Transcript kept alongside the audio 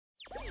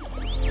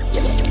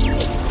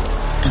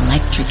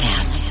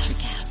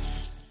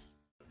Electrocast.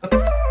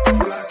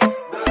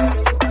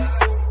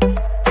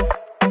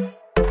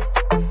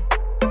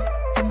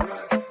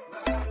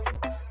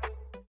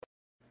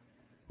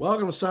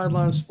 Welcome to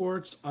Sideline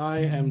Sports. I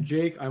am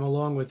Jake. I'm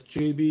along with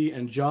JB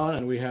and John,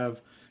 and we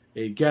have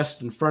a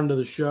guest and friend of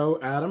the show,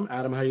 Adam.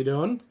 Adam, how you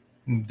doing?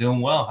 I'm doing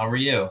well. How are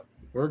you?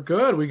 We're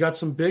good. We got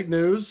some big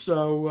news.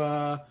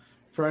 So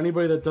for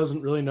anybody that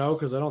doesn't really know,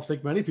 because I don't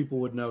think many people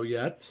would know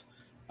yet,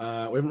 we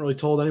haven't really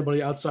told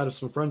anybody outside of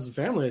some friends and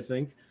family, I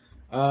think.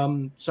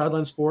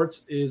 Sideline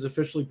Sports is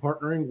officially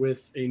partnering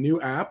with a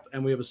new app,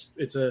 and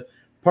it's a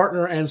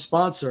partner and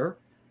sponsor.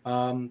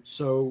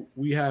 So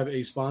we have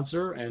a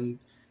sponsor, and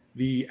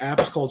the app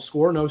is called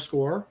Score No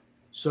Score.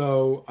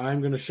 So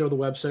I'm going to show the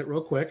website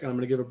real quick, and I'm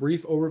going to give a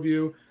brief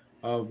overview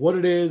of what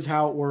it is,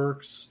 how it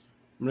works.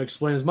 I'm going to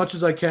explain as much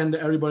as I can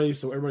to everybody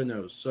so everybody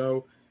knows.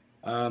 So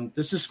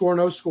this is Score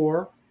No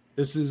Score.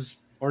 This is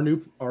our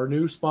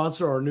new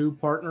sponsor, our new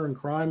partner in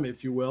crime,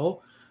 if you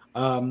will.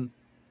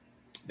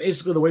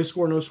 Basically, the way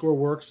Score No Score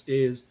works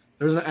is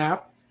there's an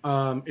app.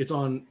 It's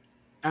on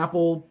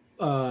Apple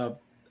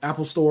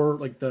Store,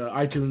 like the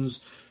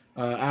iTunes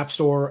App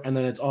Store, and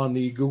then it's on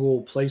the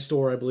Google Play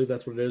Store. I believe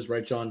that's what it is,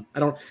 right, John? I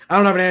don't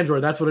have an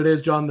Android. That's what it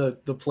is, John.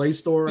 The Play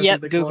Store.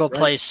 Yep, Google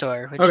Play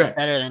Store, which is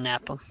better than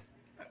Apple.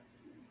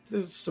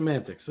 This is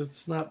semantics.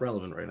 It's not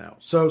relevant right now.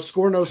 So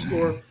Score No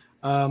Score.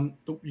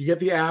 You get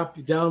the app,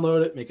 you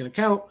download it, make an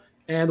account,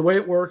 and the way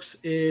it works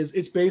is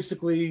it's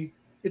basically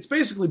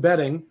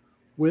betting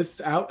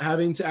without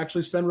having to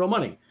actually spend real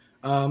money.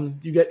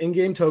 You get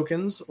in-game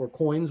tokens or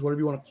coins, whatever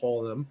you want to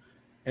call them,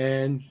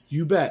 and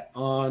you bet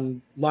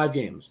on live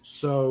games.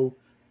 So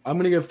I'm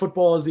going to give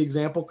football as the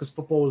example because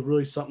football is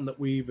really something that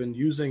we've been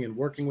using and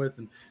working with,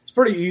 and it's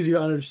pretty easy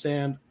to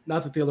understand.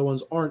 Not that the other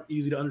ones aren't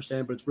easy to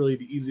understand, but it's really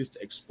the easiest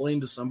to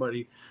explain to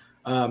somebody.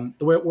 The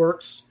way it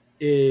works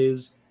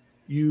is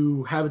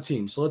you have a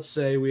team. So let's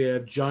say we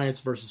have Giants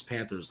versus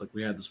Panthers like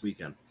we had this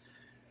weekend.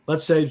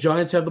 Let's say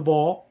Giants have the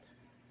ball,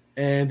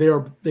 and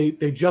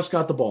they just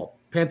got the ball.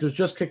 Panthers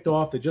just kicked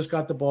off. They just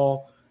got the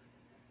ball.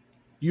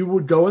 You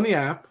would go in the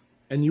app,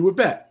 and you would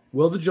bet,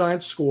 will the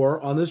Giants score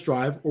on this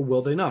drive or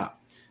will they not?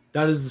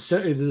 It is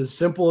as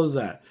simple as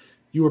that.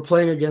 You were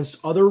playing against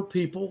other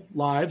people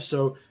live.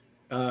 So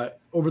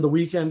over the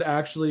weekend,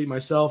 actually,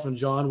 myself and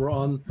John were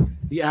on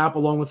the app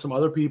along with some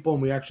other people,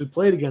 and we actually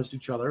played against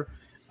each other.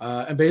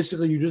 And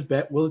basically, you just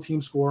bet, will the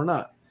team score or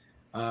not?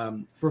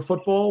 For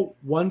football,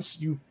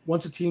 once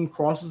a team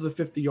crosses the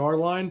 50-yard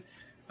line,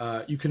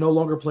 you can no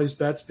longer place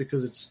bets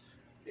because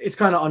it's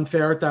kind of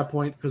unfair at that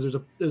point because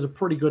there's a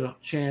pretty good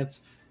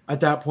chance at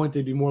that point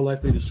they'd be more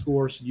likely to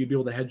score, so you'd be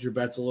able to hedge your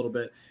bets a little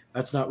bit.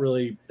 That's not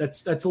really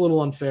that's a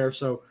little unfair.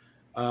 So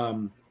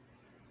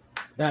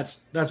that's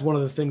one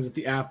of the things that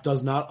the app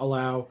does not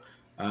allow.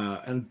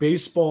 And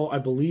baseball, I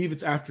believe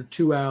it's after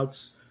 2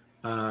 outs.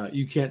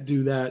 You can't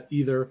do that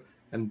either.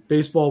 And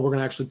baseball, we're going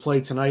to actually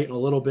play tonight in a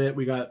little bit.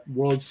 We got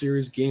World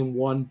Series Game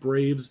 1,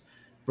 Braves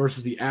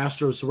versus the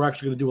Astros. So we're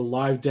actually going to do a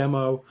live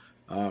demo.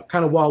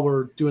 Kind of while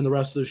we're doing the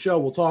rest of the show,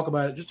 we'll talk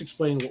about it, just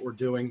explaining what we're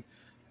doing,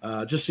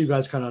 just so you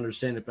guys kind of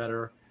understand it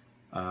better.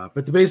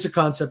 But the basic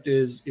concept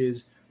is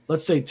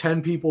let's say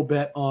 10 people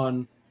bet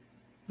on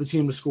the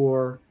team to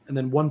score, and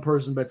then one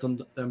person bets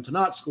on them to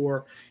not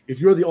score. If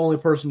you're the only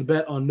person to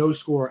bet on no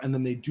score and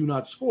then they do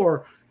not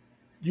score,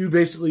 you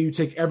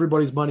take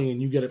everybody's money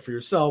and you get it for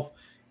yourself.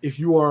 If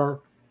you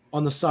are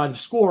on the side of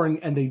scoring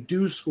and they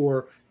do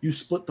score, you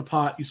split the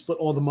pot, you split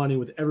all the money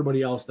with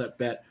everybody else that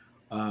bet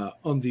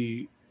on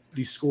the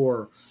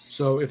score.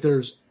 So if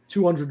there's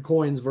 200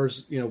 coins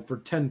versus, for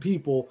 10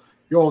 people,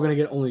 you're all going to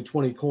get only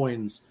 20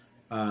 coins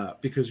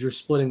because you're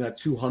splitting that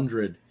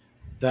 200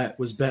 that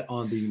was bet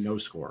on the no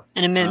score.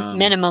 And a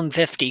minimum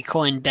 50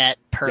 coin bet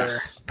per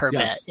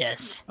bet.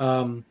 Yes.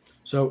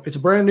 So it's a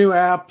brand new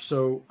app.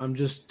 So I'm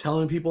just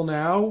telling people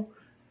now,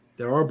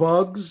 there are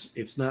bugs.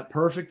 It's not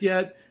perfect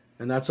yet,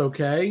 and that's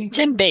okay. It's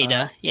in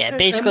beta.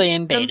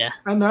 In beta.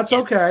 And that's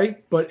okay,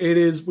 but it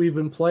is. We've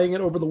been playing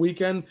it over the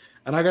weekend,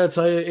 and I got to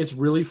tell you, it's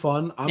really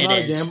fun.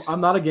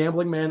 I'm not a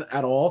gambling man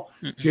at all.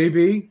 Mm-mm.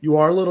 JB, you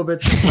are a little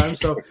bit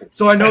sometimes,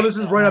 so I know this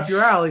is right up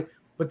your alley,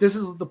 but this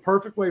is the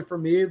perfect way for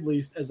me, at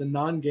least as a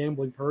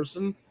non-gambling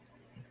person,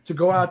 to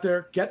go out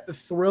there, get the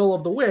thrill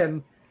of the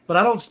win, but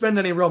I don't spend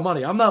any real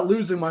money. I'm not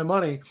losing my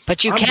money.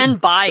 But you can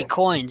buy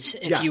coins.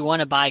 If you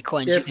want to buy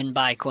coins, you can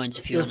buy coins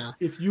if you want to.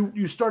 If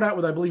you start out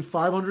with, I believe,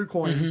 500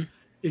 coins. Mm-hmm.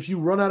 If you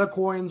run out of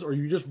coins or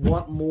you just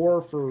want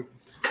more for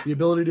the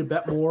ability to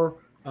bet more,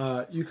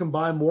 you can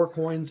buy more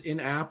coins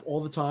in-app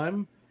all the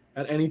time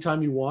at any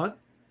time you want.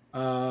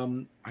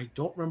 I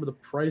don't remember the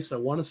price. I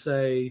want to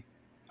say...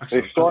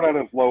 Actually, they start out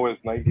as low as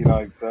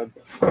 99 cents,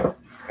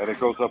 and it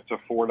goes up to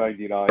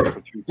 $4.99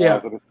 for 2,000.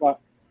 Yeah. It's not...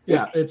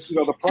 it's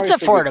the price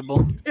it's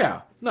affordable.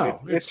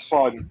 It's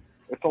fun.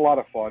 It's a lot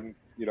of fun.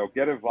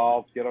 Get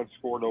involved, get on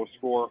Score No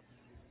Score.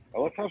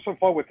 Let's have some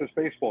fun with this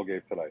baseball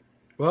game tonight.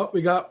 Well,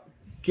 we got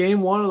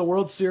Game 1 of the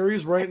World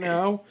Series right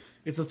now.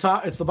 It's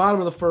the bottom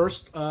of the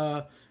first.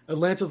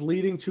 Atlanta's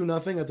leading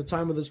 2-0 at the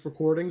time of this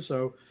recording.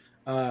 So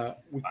We I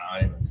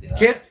didn't even see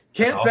that.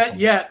 Can't bet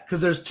yet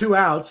because there's 2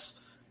 outs.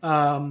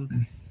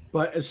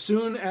 But as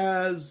soon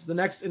as the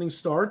next inning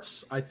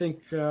starts, I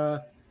think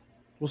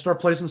we'll start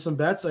placing some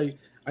bets.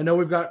 I know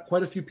we've got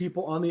quite a few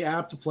people on the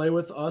app to play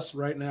with us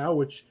right now,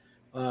 which,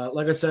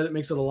 like I said, it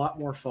makes it a lot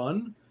more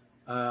fun.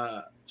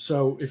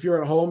 So if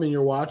you're at home and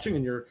you're watching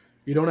and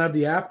you don't have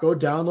the app, go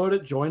download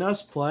it, join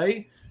us,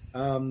 play.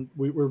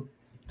 We're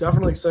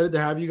definitely excited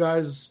to have you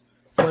guys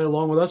play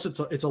along with us.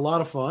 It's a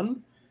lot of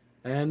fun.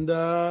 And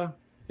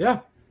yeah,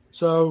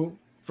 so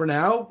for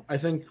now, I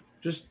think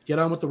just get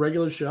on with the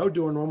regular show,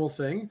 do our normal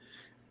thing.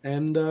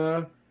 And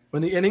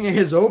when the inning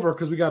is over,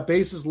 because we got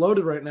bases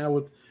loaded right now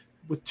with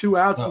 2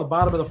 outs in the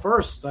bottom of the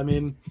first. I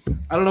mean,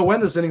 I don't know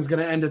when this inning's going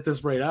to end at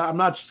this rate. I'm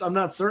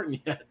not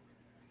certain yet.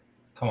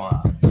 Come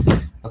on.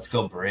 Let's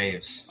go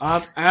Braves.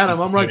 Adam,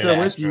 I'm right there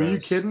with you. Are you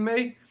kidding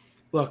me?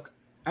 Look,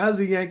 as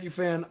a Yankee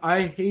fan,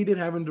 I hated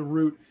having to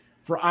root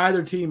for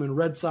either team in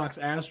Red Sox,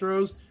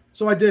 Astros,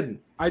 so I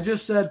didn't. I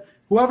just said,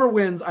 whoever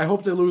wins, I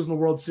hope they lose in the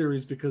World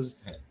Series because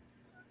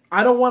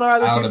I don't want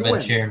either team to win. I would have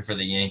been cheering for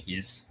the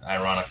Yankees,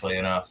 ironically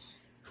enough.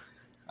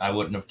 I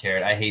wouldn't have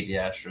cared. I hate the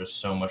Astros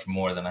so much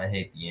more than I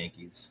hate the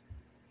Yankees.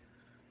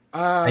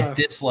 I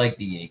dislike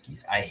the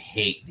Yankees. I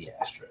hate the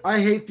Astros.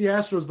 I hate the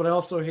Astros, but I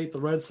also hate the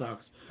Red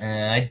Sox.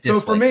 So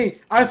for me,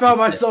 I found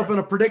myself in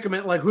a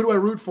predicament like, who do I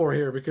root for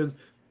here? Because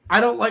I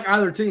don't like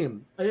either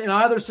team. In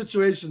either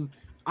situation,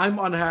 I'm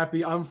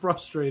unhappy. I'm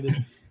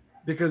frustrated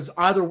because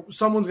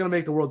someone's going to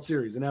make the World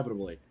Series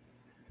inevitably.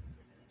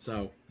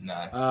 So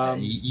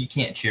you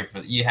can't cheer for.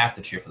 You have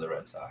to cheer for the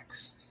Red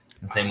Sox.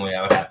 The same way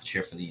I would have to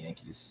cheer for the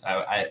Yankees.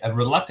 I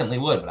reluctantly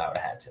would, but I would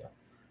have had to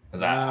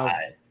because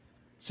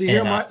See,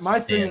 here my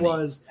thing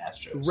was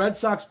the Red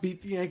Sox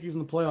beat the Yankees in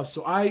the playoffs,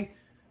 so I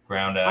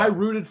had to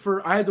root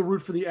for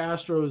the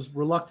Astros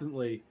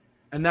reluctantly,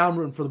 and now I'm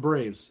rooting for the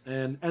Braves.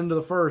 And end of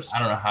the first, I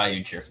don't know how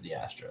you cheer for the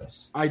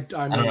Astros. I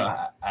don't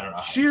know.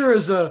 Cheer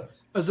is a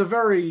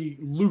very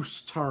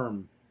loose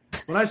term.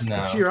 When I say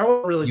cheer, I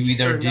won't really. You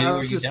either do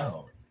or you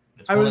don't.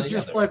 I was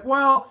just like,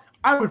 well,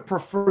 I would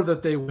prefer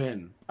that they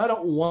win. I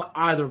don't want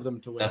either of them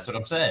to win. That's what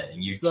I'm saying.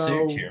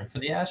 You're cheering for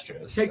the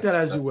Astros. Take that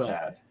as you will.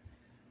 Sad.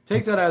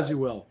 Take that as you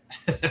will.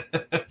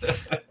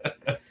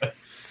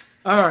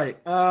 All right.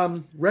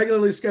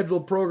 Regularly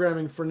scheduled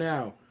programming for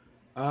now.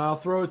 I'll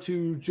throw it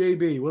to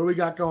JB. What do we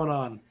got going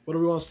on? What do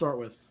we want to start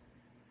with?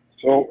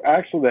 So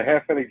actually, the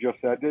half inning just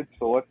ended.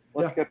 So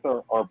let's get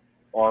our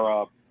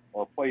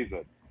plays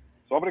in.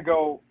 So I'm going to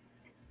go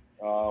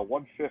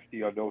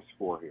 150 on no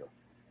score here.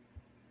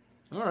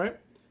 All right.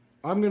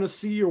 I'm going to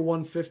see your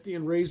 150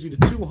 and raise you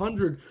to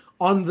 200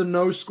 on the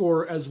no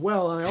score as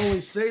well. And I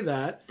only say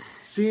that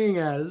seeing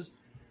as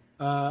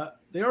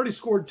they already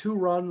scored 2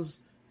 runs.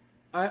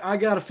 I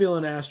got a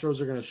feeling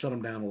Astros are going to shut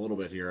them down a little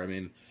bit here. I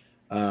mean,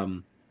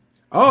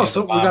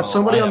 so we got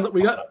somebody on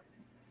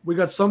we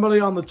got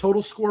somebody on the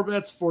total score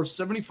bets for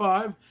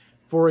 75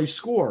 for a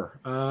score.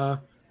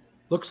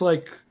 Looks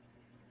like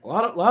a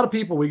lot of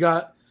people. We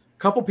got a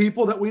couple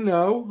people that we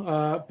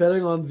know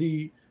betting on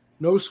the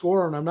no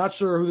score, and I'm not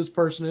sure who this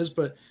person is,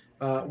 but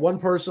one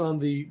person on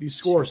the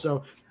score.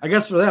 So I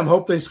guess for them,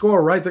 hope they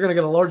score, right? They're going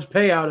to get a large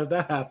payout if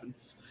that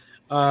happens.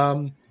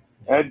 And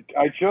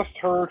I just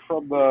heard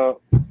from the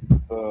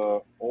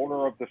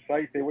owner of the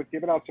site, they were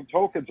giving out some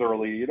tokens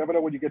early. You never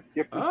know when you get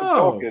gifted some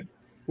tokens.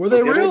 Were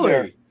they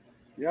really?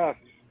 Yes.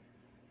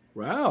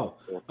 Wow.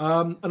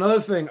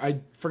 Another thing I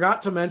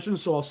forgot to mention,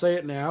 so I'll say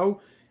it now.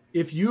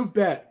 If you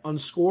bet on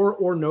score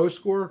or no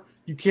score,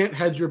 you can't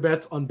hedge your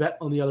bets on bet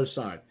on the other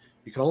side.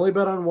 You can only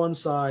bet on one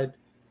side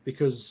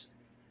because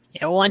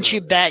once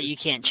you bet, you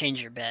can't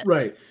change your bet.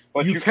 Right.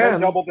 But you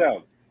can double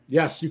down.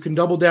 Yes, you can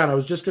double down. I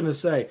was just going to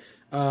say,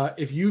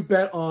 if you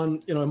bet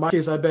on, in my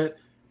case, I bet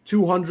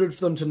 200 for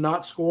them to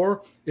not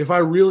score. If I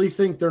really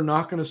think they're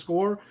not going to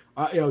score,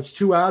 it's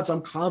 2 outs.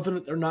 I'm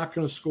confident they're not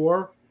going to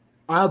score.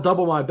 I'll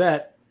double my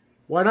bet.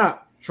 Why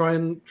not? Try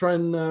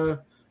and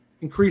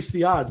increase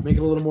the odds, make it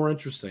a little more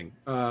interesting.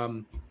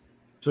 So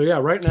yeah,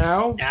 right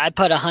now, I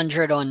put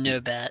 100 on no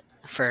bet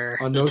for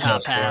on the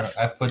top half.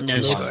 I put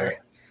no score.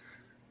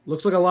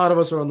 Looks like a lot of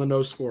us are on the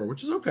no score,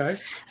 which is okay.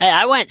 Hey,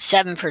 I went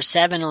 7 for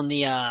 7 on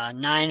the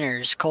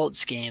Niners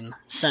Colts game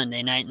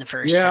Sunday night in the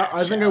first. Yeah, half,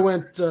 I think I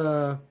went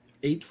 7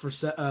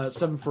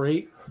 for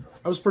 8.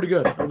 I was pretty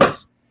good.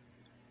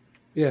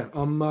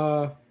 I'm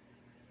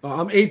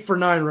 8 for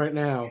 9 right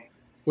now.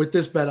 With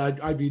this bet,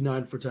 I'd be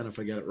 9 for 10 if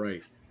I get it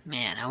right.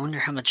 Man, I wonder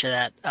how much of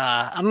that.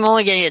 I'm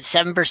only getting at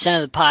 7%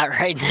 of the pot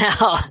right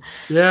now.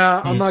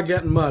 Yeah, I'm not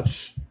getting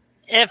much.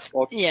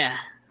 Well,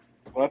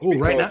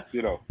 right now,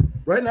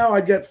 right now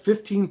I'd get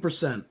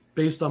 15%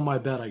 based on my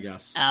bet, I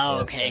guess. Oh,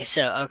 okay.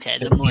 So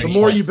the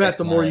more you bet,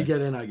 the more you get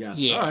in, I guess.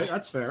 Yeah, all right,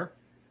 that's fair.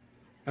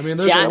 I mean,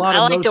 there's a lot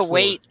of I like to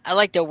wait. I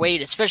like to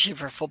wait, especially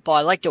for football.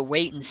 I like to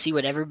wait and see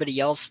what everybody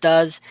else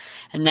does,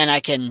 and then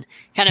I can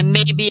kind of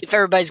maybe if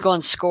everybody's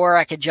going score,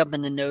 I could jump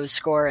in the no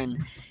score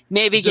and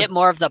maybe get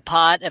more of the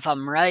pot if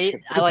I'm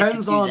right. I like to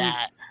do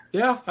that.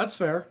 Yeah, that's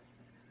fair.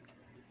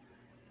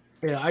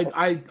 Yeah,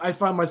 I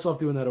find myself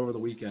doing that over the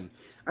weekend.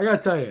 I gotta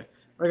tell you,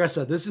 like I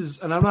said, this is,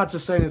 and I'm not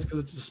just saying this because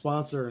it's a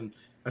sponsor, and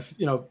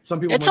some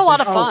people. It's a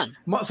lot of fun.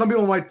 Some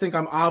people might think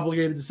I'm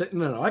obligated to say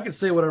no. I can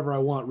say whatever I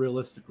want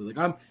realistically.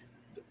 Like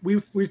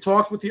we've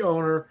talked with the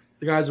owner.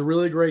 The guy's a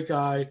really great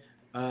guy.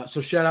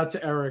 So shout out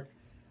to Eric.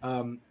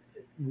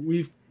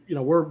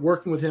 We're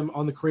working with him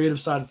on the creative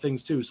side of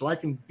things too. So I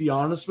can be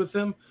honest with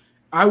him.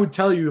 I would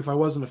tell you if I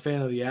wasn't a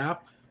fan of the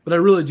app, but I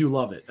really do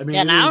love it. I mean,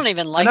 and I don't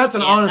even like. That's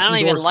an honest. I don't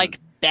even like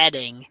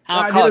betting.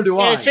 Neither do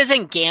I. This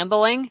isn't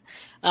gambling.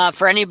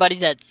 For anybody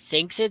that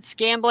thinks it's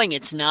gambling,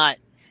 it's not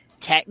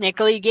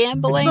technically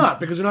gambling. It's not,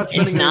 because you're not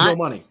spending your real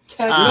money.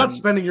 You're not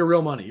spending your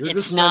real money.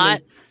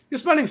 You're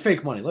spending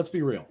fake money. Let's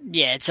be real.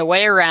 Yeah, it's a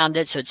way around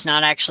it, so it's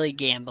not actually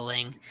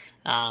gambling.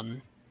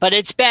 But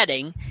it's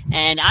betting,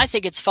 and I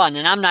think it's fun,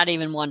 and I'm not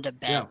even one to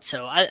bet,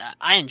 so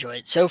I enjoy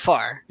it so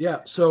far. Yeah,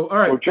 so, all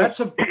right, bets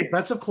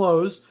have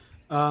closed.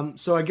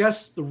 So I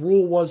guess the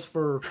rule was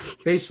for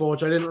baseball,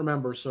 which I didn't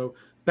remember, so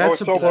bets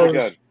have closed.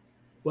 Again.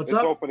 What's it's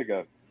up? Open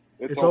again.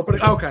 It's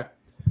open. Okay.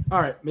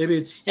 All right, maybe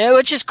it's... Yeah,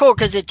 which is cool,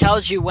 because it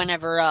tells you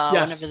whenever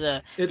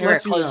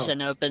it closes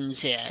and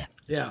opens, yeah,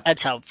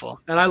 that's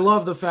helpful. And I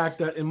love the fact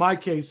that in my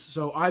case,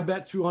 so I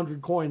bet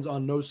 200 coins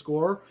on no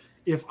score.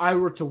 If I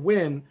were to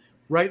win...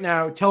 Right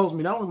now, it tells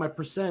me not only my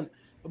percent,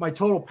 but my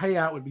total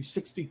payout would be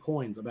 60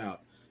 coins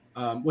about,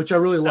 which I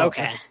really love.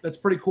 Okay. That's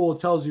pretty cool. It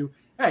tells you,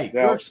 hey,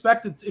 you're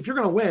expected, if you're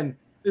going to win,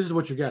 this is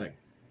what you're getting.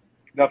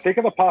 Now, think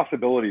of the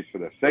possibilities for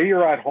this. Say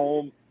you're at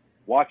home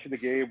watching the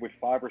game with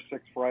 5 or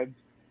 6 friends.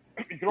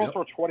 You can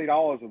also throw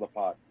 $20 in the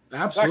pot.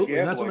 Absolutely,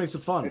 and that's what makes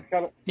it fun. It's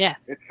kind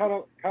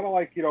of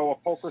like, a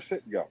poker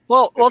sit and go.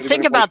 Well,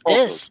 think about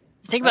this.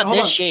 Think about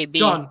this, JB.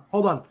 John,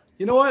 hold on.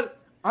 You know what?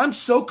 I'm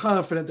so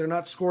confident they're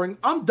not scoring.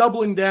 I'm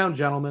doubling down,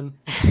 gentlemen.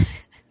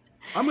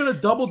 I'm going to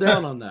double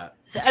down on that.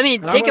 I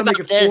mean, think about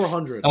this.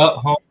 400.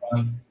 Hold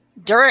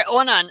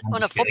on.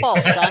 On a football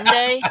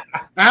Sunday.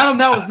 Adam,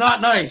 that was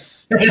not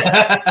nice.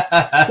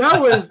 That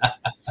was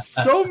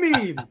so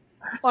mean.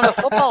 On a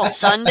football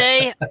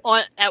Sunday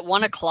at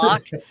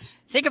 1:00,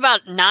 think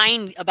about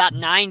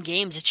nine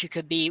games that you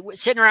could be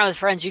sitting around with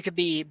friends. You could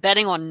be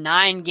betting on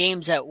 9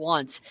 games at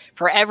once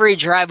for every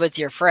drive with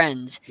your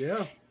friends.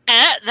 Yeah.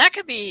 And that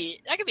could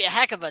be a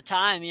heck of a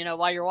time,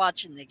 while you're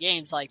watching the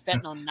games, like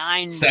betting on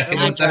 9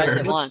 drives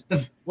at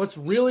once. What's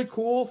really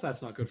cool?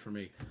 That's not good for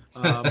me.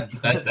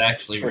 That's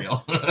actually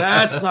real.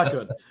 That's not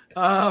good.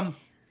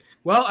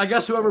 Well, I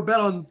guess whoever bet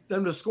on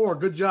them to score,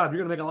 good job.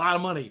 You're going to make a lot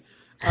of money.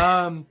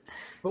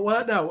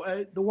 But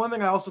the one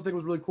thing I also think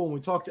was really cool, and we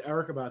talked to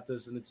Eric about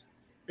this, and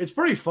it's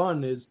pretty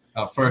fun, is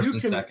first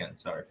and second.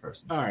 Sorry,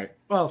 first and second. All right.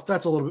 Well,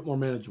 that's a little bit more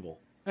manageable.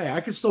 Hey,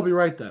 I could still be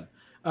right then.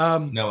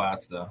 No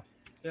outs, though.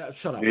 Yeah,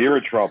 shut up. You're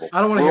in trouble. I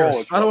don't want to hear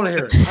it. I don't want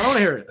to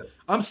hear it.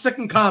 I'm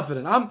sticking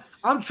confident.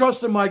 I'm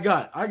trusting my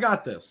gut. I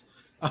got this.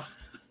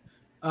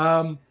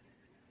 JB,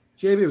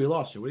 we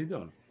lost you. What are you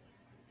doing?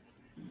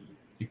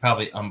 He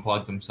probably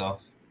unplugged himself.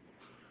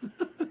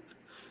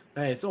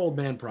 Hey, it's old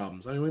man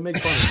problems. I mean, we make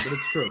fun of it, but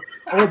it's true.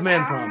 Old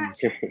man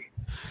problems.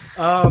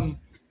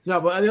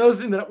 No, but the other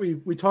thing that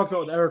we talked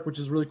about with Eric, which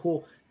is really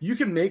cool, you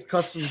can make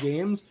custom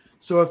games.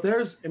 So if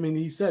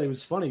he said, it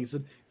was funny. He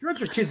said, if you're at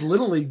your kid's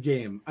Little League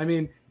game, I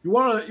mean, you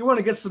want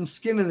to get some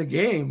skin in the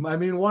game. I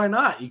mean, why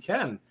not? You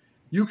can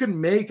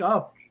make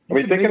a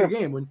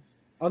game. When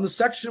on the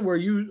section where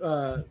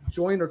you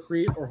join or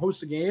create or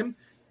host a game,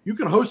 you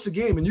can host a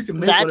game and you can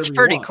make whatever you want. That's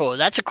pretty cool.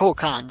 That's a cool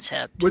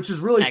concept. Which is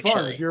really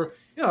fun. If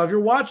you're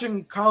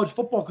watching college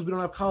football, because we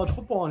don't have college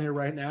football on here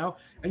right now,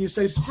 and you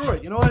say, screw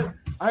it, you know what?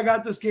 I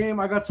got this game.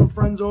 I got some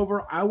friends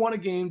over. I want a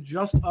game,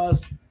 just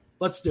us.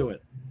 Let's do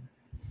it.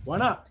 Why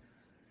not?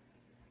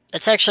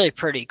 That's actually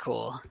pretty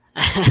cool.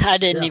 I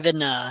didn't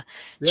even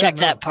check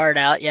that part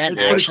out yet, and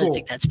I actually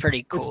think that's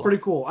pretty cool. It's pretty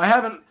cool. I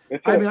haven't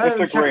checked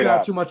it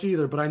out too much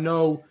either, but I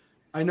know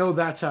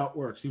that's how it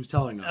works. He was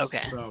telling us.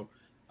 Okay. So,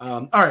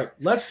 all right,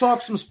 let's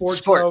talk some sports.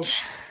 Though.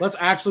 Let's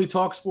actually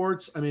talk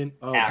sports. I mean,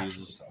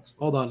 Jesus.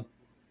 Hold on.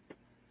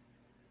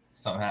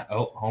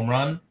 Home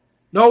run?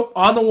 Nope,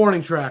 on the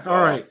warning track.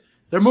 All right.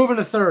 They're moving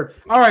to third.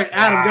 All right,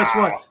 Adam, guess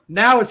what?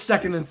 Now it's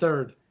second and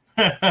third.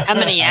 How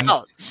many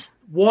outs?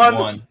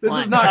 One. This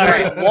is not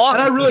great. Right,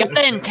 you got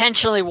to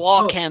intentionally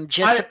walk him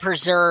just to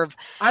preserve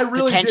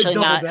potentially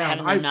not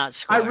having him not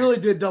score. I really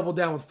did double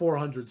down with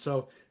 400,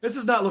 so this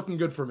is not looking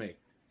good for me.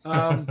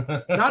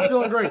 Not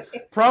feeling great.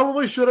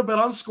 Probably should have bet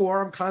on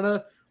score. I'm kind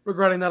of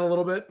regretting that a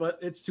little bit, but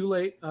it's too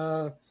late.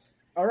 All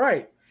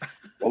right.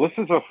 Well, this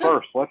is a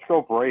first. Let's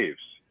go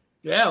Braves.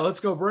 Yeah, let's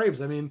go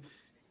Braves. I mean,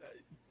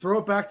 throw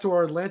it back to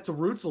our Atlanta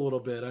roots a little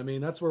bit. I mean,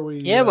 that's where we...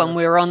 Yeah, when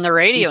we were on the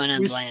radio in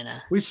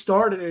Atlanta. We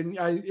started, and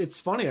it's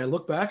funny, I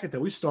look back at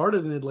that. We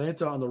started in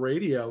Atlanta on the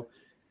radio,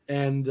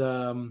 and,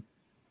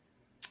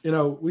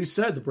 we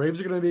said the Braves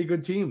are going to be a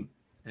good team,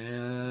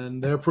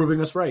 and they're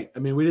proving us right. I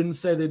mean, we didn't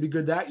say they'd be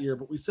good that year,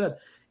 but we said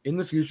in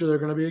the future they're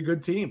going to be a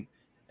good team,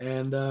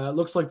 and it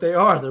looks like they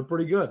are. They're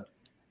pretty good.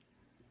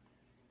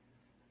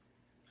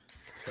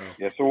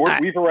 So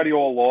we've already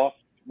all lost.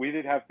 We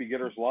didn't have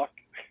beginner's luck.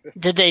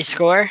 Did they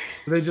score?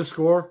 Did they just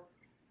score?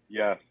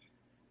 Yes.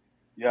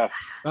 Yeah.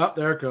 Oh,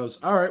 there it goes.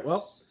 All right.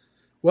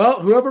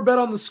 Well, whoever bet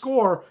on the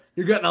score,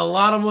 you're getting a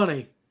lot of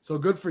money. So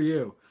good for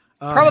you.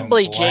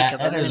 Probably Jacob.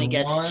 I'm going to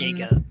guess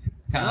Jacob.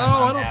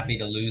 I'm happy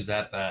to lose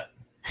that bet.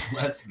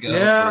 Let's go.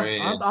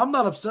 Yeah, I'm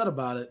not upset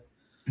about it.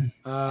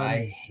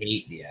 I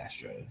hate the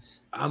Astros.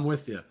 I'm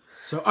with you.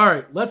 So, all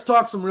right, let's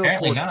talk some real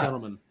sports,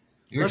 gentlemen.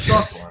 Let's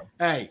talk.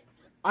 Hey,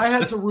 I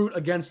had to root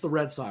against the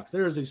Red Sox.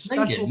 There's a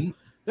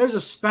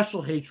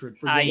special hatred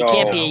for. You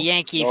can't be a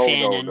Yankee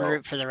fan and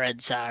root for the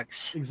Red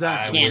Sox.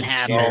 Exactly, can't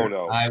happen.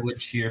 I would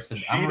cheer for.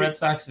 I'm a Red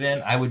Sox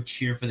fan. I would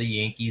cheer for the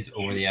Yankees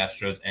over the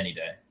Astros any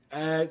day.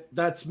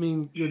 That's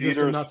mean you're just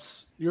a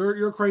nuts.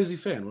 You're a crazy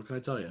fan. What can I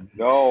tell you?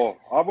 No,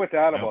 I'm with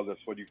Adam on this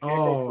one. You can't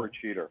go for a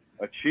cheater.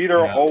 A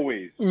cheater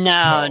always.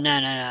 No.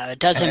 It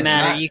doesn't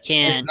matter. You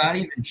can't. It's not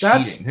even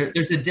cheating.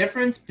 There's a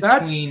difference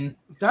between.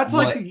 That's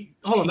like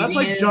That's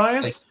like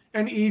Giants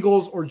and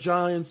Eagles or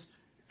Giants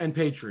and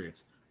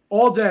Patriots.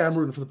 All day I'm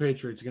rooting for the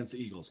Patriots against the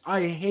Eagles.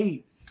 I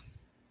hate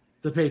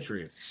the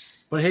Patriots,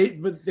 but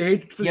the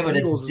hatred for the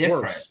Eagles is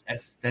worse.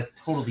 That's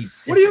totally different.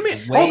 What do you mean?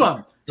 Hold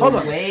on.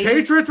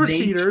 Patriots were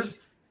cheaters.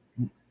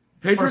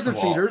 Patriots are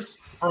cheaters.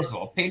 First of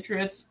all,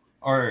 Patriots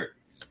are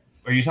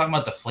you talking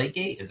about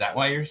Deflategate? Is that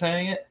why you're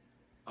saying it?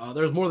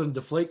 There's more than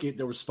Deflategate.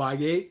 There was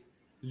Spygate.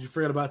 Did you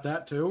forget about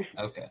that too?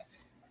 Okay.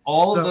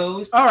 All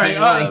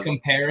right, in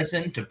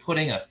comparison to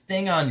putting a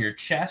thing on your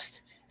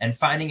chest and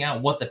finding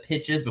out what the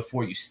pitch is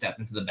before you step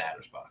into the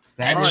batter's box.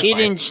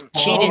 Cheating's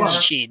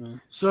cheating.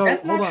 So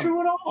that's not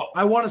true at all.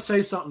 I want to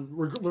say something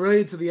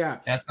related to the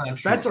app. That's not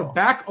true. Bets are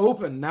back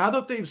open now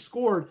that they've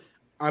scored.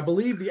 I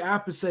believe the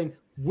app is saying,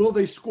 "Will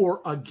they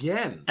score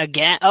again?"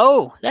 Again?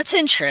 Oh, that's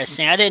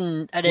interesting. I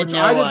didn't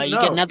know. You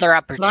get another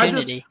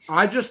opportunity.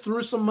 I just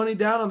threw some money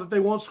down on that they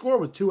won't score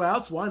with 2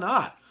 outs. Why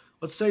not?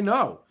 Let's say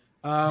no.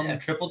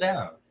 Triple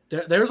down.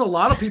 There's a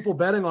lot of people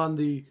betting on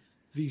the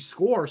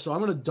score, so I'm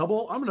going to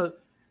double. I'm going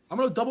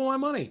to double my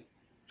money.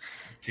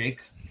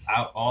 Jake's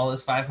out all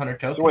his 500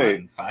 tokens.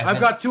 Wait, I've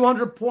got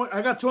 200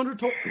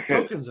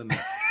 tokens in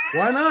there.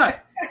 Why not?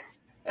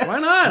 Why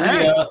not?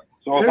 Hey,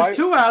 there's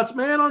 2 outs,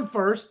 man on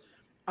first.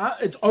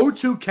 It's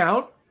 0-2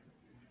 count.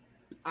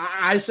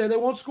 I say they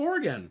won't score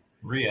again.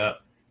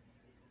 Re-up.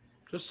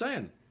 Just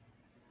saying.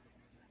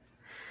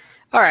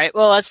 All right,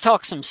 well, let's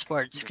talk some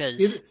sports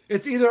because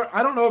it's either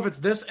I don't know if it's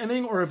this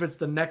inning or if it's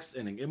the next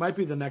inning. It might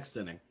be the next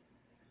inning.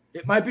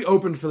 It might be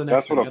open for the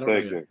next. That's what I'm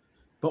thinking.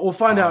 But we'll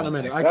find out in a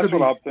minute. That's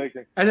what I'm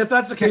thinking. And if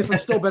that's the case, I'm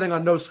still betting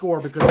on no score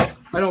because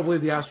I don't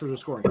believe the Astros are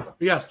scoring. But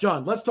yes,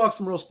 John, let's talk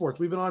some real sports.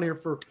 We've been on here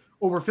for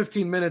over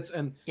 15 minutes,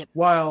 and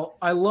while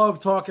I love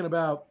talking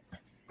about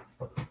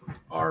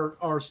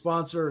our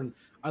sponsor and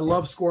I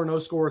love Score No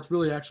Score, it's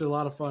really actually a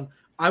lot of fun.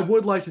 I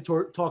would like to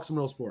talk some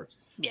real sports.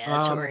 Yeah,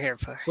 that's what we're here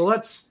for. So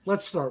let's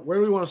start. Where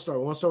do we want to start?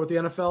 We want to start with the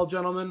NFL,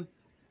 gentlemen?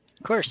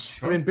 Of course.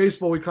 Sure. I mean,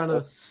 baseball, we kind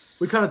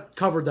of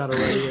covered that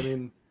already. I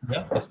mean,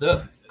 yeah, let's do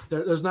it.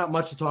 There's not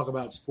much to talk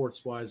about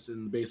sports-wise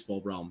in the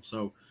baseball realm.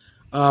 So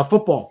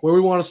football, where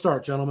we want to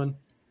start, gentlemen?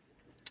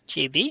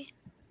 JB?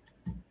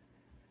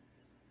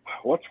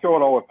 What's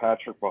going on with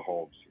Patrick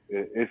Mahomes?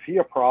 Is he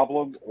a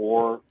problem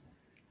or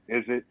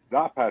is it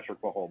not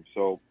Patrick Mahomes?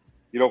 So,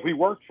 if we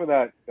worked for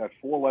that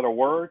 4-letter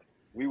word,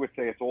 we would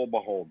say it's all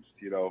Mahomes.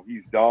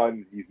 He's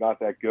done. He's not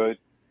that good.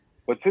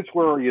 But since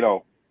we're,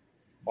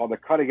 on the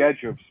cutting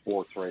edge of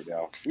sports right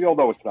now, we all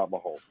know it's not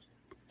Mahomes.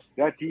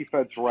 That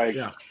defense ranks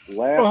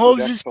last.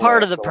 Mahomes is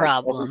part of the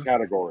problem.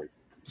 Category.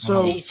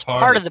 So he's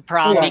part of the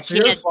problem.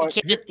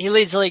 He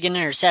leads the league in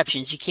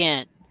interceptions.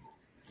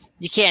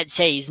 You can't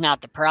say he's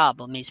not the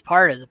problem. He's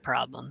part of the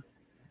problem.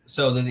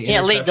 So then you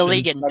can't lead the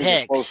league in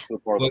picks.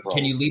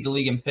 Can you lead the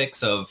league in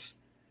picks of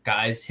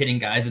guys hitting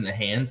guys in the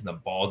hands and the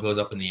ball goes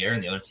up in the air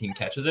and the other team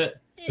catches it?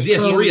 Because he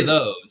has 3 of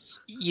those.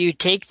 You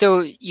take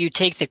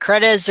the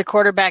credit as the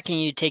quarterback and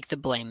you take the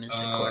blame as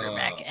the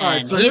quarterback.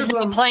 And he's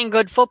not playing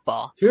good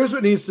football. Here's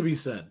what needs to be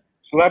said.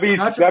 So that means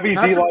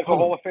Eli's a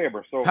Hall of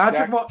Famer. So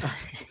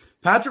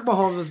Patrick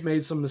Mahomes has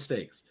made some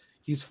mistakes.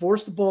 He's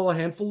forced the ball a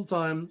handful of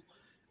times.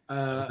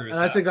 And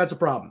I think that's a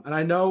problem. And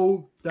I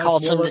know that's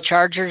called some the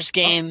Chargers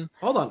game.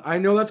 Hold on. I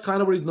know that's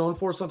kind of what he's known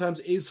for sometimes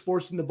is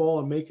forcing the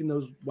ball and making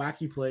those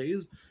wacky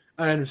plays.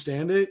 I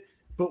understand it.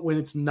 But when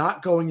it's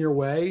not going your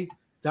way,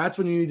 that's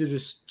when you need to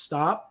just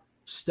stop,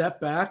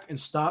 step back, and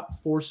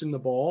stop forcing the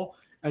ball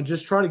and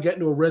just try to get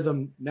into a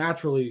rhythm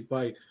naturally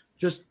by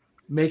just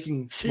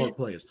making smart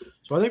plays.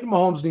 So I think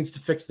Mahomes needs to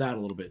fix that a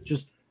little bit.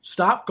 Just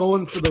stop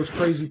going for those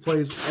crazy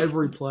plays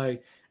every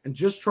play and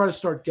just try to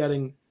start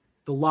getting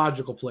the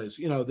logical plays,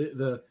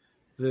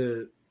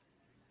 the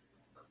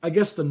I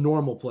guess the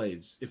normal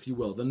plays, if you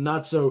will, the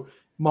not so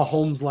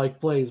Mahomes-like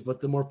plays,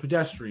 but the more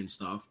pedestrian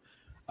stuff.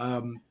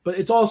 But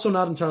it's also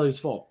not entirely his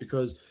fault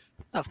because,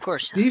 of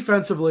course,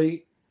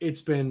 defensively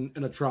it's been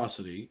an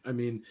atrocity. I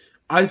mean,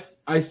 I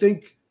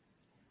think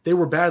they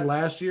were bad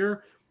last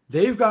year.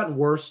 They've gotten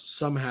worse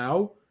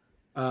somehow.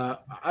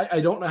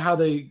 I don't know how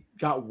they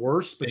got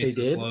worse, but they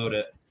did.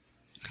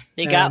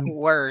 They got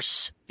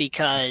worse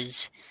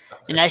because.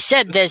 And I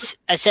said this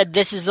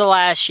is the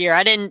last year.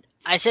 I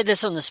I said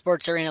this on the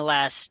Sports Arena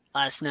last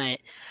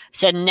night. I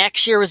said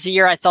next year was the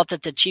year I thought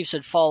that the Chiefs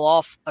would fall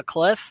off a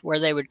cliff where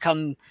they would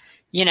come,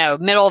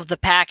 middle of the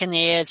pack in the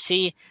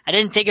AFC. I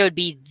didn't think it would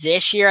be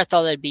this year. I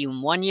thought it would be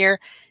in 1 year.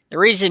 The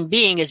reason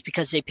being is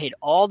because they paid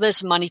all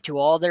this money to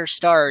all their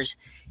stars.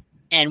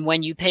 And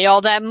when you pay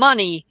all that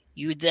money,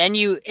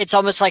 it's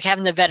almost like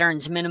having the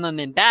veterans minimum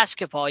in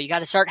basketball. You got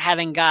to start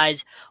having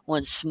guys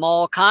on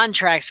small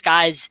contracts,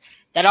 guys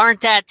that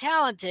aren't that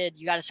talented.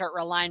 You got to start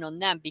relying on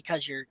them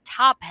because you're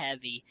top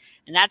heavy.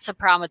 And that's the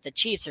problem with the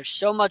Chiefs. There's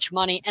so much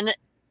money, and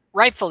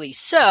rightfully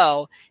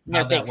so, and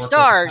they're big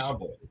stars.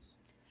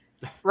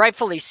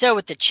 Rightfully so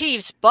with the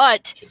Chiefs,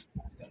 but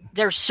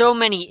there's so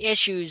many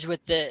issues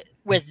with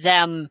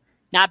them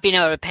not being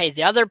able to pay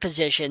the other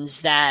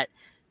positions that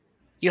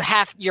your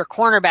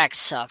cornerbacks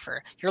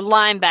suffer, your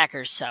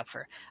linebackers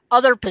suffer,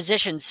 other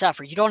positions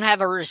suffer. You don't have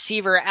a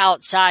receiver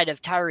outside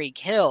of Tyreek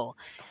Hill.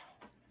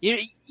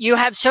 You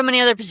have so many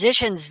other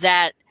positions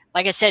that,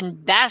 like I said, in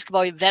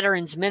basketball,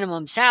 veterans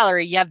minimum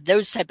salary, you have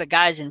those type of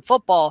guys. In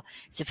football,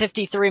 it's a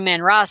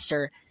 53-man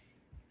roster,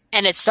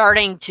 and it's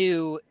starting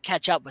to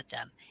catch up with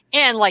them.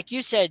 And like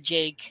you said,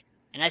 Jake,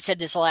 and I said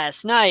this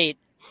last night,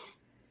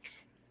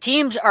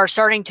 teams are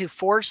starting to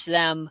force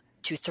them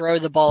to throw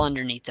the ball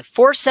underneath, to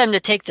force them to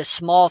take the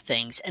small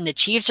things. And the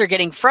Chiefs are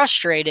getting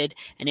frustrated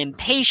and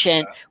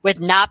impatient with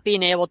not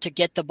being able to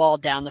get the ball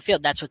down the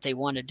field. That's what they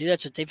want to do.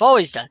 That's what they've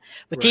always done.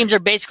 But teams are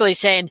basically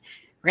saying,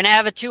 we're going to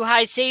have a too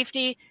high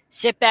safety.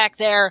 Sit back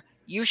there.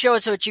 You show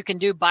us what you can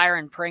do,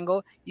 Byron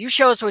Pringle. You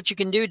show us what you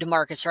can do,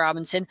 Demarcus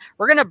Robinson.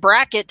 We're going to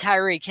bracket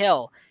Tyreek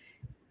Hill.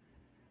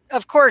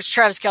 Of course,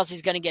 Travis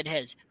Kelce's going to get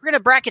his. We're going to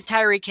bracket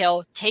Tyreek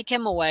Hill, take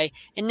him away,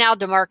 and now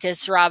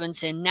Demarcus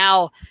Robinson,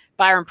 now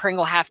Byron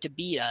Pringle have to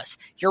beat us.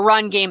 Your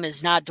run game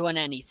is not doing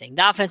anything.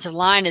 The offensive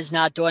line is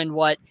not doing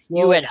what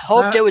you had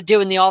hoped it would do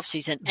in the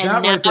offseason,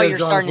 and now you're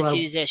starting to see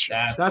these issues.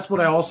 That's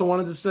what I also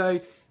wanted to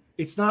say.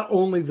 It's not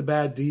only the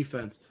bad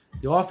defense.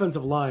 The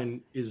offensive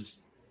line is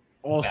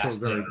also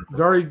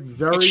very,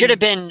 very. It should have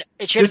been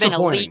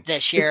elite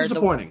this year. It's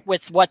disappointing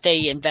with what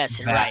they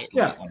invested, right?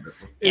 Yeah,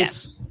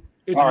 it's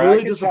right,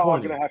 really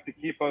disappointing. I'm gonna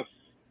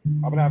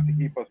have to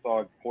keep us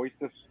on point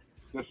this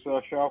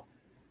show.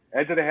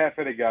 End of the half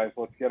inning, guys.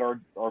 Let's get our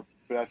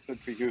bets in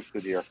for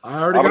Houston here.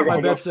 I already got my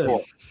bets in.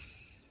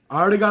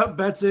 I already got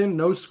bets in.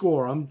 No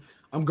score.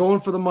 I'm going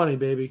for the money,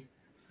 baby.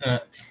 All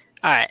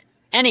right.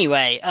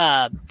 Anyway,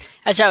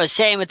 as I was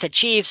saying with the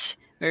Chiefs,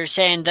 we were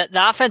saying that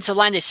the offensive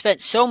line, they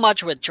spent so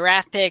much with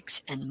draft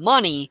picks and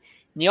money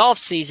in the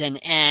offseason,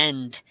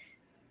 and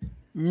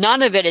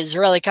none of it is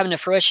really coming to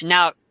fruition.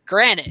 Now,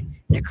 granted,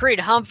 the Creed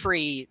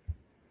Humphrey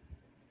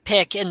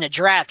pick in the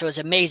draft was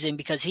amazing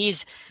because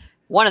he's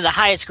one of the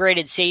highest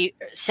graded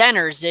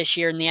centers this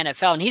year in the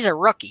NFL, and he's a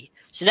rookie.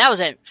 So that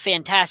was a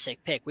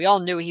fantastic pick. We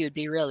all knew he would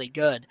be really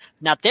good.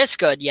 Not this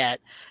good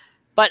yet.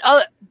 But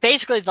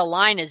basically the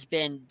line has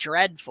been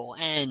dreadful.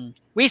 And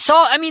we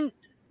saw,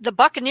 the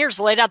Buccaneers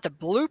laid out the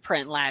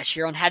blueprint last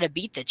year on how to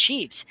beat the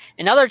Chiefs,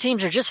 and other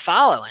teams are just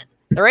following.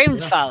 The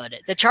Ravens followed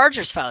it. The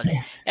Chargers followed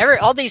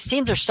it. All these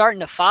teams are starting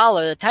to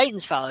follow. The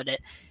Titans followed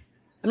it.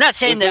 I'm not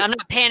saying that I'm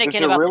not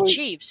panicking about the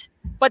Chiefs,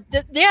 but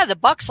the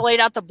Bucs laid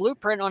out the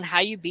blueprint on how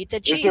you beat the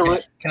Chiefs.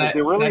 Is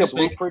there really a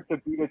blueprint to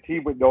beat a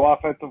team with no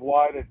offensive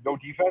line and no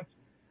defense?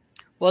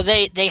 Well,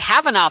 they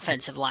have an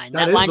offensive line.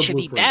 That line should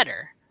be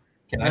better.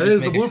 That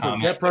is the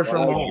blueprint. Get pressure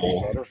on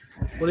Mahomes.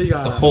 What do you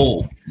got?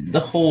 The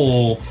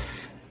whole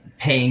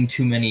paying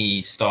too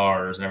many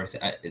stars and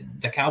everything.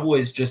 The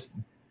Cowboys just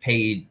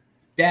paid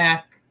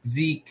Dak,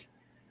 Zeke,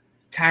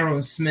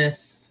 Tyron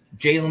Smith,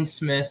 Jalen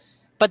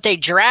Smith. But they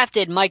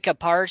drafted Micah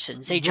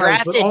Parsons. They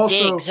drafted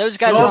Diggs. Those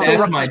guys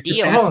are on the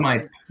deal. That's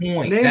my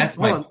point. That's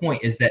my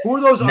point. Is that who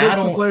are those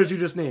other two players you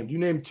just named? You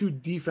named two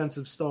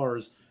defensive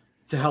stars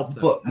to help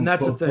them, and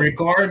that's the thing.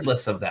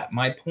 Regardless of that,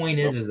 my point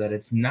is that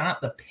it's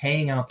not the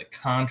paying out the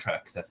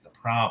contracts that's the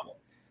problem.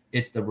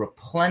 It's the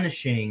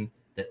replenishing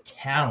the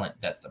talent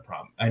that's the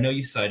problem. I know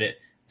you cited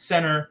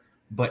center,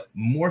 but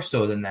more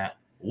so than that,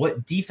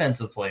 what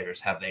defensive players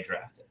have they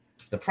drafted?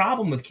 The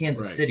problem with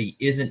Kansas City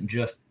isn't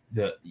just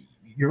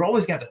you're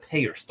always going to have to pay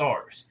your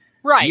stars.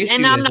 Right,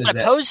 and I'm not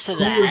opposed to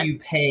that. Who are you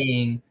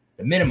paying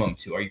the minimum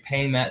to? Are you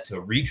paying that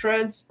to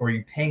retreads, or are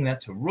you paying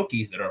that to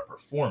rookies that are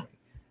performing?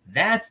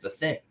 That's the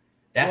thing.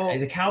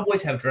 The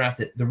Cowboys have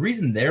drafted. The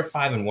reason they're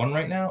 5-1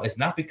 right now is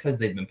not because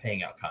they've been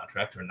paying out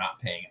contracts or not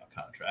paying out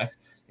contracts.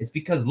 It's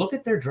because look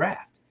at their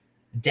draft.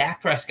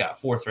 Dak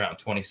Prescott, 4th round,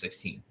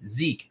 2016.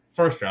 Zeke,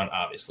 1st round,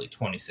 obviously,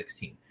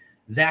 2016.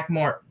 Zach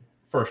Martin,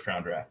 1st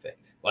round draft pick.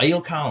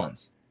 La'el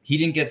Collins, he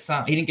didn't get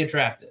signed. He didn't get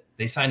drafted.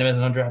 They signed him as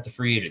an undrafted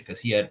free agent because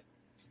he had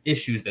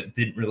issues that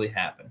didn't really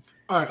happen.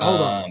 All right, hold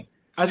on.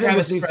 I think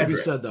this needs to be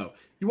said, though.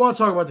 You want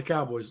to talk about the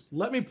Cowboys.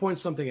 Let me point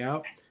something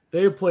out.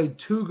 They have played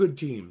two good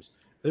teams.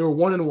 They were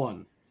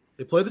 1-1.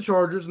 They played the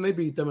Chargers, and they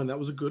beat them, and that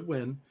was a good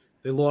win.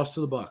 They lost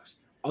to the Bucs.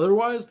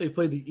 Otherwise, they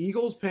played the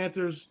Eagles,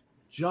 Panthers,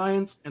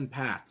 Giants, and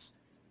Pats.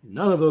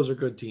 None of those are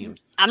good teams.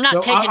 I'm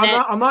not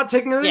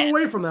taking anything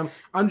away from them.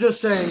 I'm just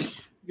saying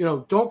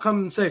don't come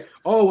and say,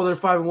 oh, well, they're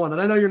 5-1.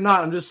 And I know you're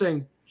not. I'm just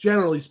saying,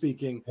 generally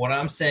speaking. What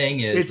I'm saying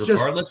is, it's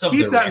regardless just of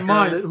keep the that record, in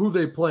mind at who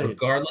they played.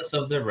 Regardless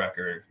of the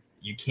record,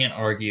 you can't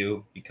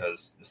argue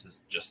because this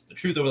is just the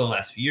truth over the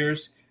last few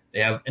years. They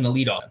have an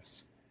elite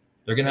offense.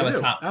 They're going to have a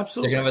top.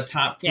 Absolutely. They're going to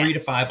have a top 3 to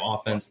 5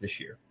 offense this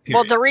year. Period.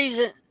 Well, the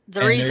reason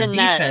their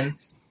that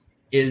defense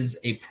is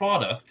a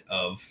product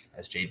of,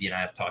 as JB and I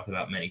have talked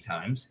about many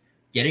times,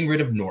 getting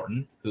rid of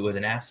Norton, who was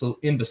an absolute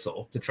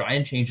imbecile, to try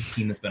and change a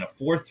team that's been a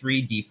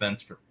 4-3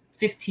 defense for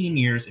 15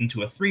 years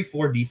into a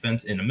 3-4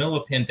 defense in the middle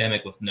of a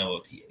pandemic with no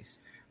OTAs.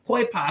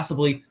 Quite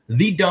possibly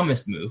the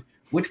dumbest move,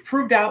 which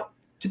proved out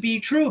to be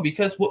true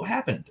because what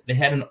happened? They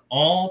had an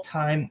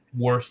all-time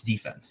worst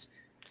defense.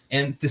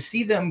 And to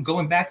see them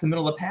going back to the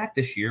middle of the pack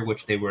this year,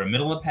 which they were a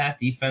middle of the pack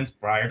defense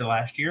prior to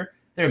last year,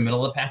 they're a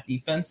middle of the pack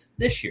defense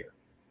this year.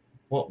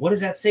 Well, what does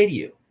that say to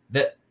you?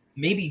 That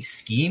maybe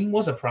scheme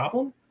was a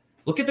problem?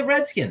 Look at the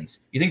Redskins.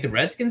 You think the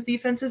Redskins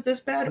defense is this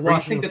bad? Or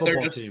you think that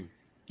they're just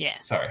 – yeah.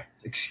 Sorry,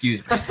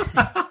 excuse me.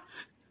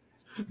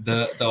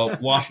 the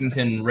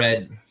Washington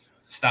Red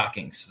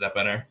Stockings. Is that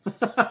better?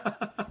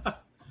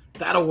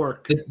 That'll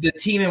work. The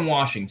team in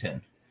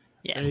Washington.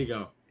 Yeah. There you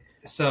go.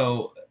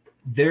 So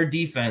their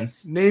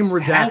defense name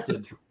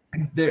redacted.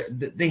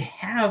 They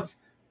have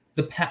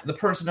the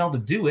personnel to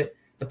do it.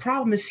 The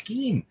problem is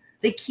scheme.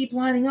 They keep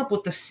lining up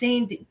with the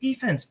same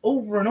defense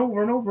over and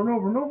over and over and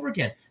over and over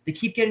again. They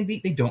keep getting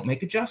beat. They don't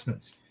make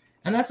adjustments.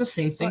 And that's the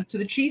same thing to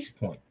the Chiefs'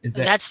 point. Is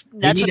that's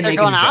what they're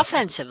going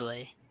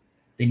offensively.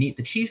 The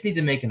Chiefs need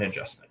to make an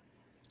adjustment.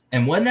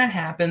 And when that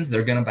happens,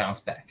 they're going to bounce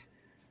back.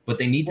 But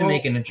they need to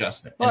make an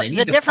adjustment. And they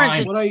need to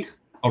find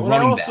a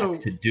running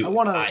back to do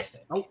it, I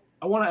think.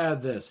 I want to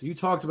add this. You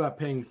talked about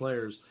paying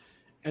players.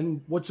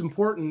 And what's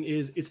important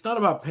is it's not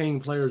about paying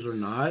players or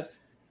not.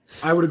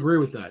 I would agree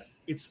with that.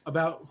 It's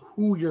about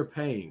who you're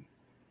paying.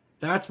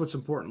 That's what's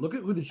important. Look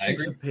at who the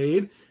Chiefs have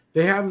paid.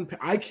 They haven't.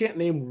 I can't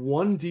name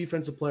one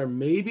defensive player.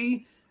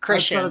 Maybe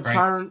Christian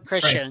Clark,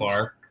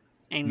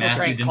 and Matthew,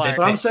 Frank Clark.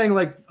 But I'm saying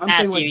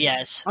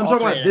yes. I'm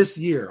talking about this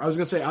year. I was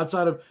going to say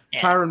outside of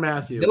Tyrann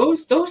Mathieu.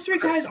 Those 3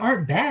 guys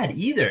aren't bad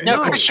either.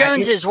 No, Chris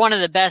Jones is one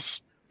of the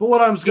best. But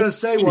what I was going to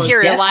say was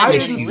I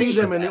didn't see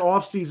them in the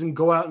offseason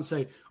go out and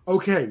say,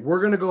 okay, we're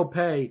going to go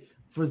pay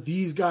for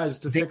these guys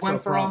to fix our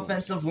problems.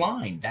 Offensive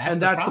line. That's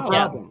the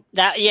problem.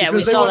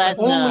 We saw that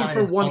only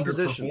for one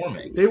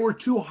position. They were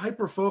too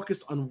hyper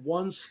focused on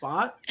one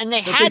spot, and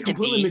they had to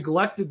completely be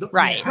neglected.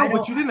 Right? No,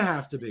 but you didn't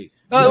have to be.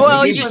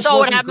 Well, you saw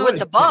what happened with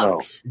the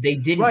Bucs. They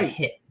didn't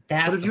hit.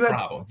 That's the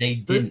problem. They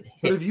didn't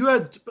hit. But if you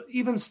had,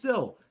 even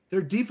still,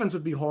 their defense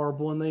would be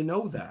horrible, and they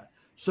know that.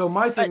 So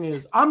my thing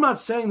is, I'm not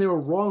saying they were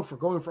wrong for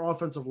going for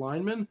offensive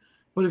linemen,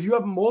 but if you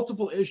have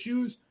multiple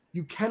issues,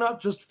 you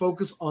cannot just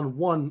focus on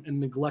one and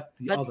neglect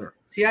the other.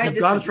 See,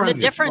 the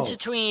difference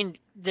between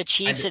the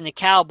Chiefs and the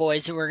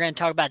Cowboys, and we're going to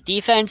talk about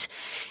defense,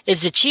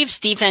 is the Chiefs'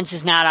 defense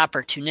is not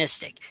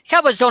opportunistic.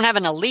 Cowboys don't have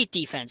an elite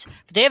defense,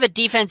 but they have a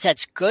defense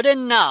that's good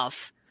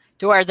enough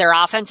to where their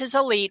offense is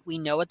elite. We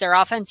know what their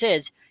offense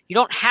is. You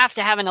don't have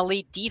to have an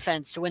elite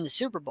defense to win the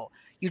Super Bowl.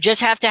 You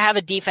just have to have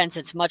a defense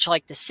that's much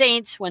like the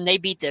Saints when they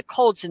beat the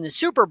Colts in the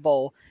Super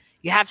Bowl.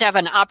 You have to have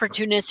an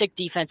opportunistic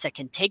defense that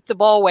can take the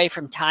ball away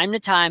from time to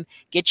time,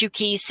 get you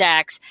key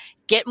sacks,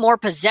 get more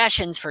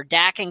possessions for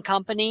Dak and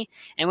company.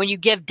 And when you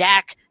give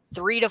Dak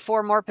 3 to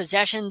 4 more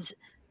possessions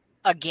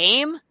a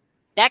game,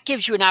 that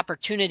gives you an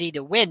opportunity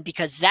to win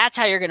because that's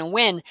how you're going to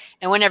win.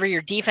 And whenever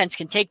your defense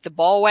can take the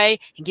ball away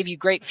and give you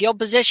great field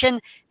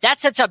position,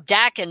 that sets up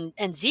Dak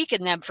and Zeke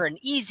and them for an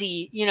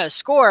easy,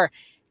 score.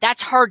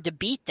 That's hard to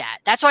beat that.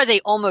 That's why they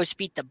almost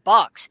beat the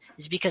Bucs,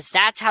 is because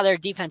that's how their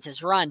defense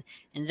is run.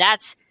 And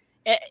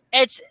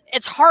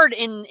it's hard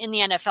in the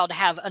NFL to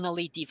have an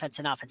elite defense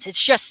and offense.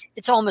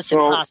 It's almost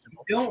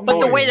impossible. But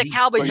the way the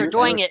Cowboys are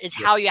doing it is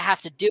how you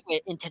have to do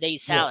it in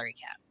today's salary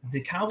cap.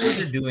 The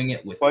Cowboys are doing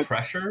it with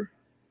pressure,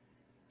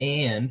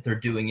 and they're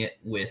doing it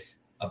with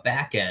a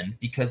back end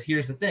because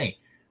here's the thing.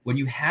 When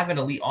you have an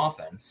elite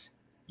offense,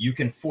 you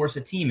can force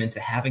a team into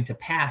having to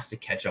pass to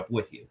catch up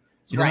with you.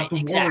 So you don't have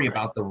to worry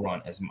about the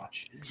run as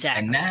much.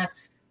 Exactly. And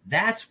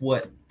that's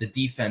what the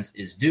defense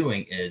is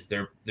doing is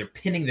they're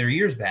pinning their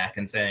ears back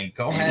and saying,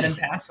 go ahead and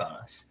pass on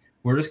us.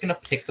 We're just going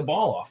to pick the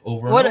ball off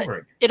over and over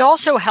again. It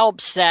also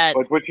helps that –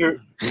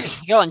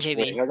 Go on, JB.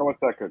 Wait, hang on 1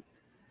 second.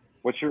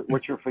 What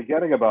you're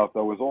forgetting about,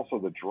 though, is also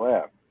the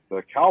draft.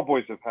 The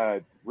Cowboys have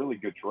had really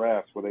good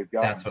drafts where they've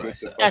got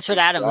 – That's what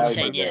Adam was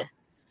saying, yeah.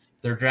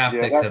 Their draft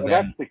picks have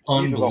been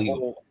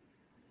unbelievable.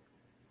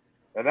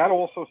 And that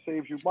also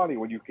saves you money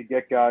when you can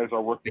get guys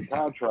on rookie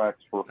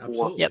contracts for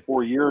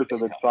 4 years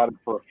and then sign them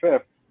for a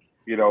fifth.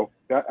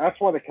 That's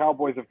why the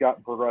Cowboys have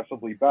gotten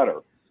progressively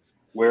better,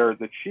 where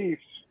the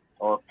Chiefs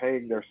are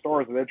paying their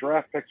stars and their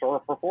draft picks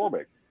aren't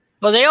performing.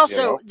 Well, they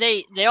also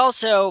they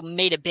also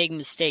made a big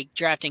mistake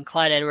drafting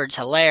Clyde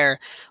Edwards-Helaire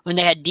when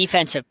they had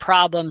defensive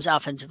problems,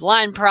 offensive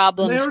line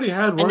problems. And they already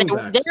had running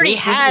backs. They already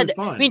had.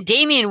 I mean,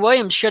 Damian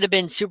Williams should have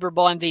been Super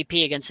Bowl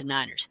MVP against the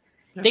Niners.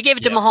 They gave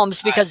it to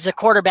Mahomes because it's a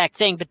quarterback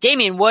thing, but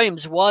Damian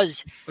Williams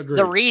was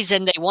the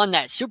reason they won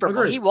that Super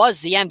Bowl. He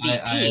was the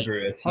MVP. I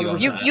agree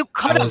with you. You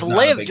could have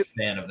lived. A big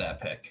fan of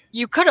that pick.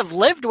 You could have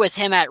lived with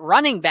him at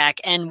running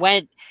back and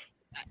went,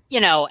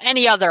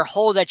 any other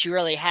hole that you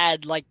really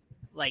had, like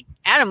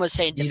Adam was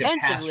saying,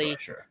 defensively.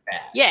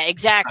 Yeah,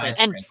 exactly.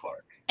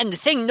 And the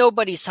thing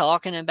nobody's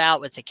talking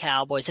about with the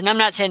Cowboys, and I'm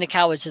not saying the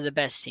Cowboys are the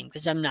best team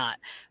because I'm not,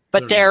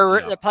 but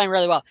they're playing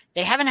really well.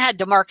 They haven't had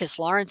DeMarcus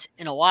Lawrence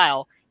in a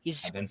while.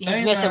 He's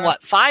missing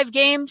 5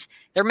 games.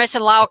 They're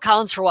missing Lyle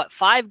Collins for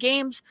 5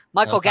 games.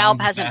 Michael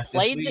Gallup hasn't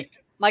played.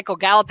 Michael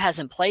Gallup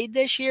hasn't played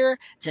this year.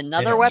 It's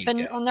another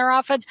weapon on their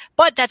offense,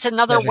 but that's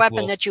another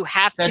weapon that you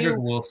have to. Cedric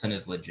Wilson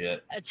is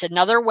legit. It's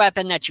another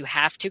weapon that you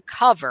have to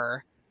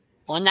cover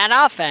on that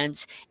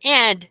offense.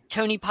 And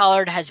Tony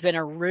Pollard has been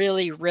a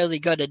really, really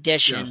good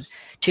addition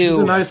to. It's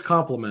a nice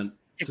compliment.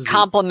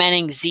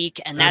 Complementing Zeke,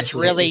 and that's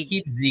really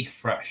keep Zeke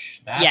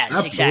fresh.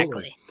 Yes,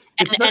 exactly.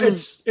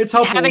 It's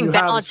helpful. Having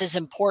balance is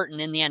important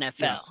in the NFL.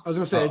 Yes, I was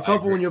going to say it's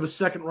helpful when you have a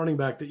second running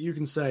back that you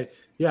can say,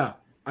 "Yeah,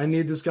 I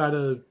need this guy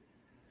to,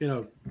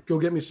 go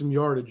get me some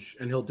yardage,"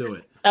 and he'll do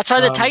it. That's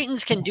why the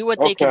Titans can do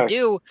what they can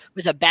do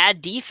with a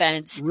bad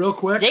defense. Real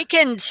quick, they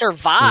can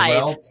survive.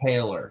 Terrell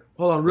Taylor.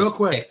 Hold on, real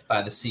quick. Picked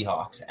by the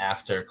Seahawks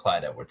after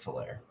Clyde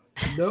Edwards-Helaire.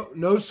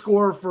 No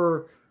score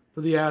for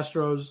the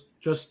Astros.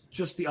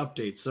 Just the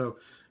update. So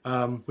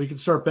we can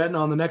start betting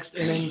on the next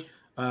inning.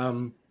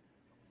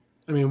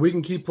 We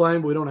can keep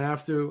playing, but we don't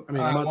have to. I'm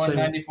not saying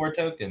 94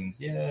 tokens.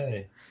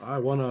 Yay! I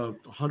won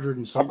 100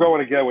 and something. I'm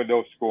going again with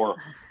no score.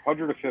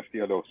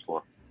 150 on no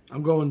score.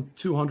 I'm going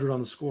 200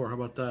 on the score. How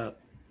about that?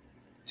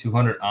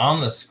 200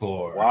 on the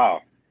score.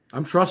 Wow.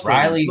 I'm trusting.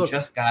 Riley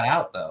just got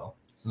out though,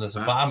 so there's the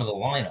bottom of the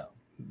lineup.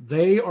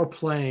 They are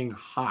playing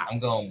hot. I'm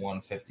going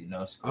 150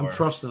 no score. I'm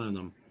trusting in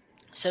them.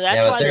 So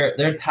that's why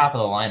they're top of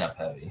the lineup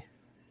heavy.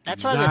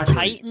 That's why the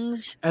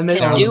Titans and they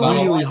are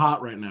really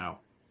hot right now.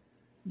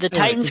 The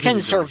Titans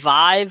can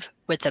survive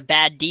with a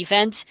bad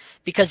defense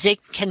because they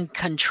can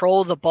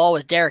control the ball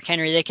with Derrick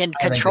Henry. They can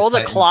control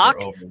the clock.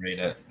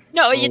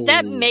 No,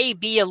 that may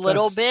be a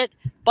little bit,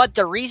 but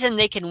the reason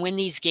they can win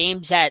these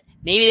games that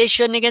maybe they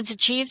shouldn't against the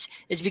Chiefs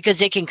is because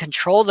they can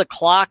control the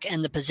clock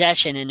and the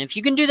possession. And if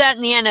you can do that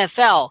in the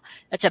NFL,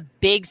 that's a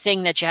big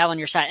thing that you have on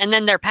your side. And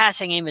then their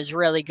passing game is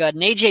really good.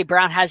 And A.J.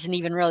 Brown hasn't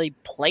even really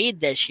played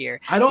this year.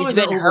 He's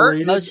been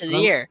hurt most of the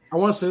year. I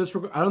want to say this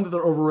real quick. I don't think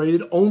they're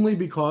overrated only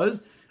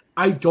because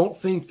I don't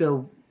think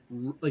they're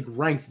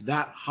ranked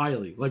that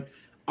highly.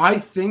 I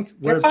think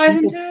they're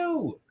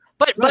 5-2.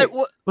 But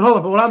hold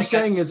on. But what I'm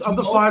saying is, of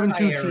the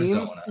 5-2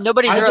 teams,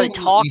 nobody's really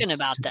talking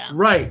about them.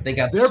 Right?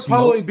 They're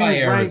probably being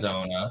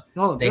Arizona.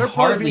 They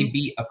hardly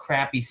beat a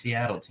crappy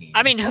Seattle team.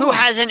 Who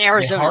hasn't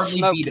Arizona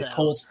smoked? Beat a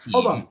Colts team.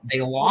 Hold on.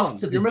 They lost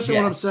to the You're missing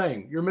Jets. what I'm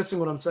saying. You're missing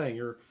what I'm saying.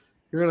 You're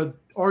going to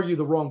argue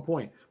the wrong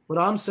point. What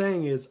I'm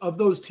saying is, of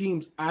those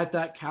teams at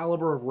that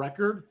caliber of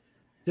record,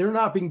 they're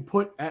not being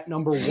put at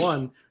number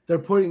 1. They're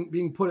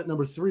being put at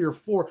number 3 or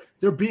 4.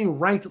 They're being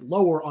ranked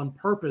lower on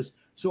purpose.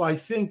 So I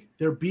think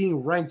they're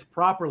being ranked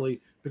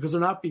properly because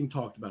they're not being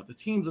talked about.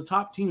 The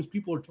top teams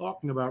people are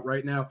talking about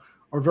right now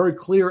are very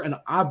clear and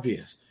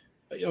obvious.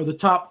 The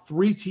top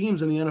 3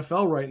 teams in the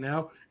NFL right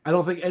now, I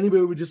don't think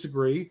anybody would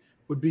disagree,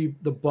 would be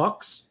the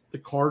Bucs, the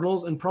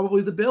Cardinals, and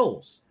probably the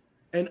Bills.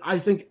 And I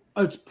think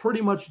it's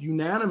pretty much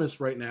unanimous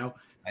right now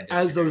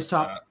as those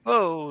top.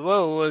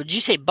 Whoa! Did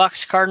you say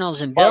Bucs,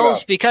 Cardinals, and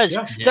Bills? Because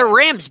the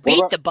Rams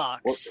beat the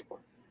Bucs.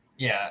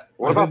 Yeah.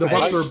 What about the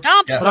Bucs?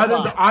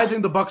 I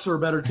think the Bucs are a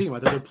better team. I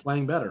think they're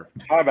playing better.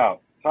 How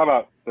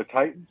about the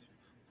Titans?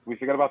 We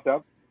forget about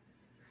them.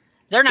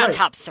 They're not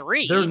top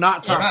 3. They're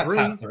not top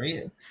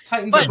 3.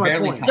 Titans but are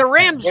barely top the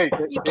Rams.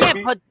 10. You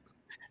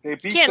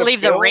can't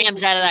leave the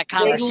Rams out of that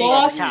conversation. They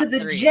lost to the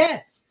 3.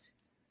 Jets.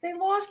 They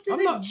lost to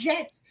the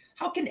Jets.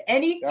 How can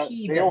any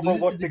team that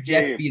loses to the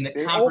Jets be in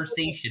the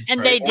conversation?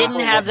 And they didn't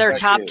have their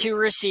top 2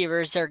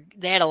 receivers.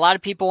 They had a lot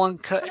of people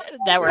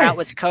that were out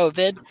with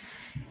COVID.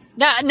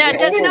 Now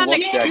that's not an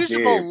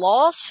excusable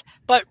loss,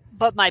 but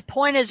my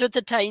point is with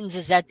the Titans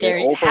is that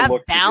they have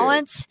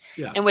balance,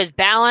 and with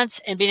balance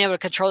and being able to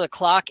control the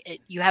clock,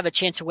 you have a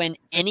chance to win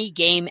any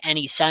game,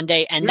 any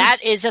Sunday, and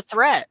that is a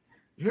threat.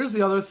 Here's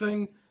the other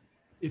thing.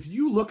 If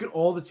you look at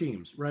all the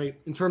teams, right,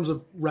 in terms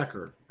of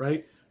record,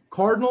 right,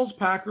 Cardinals,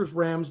 Packers,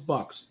 Rams,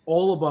 Bucs,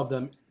 all above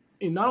them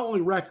in not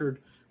only record,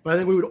 but I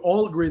think we would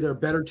all agree they're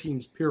better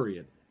teams,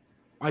 period.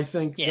 I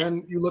think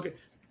then you look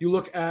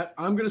at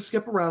I'm going to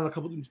skip around a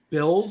couple of teams.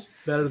 Bills,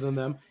 better than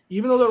them.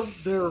 Even though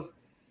they're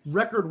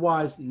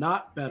record-wise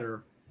not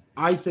better,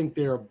 I think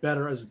they're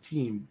better as a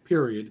team,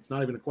 period. It's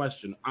not even a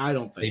question. I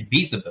don't think. They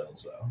beat the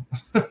Bills,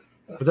 though.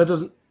 But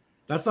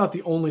that's not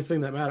the only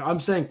thing that matters. I'm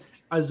saying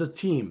as a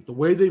team, the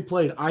way they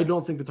played, I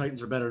don't think the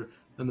Titans are better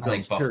than the Bills, I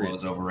think Buffalo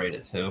is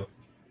overrated, too.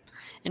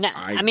 And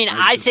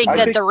I think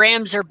that the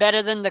Rams are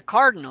better than the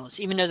Cardinals,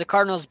 even though the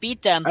Cardinals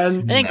beat them.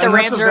 I think the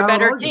Rams are a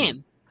better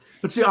team.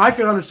 But see, I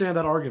can understand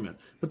that argument.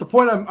 But the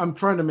point I'm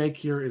trying to make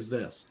here is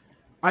this.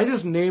 I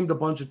just named a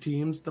bunch of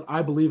teams that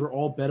I believe are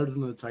all better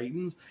than the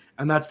Titans,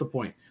 and that's the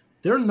point.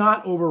 they're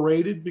not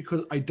overrated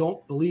because I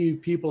don't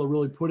believe people are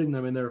really putting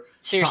them in their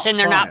So you're top saying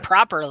they're not 5.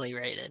 properly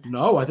rated?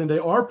 No, I think they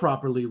are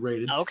properly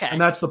rated. Okay.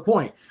 And that's the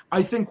point.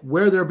 I think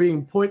where they're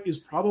being put is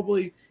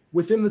probably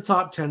within the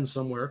top 10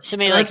 somewhere. So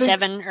maybe And like I think,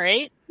 7 or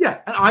 8? Yeah,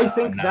 and I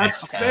think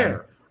that's okay.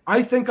 fair.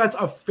 I think that's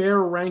a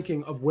fair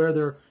ranking of where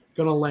they're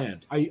going to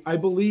land. I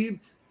believe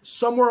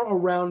somewhere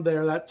around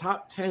there, that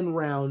top 10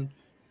 rounded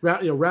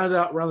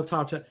out around the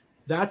top 10,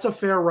 that's a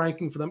fair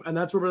ranking for them, and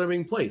that's where they're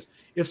being placed.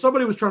 If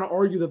somebody was trying to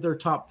argue that they're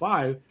top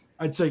 5,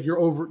 I'd say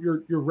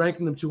you're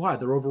ranking them too high.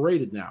 They're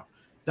overrated now.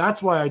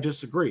 That's why I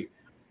disagree.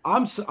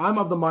 I'm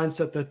of the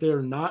mindset that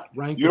they're not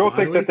ranked. You don't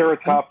think that they're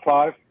a top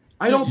 5?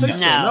 I don't think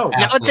so. No,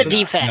 not with the absolutely not.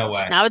 defense. No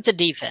way. Not with the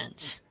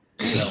defense.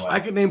 No way. I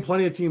could name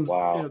plenty of teams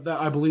Wow.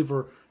 that I believe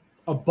are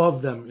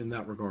above them in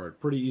that regard,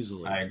 pretty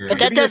easily. I agree. But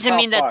that Maybe a doesn't top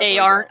mean that 5 they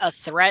right aren't now. a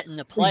threat in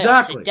the playoffs.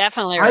 Exactly. They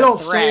definitely are I don't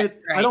a say threat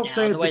it. right I don't now,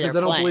 say it the way because I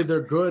they're don't playing. believe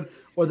they're good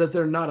or that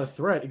they're not a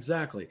threat.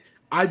 Exactly.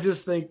 I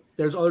just think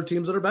there's other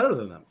teams that are better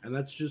than them, and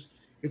it's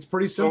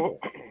pretty simple.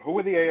 So who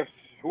are the AFC?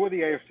 Who are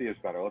the AFC is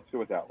better? Let's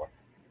do it that way.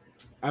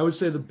 I would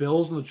say the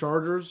Bills and the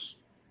Chargers.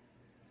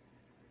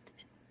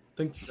 I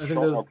think they're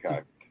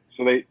Okay.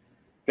 So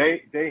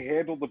they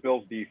handled the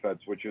Bills defense,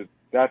 which is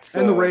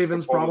and the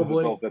Ravens component of the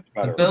probably. Bills that's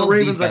better. The Bills The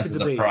Ravens I defense could is a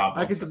debate. problem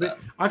I could for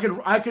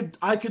debate. them.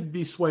 I could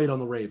be swayed on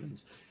the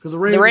Ravens because the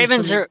The Ravens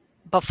Ravens are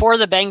before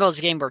the Bengals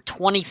game were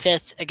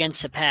 25th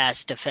against the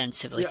pass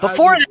defensively. Yeah,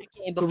 before that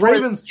game, the before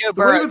Ravens. Joe The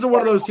Burrow, Ravens are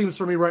one of those teams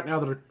for me right now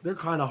that they're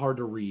kind of hard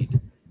to read.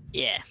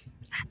 Yeah.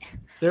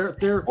 They're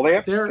Well, they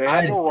have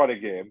no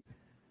running game.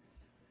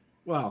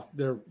 well,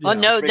 they're Oh yeah.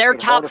 no, makes they're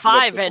it harder top for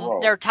them 5 to and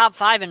throw. they're top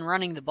 5 in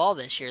running the ball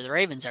this year. The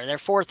Ravens are. They're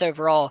 4th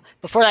overall.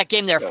 Before that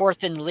game, they're Yeah.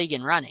 4th in the league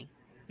in running.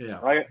 Yeah.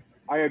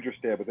 I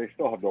understand, but they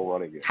still have no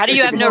running game. How do They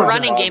you could have no run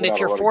running five game if without a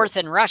you're running 4th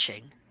game. in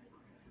rushing?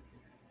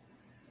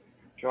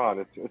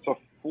 John, it's a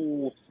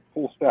full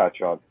stat,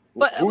 John.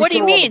 But Who's what do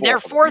you gonna run the mean? ball They're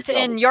for them? 4th You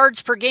tell in me.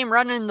 yards per game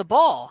running the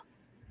ball.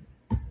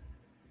 What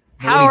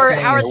How he's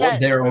saying is that?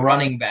 Their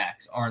running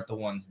backs aren't the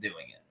ones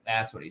doing it.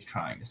 That's what he's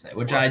trying to say,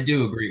 which I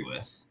do agree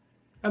with.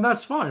 And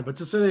that's fine, but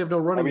to say they have no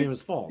running I mean, game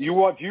is false. Do you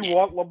want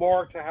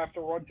Lamar to have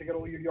to run to get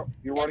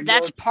your running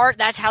That's yards?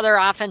 that's how their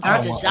offense I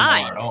is don't want Lamar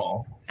designed. at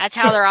all. That's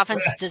how their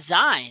offense is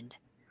designed.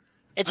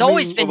 It's I mean,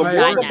 always been the more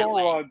designed Lamar that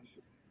way.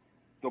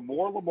 The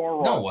more Lamar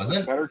runs, No, it the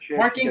wasn't. better chance.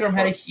 Mark he gets Ingram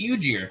had a hurt.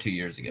 huge year 2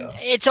 years ago.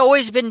 It's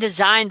always been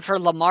designed for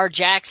Lamar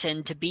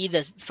Jackson to be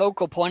the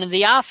focal point of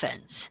the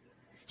offense.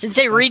 Since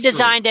they That's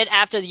redesigned it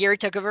after the year he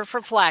took over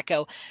for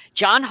Flacco,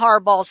 John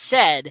Harbaugh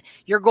said,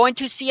 you're going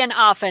to see an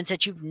offense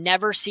that you've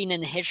never seen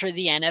in the history of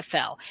the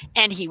NFL.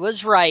 And he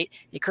was right.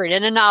 They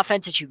created an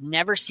offense that you've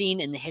never seen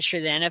in the history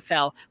of the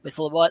NFL with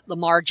what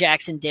Lamar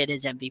Jackson did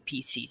his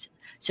MVP season.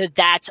 So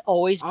that's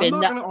always I'm been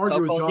not the gonna argue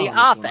with focal of John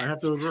the on this one. I have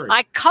offense. to agree.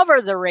 I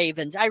cover the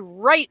Ravens. I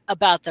write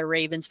about the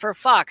Ravens for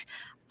Fox.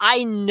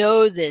 I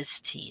know this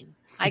team.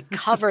 I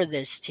cover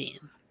this team.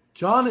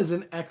 John is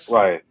an expert.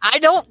 Right. I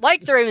don't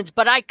like the Ravens,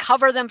 but I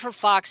cover them for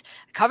Fox.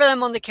 I cover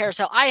them on the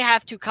carousel. I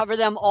have to cover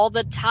them all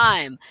the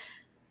time.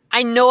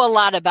 I know a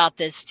lot about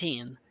this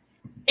team.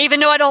 Even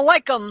though I don't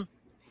like them,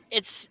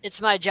 it's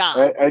my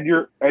job. And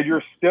you're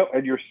still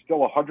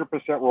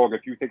 100% wrong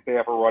if you think they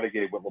have a running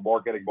game with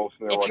Lamar getting most of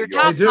their If running you're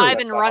yards. top They do. 5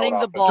 That's in not how running an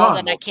the offense ball, John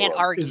then I can't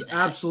argue Is that.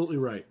 absolutely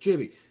right.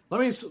 JB, let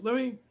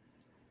me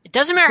It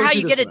doesn't matter put how it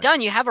you this get it way.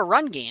 done. You have a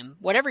run game,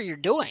 whatever you're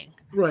doing.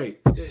 right.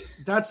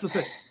 That's the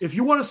thing. If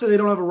you want to say they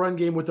don't have a run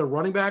game with their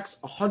running backs,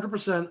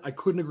 100%, I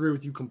couldn't agree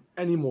with you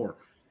anymore.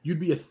 You'd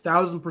be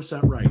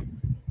 1,000% right.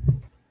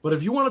 But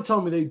if you want to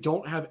tell me they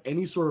don't have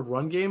any sort of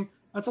run game,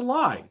 that's a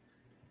lie.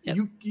 Yep.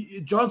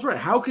 John's right.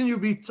 How can you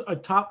be a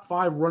top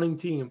 5 running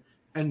team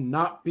and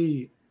not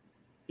be,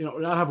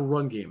 not have a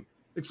run game?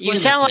 Explain You that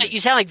sound to like me. you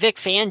sound like Vic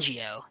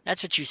Fangio.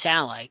 That's what you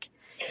sound like.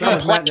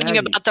 Sound like Matt Complaining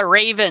Nagy. about the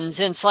Ravens,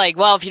 and it's like,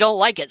 well, if you don't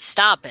like it,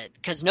 stop it,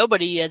 because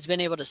nobody has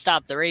been able to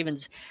stop the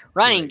Ravens'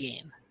 running Right.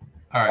 game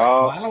All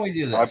right, why don't we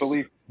do this? I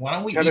believe Why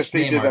don't we each Tennessee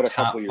name did our that a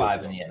top couple years 5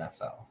 ago. in the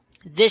NFL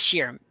this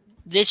year.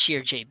 This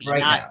year, JB, right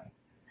not now?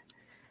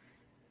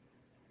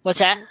 what's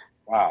that?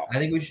 wow. I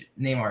think we should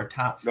name our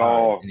top 5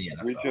 No, in the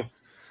NFL. we just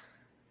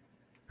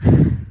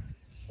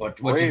What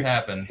just Braves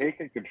happened?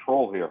 taking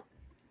control here.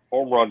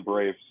 Home run,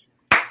 Braves.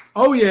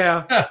 Oh,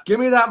 yeah. Give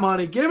me that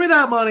money. Give me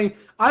that money.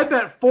 I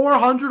bet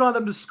 400 on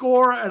them to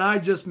score, and I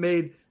just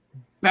made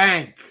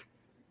bank.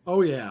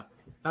 Oh, yeah.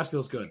 That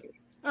feels good.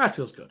 That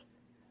feels good.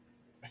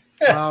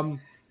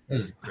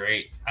 This is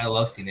great. I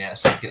love seeing the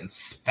Astros getting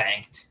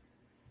spanked.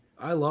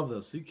 I love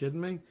this. Are you kidding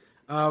me?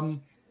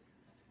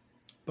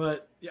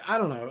 But, yeah, I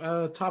don't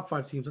know. Top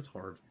 5 teams, that's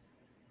hard.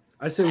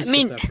 I say we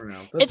skip that for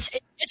now.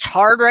 It's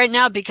hard right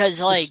now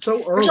because like so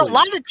there's a early.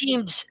 lot of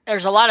teams.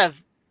 There's a lot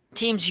of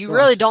teams you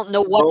really don't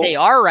know what they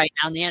are right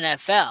now in the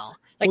NFL.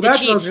 Like Well, the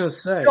that's what I was Chiefs, going to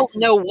say. you don't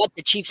know what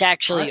the Chiefs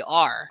actually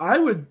are. I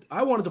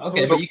wanted to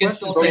Okay, pose but a you can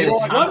question. still say the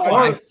What top are-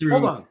 5 through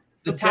Hold on.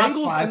 the The top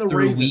Bengals 5 and the through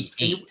Ravens. week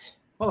Can you- 8.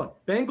 Hold on.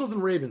 Bengals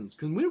and Ravens.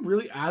 Can we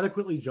really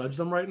adequately judge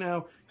them right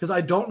now? Because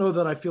I don't know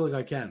that I feel like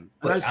I can.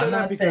 And I say I'm that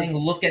not because saying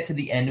look at to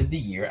the end of the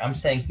year. I'm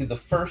saying through the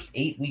first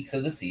 8 weeks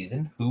of the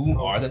season, who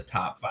are the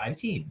top 5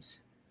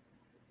 teams?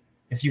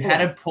 If you had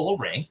to pull a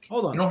rank,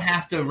 you don't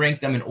have to rank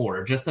them in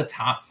order, just the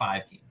top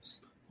 5 teams.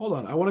 Hold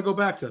on. I want to go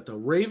back to that, though.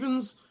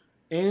 Ravens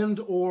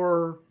and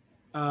or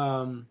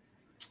the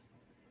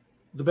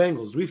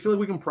Bengals. Do we feel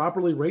like we can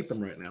properly rate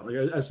them right now? Like,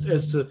 as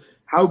to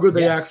how good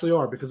they actually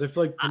are? Because I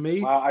feel like, to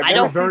me, I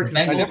don't. Very the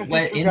Bengals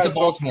went into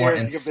Baltimore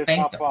and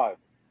spanked them.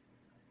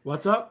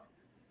 What's up?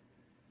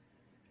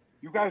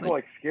 You guys are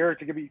like scared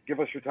to give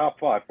us your top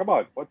 5. Come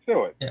on, let's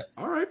do it. Yeah.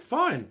 All right,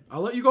 fine. I'll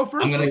let you go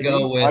first. I'm going to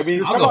go with. I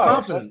mean, I'll go first.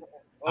 confident.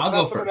 I'll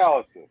go first.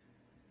 Analysis.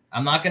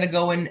 I'm not going to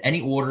go in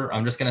any order.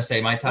 I'm just going to say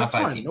my top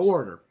 5 teams. No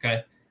order.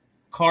 Okay.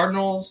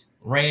 Cardinals,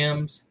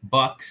 Rams,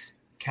 Bucks,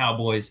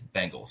 Cowboys,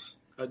 Bengals.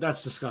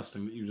 That's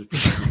disgusting that you just put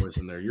the Cowboys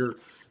in there.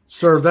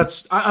 Sir,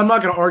 I'm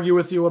not going to argue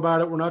with you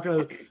about it. We're not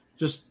going to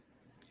just.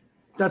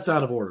 That's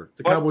out of order.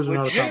 The Cowboys are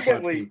not a top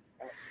 5 team.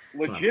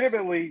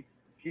 Legitimately,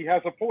 he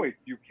has a point.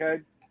 You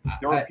can.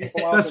 There are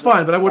people out that's there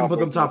fine, but I wouldn't put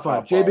them top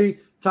 5. JB,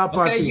 top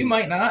 5 teams. You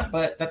might not,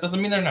 but that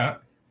doesn't mean they're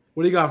not.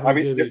 What do you got for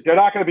me, JB? They're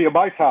not going to be in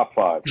my top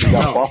 5. You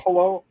got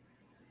Buffalo,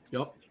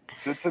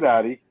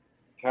 Cincinnati,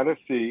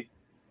 Tennessee,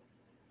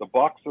 the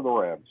Bucks, and the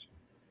Rams.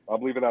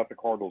 I'm leaving out the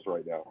Cardinals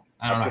right now.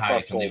 I don't know how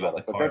you can leave out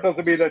the Cardinals.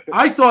 But that doesn't mean that.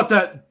 I thought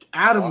that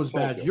Adam was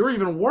bad. You're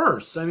even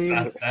worse. I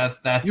mean, that's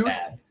bad.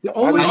 The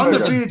only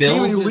undefeated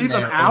team, and you leave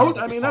them out.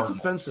 I mean, that's Cardinals.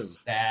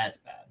 offensive. That's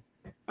bad.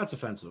 That's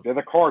offensive. They're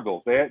the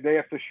Cardinals. They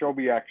have to show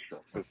me extra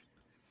because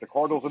the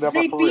Cardinals are never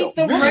They for beat real.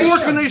 the What more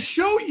can they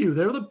show you?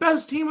 They're the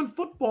best team in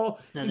football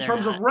No, in they're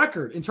terms not. of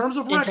record. In terms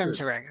of record.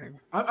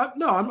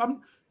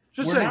 I'm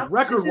just We're saying, not-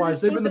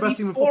 record-wise, they've been the best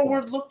team in football.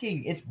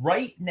 Forward-looking. It's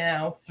right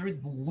now through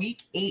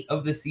week 8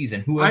 of the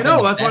season. I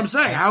know. That's what I'm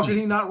saying. How can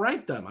he not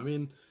rank them? I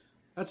mean,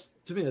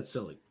 to me, that's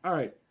silly. All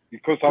right.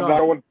 Because I'm not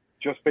going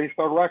just based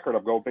on record.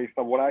 I'm going based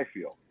on what I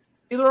feel.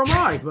 Neither am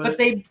I. But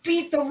they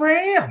beat the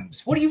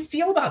Rams. What do you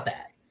feel about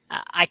that?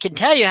 I can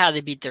tell you how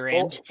they beat the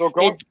Rams. So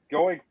going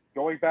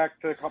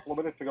back to a couple of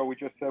minutes ago, we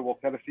just said, well,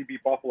 Tennessee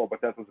beat Buffalo, but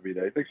that doesn't mean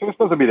anything. So this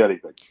doesn't mean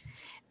anything.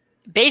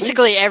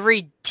 Basically,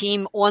 every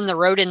team on the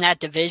road in that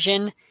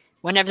division,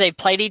 whenever they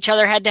played each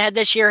other head-to-head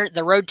this year,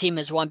 the road team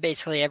has won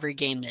basically every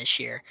game this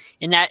year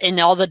in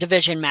all the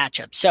division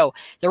matchups. So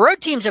the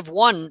road teams have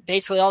won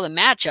basically all the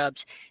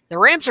matchups. The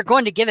Rams are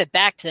going to give it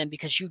back to them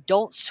because you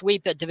don't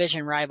sweep a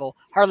division rival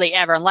hardly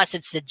ever, unless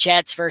it's the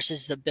Jets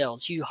versus the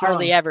Bills. You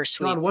hardly ever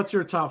sweep. John, what's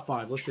your top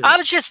 5? Let's see.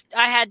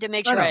 I had to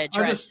make sure I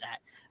addressed that.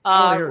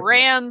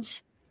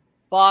 Rams,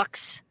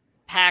 Bucks,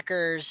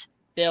 Packers,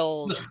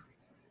 Bills.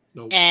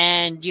 Nope.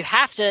 And you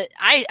have to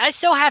I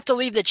still have to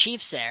leave the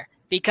Chiefs there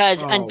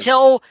because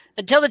until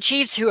the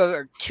Chiefs, who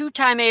are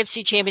 2-time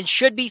AFC champions,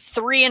 should be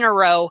 3 in a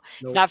row,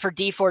 not for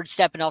D Ford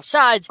stepping off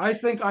sides. I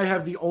think I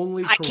have the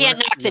only I can't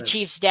knock the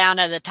Chiefs down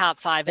out of the top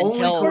 5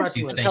 until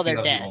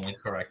they're dead. The only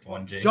correct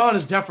one, Jay. John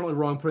is definitely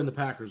wrong putting the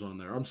Packers on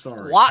there. I'm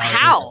sorry. What?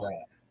 How?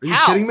 Are you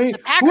kidding me? The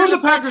Packers are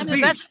playing some of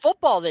the best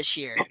football this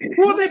year.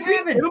 Who have they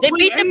beat? They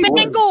beat the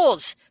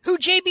Bengals, who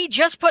JB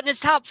just put in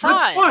his top 5.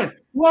 That's fine.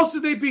 Who else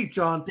did they beat,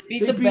 John? They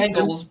beat the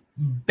Bengals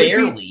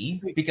barely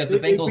because the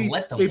Bengals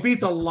let them win. They beat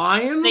the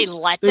Lions. They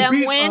let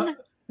them win?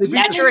 They beat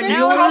That's the your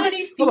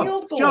Steelers.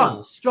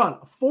 analysis? John,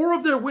 4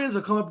 of their wins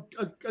have come up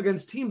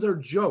against teams that are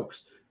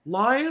jokes.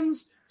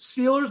 Lions,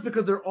 Steelers,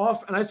 because they're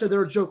off, and I said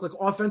they're a joke. Like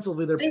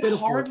offensively, they're pitiful.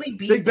 Hardly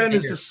beat Big Ben the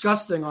is Bears.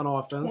 disgusting on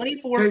offense.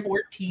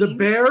 24-14. The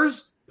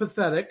Bears,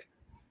 pathetic.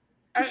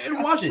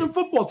 And Washington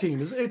football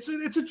team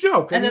it's a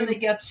joke. And then they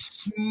get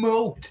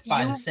smoked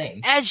by the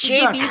Saints. As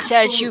JB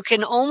says, you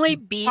can only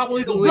beat who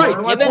is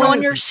Right. given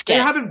on your schedule.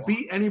 They haven't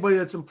beat anybody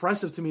that's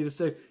impressive to me to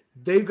say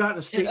they've gotten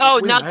a state. Oh,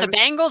 not the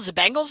Bengals. The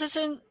Bengals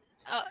isn't.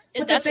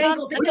 But That's the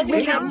Bengals, that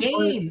doesn't count.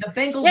 game. The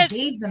Bengals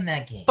gave them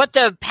that game. But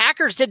the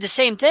Packers did the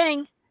same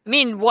thing. I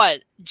mean,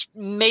 what?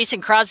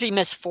 Mason Crosby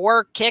missed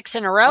 4 kicks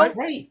in a row.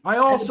 Right. I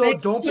also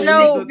don't believe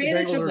So- that the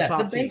Bengals are a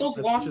top The team. Bengals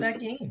That's lost just- that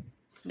game.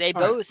 They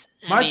All right. both.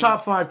 My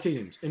top 5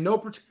 teams, in no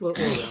particular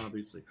order,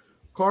 obviously.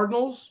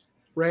 Cardinals,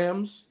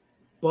 Rams,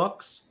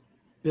 Bucks,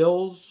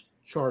 Bills,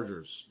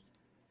 Chargers.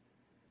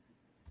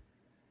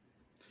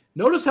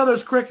 Notice how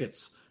there's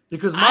crickets,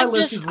 because my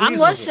list is reasonable. I'm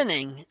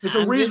listening. It's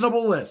a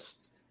reasonable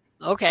list.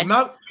 Okay. I'm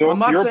not So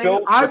your saying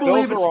Bills, I the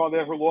believe Bills it's are on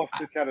there who lost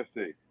to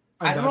Tennessee.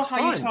 I don't know that's how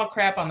fine. you talk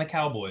crap on the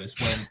Cowboys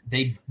when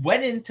they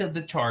went into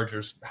the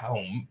Chargers'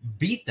 home,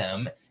 beat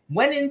them,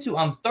 went into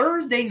on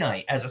Thursday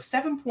night as a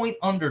 7-point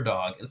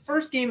underdog, the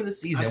first game of the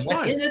season, That's went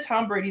fine. into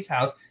Tom Brady's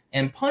house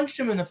and punched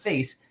him in the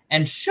face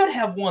and should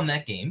have won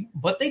that game,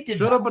 but they did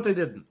Should not. have, but they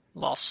didn't.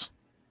 Loss.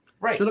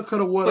 Right. Should have, could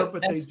have, would have, But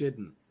but they that's-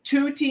 didn't.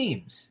 2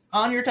 teams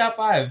on your top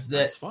 5 that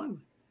That's fine.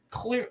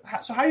 clear.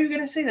 So how are you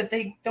going to say that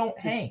they don't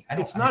hang?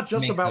 It's not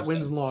just makes about no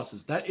wins sense. and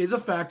losses. That is a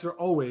factor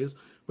always,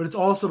 but it's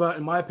also about,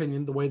 in my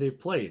opinion, the way they've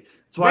played.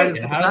 That's why I Right.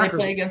 didn't And put how the do they Packers.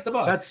 play against the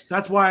Bucks?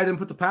 That's why I didn't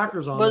put the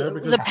Packers on Well, there,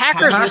 because the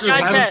Packers, besides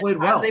haven't that- played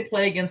How well. did they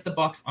play against the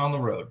Bucks on the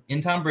road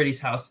in Tom Brady's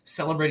house,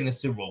 celebrating the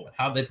Super Bowl?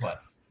 How did they play?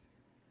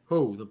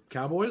 Who? The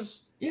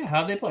Cowboys? Yeah,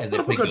 how'd they play? Put They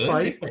up a play good good.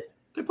 fight.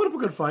 They put up a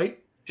good fight.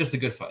 Just a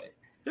good fight.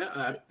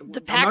 Yeah. The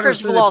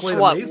Packers have lost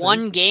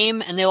one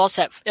game, and they lost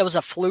it was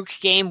a fluke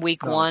game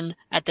week 1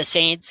 at the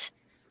Saints.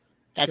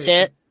 That's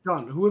it.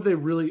 John, who have they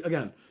really?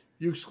 Again,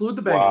 you exclude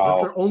the Bengals. Wow.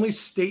 That's their only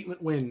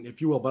statement win,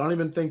 if you will. But I don't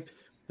even think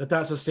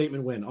that's a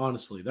statement win.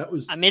 Honestly, that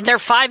was. I mean, they're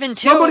 5-2.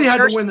 Somebody had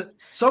to win.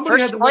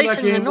 Somebody had to win place that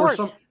in the game.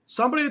 North.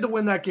 Somebody had to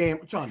win that game.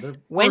 John,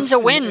 win's a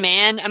win,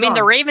 man. I mean,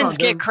 the Ravens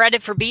get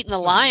credit for beating the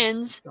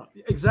Lions.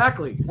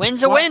 Exactly.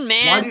 Win's a win,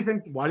 man. Why do you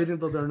think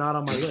that they're not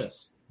on my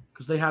list?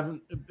 Because they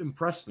haven't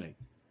impressed me.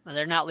 Well,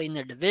 they're not leading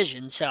their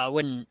division, so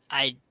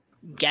I'm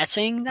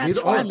guessing that's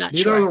Neither, why. I'm not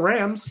neither sure. are the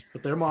Rams,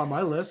 but they're on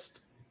my list.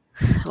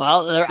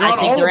 Well, I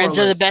think the Rams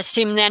are the best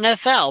team in the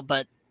NFL,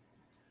 but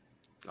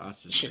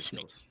it's just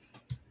me.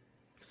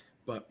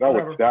 that But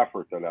whatever. was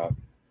Stafford to that.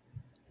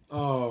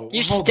 Oh,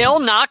 you still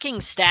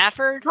knocking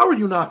Stafford? How are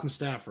you knocking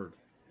Stafford?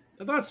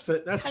 That's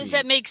fit. How does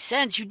that make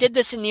sense? You did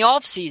this in the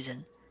off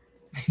season.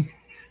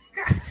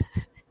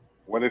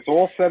 When it's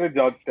all said and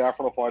done,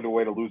 Stafford will find a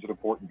way to lose an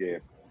important game.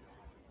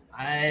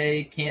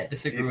 I can't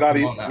disagree with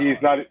him on that.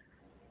 He's not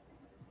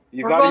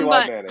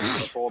Eli Manning.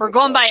 We're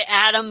going by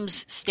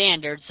Adams'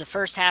 standards, the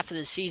first half of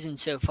the season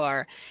so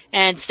far,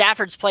 and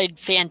Stafford's played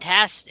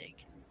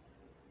fantastic.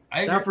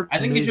 I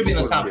think he should be in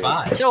the top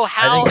 5. So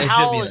how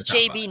is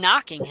JB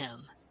knocking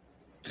him?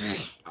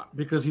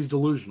 Because he's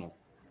delusional.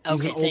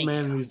 He's an old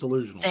man and he's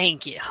delusional.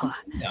 Thank you.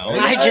 No,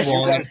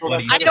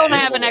 I don't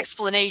have an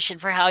explanation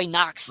for how he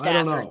knocked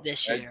Stafford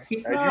this year.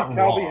 He's not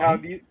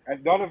wrong.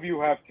 And none of you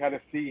have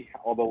Tennessee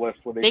on the list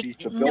when they beat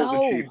the Bills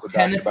and Chiefs.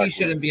 Tennessee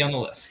shouldn't be on the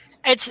list.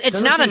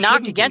 It's not a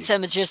knock against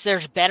them. It's just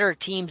there's better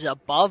teams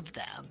above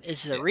them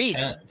is the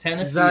reason.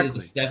 Tennessee is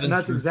a 7 and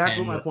that's through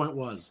exactly 10, what my point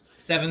was.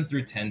 7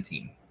 through 10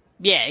 team.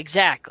 Yeah,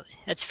 exactly.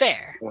 That's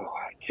fair.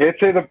 Can't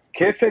say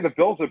the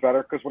Bills are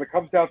better because when it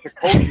comes down to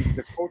coaching,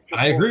 the coach.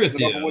 I agree with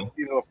you.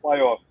 The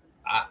playoffs.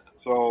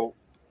 So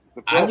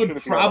the I would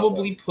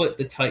probably put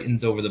the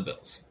Titans over the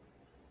Bills.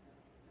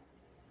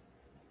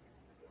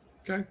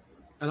 Okay,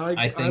 and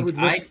I would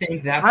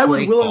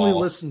willingly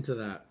listen to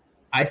that.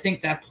 I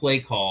think that play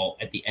call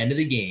at the end of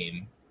the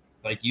game,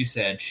 like you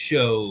said,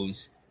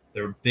 shows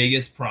their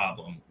biggest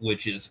problem,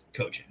 which is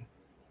coaching.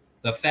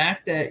 The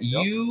fact that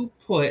you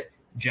put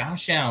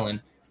Josh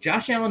Allen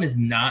is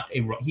not a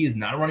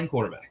running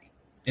quarterback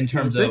in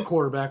terms of big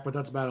quarterback, but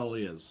that's about all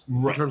he is.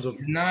 Right. In terms of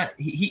he's not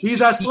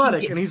he's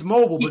athletic and he's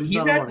mobile, but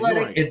he's not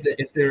athletic.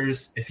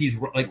 If he's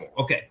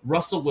like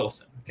Russell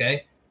Wilson,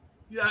 okay,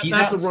 yeah, he's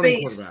that's out a in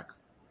running space. Quarterback.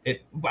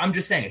 I'm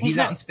just saying, if he's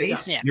out in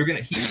space, you're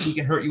gonna he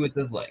can hurt you with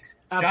his legs.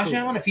 Absolutely. Josh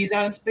Allen, if he's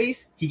out in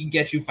space, he can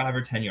get you 5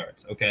 or 10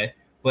 yards, okay,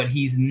 but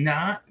he's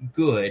not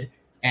good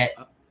at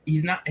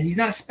he's not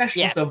a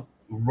specialist of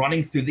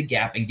running through the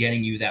gap and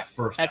getting you that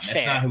first down.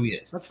 That's not who he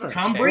is. That's fair.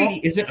 Tom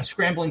Brady isn't a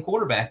scrambling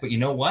quarterback, but you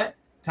know what?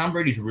 Tom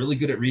Brady's really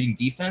good at reading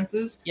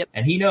defenses,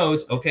 and he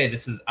knows, okay,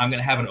 I'm going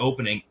to have an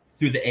opening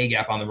through the A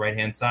gap on the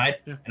right-hand side,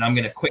 and I'm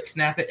going to quick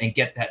snap it and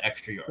get that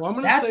extra yard. Well,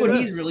 that's what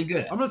he's really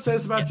good at. I'm going to say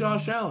this about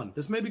Josh Allen.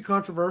 This may be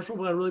controversial,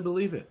 but I really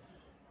believe it.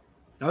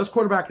 Now, this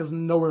quarterback is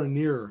nowhere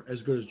near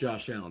as good as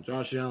Josh Allen.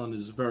 Josh Allen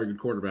is a very good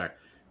quarterback,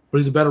 but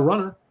he's a better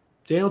runner.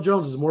 Daniel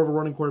Jones is more of a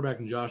running quarterback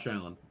than Josh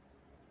Allen.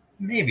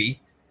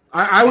 Maybe.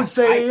 I would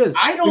say he is.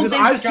 I don't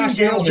think I've Josh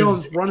seen Daniel Allen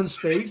Jones run in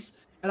space,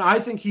 and I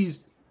think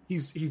he's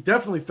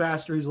definitely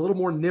faster. He's a little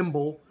more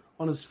nimble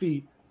on his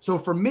feet. So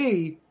for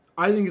me,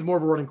 I think he's more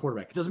of a running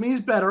quarterback. It doesn't mean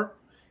he's better.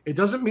 It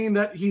doesn't mean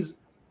that he's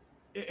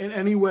in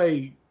any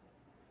way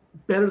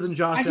better than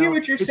Josh Allen. I hear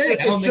what you're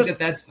saying. I don't think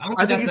that's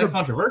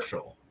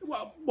controversial.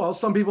 Well,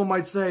 some people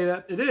might say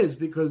that it is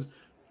because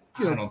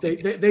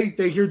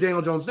they hear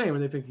Daniel Jones' name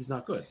and they think he's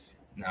not good.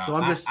 No, so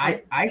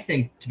I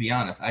think, to be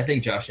honest, I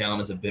think Josh Allen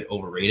is a bit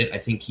overrated. I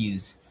think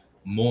he's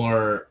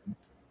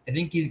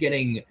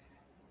getting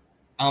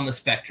on the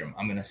spectrum.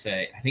 I'm going to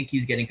say, I think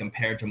he's getting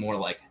compared to more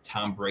like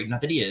Tom Brady.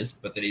 Not that he is,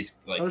 but that he's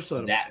like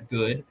that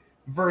good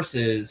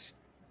versus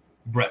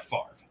Brett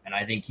Favre. And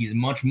I think he's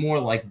much more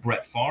like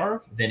Brett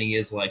Favre than he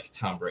is like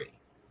Tom Brady.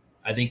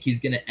 I think he's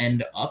going to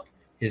end up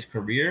his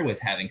career with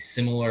having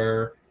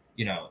similar,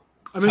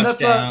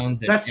 touchdowns.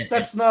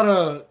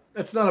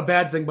 That's not a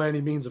bad thing by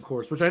any means, of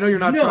course, which I know you're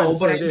not trying to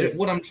say it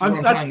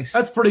is.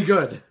 That's pretty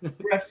good.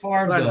 Brett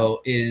Favre,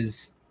 though,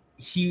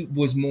 he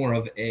was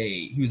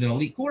an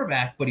elite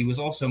quarterback, but he was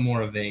also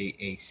more of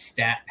a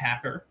stat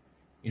packer.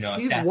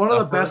 He's one of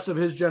the best of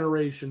his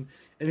generation,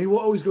 and he will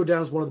always go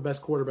down as one of the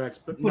best quarterbacks.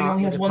 But he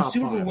only has one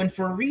Super Bowl win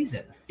for a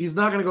reason. He's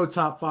not going to go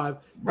top 5.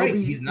 Right,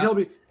 he'll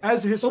be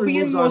as history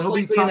moves on. He'll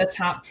be in the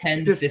top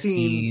 10,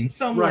 15,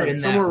 somewhere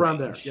around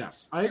there.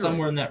 Yes, I agree.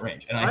 Somewhere in that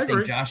range, and I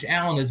think Josh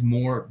Allen is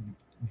more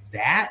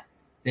that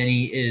than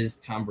he is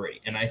Tom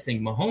Brady, and I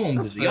think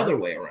Mahomes is the other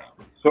way around.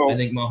 So I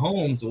think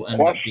Mahomes will end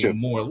up being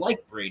more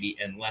like Brady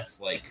and less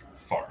like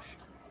Favre.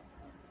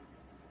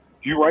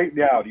 Do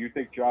you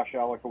think Josh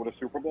Allen can win a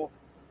Super Bowl?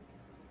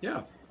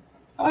 Yeah.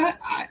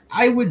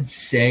 I would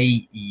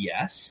say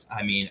yes.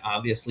 I mean,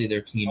 obviously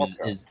their team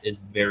is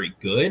very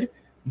good,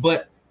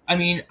 but I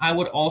mean, I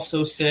would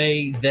also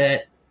say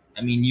that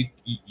I mean,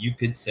 you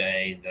could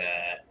say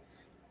that.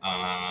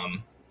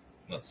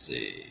 Let's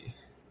see.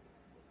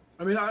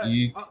 I mean, I'll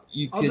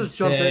could just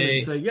jump in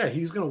and say, yeah,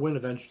 he's going to win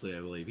eventually.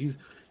 I believe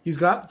he's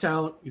got the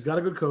talent. He's got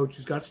a good coach.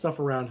 He's got stuff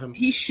around him.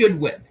 He should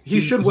win.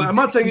 He should win. I'm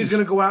not saying he's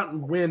going to go out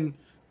and win,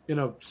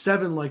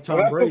 7 like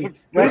Tom Brady.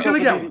 But he's going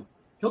to get one.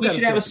 He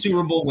should have a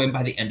Super Bowl win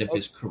by the end of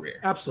his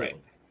career. Absolutely.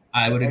 Right.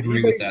 I would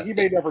agree with that. He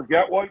may never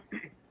get one,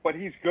 but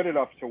he's good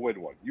enough to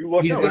win one.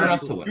 He's good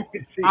enough to win.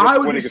 I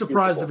would be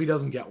surprised if he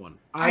doesn't get one.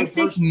 I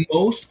think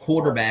most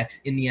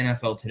quarterbacks in the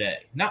NFL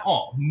today, not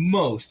all,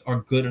 most are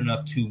good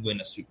enough to win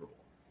a Super Bowl.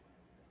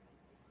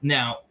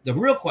 Now, the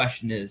real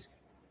question is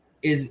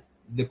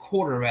the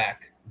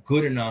quarterback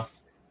good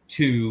enough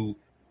to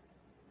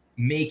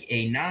make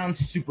a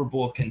non-Super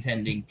Bowl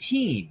contending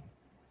team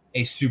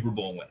a Super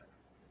Bowl winner?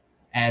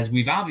 As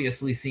we've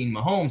obviously seen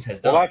Mahomes has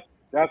done. Well,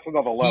 that's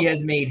another level. He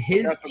has made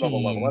his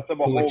team, that's a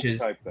Mahomes which is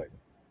type thing.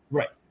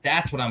 Right.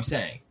 That's what I'm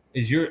saying.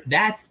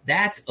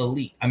 That's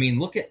elite. I mean,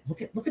 look at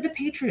the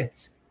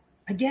Patriots.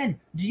 Again,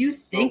 do you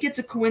think it's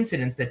a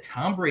coincidence that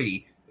Tom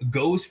Brady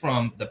goes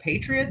from the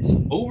Patriots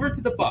over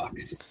to the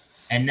Bucs,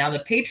 and now the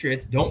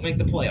Patriots don't make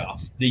the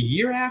playoffs the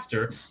year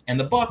after, and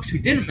the Bucs, who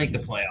didn't make the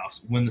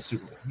playoffs, win the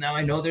Super Bowl? Now,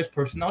 I know there's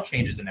personnel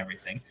changes and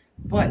everything,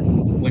 but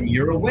when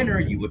you're a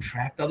winner, you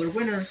attract other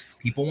winners.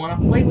 People want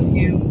to play with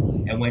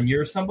you, and when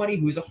you're somebody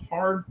who's a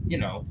hard,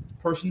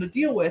 person to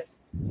deal with,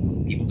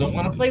 people don't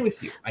want to play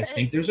with you. I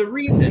think there's a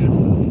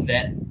reason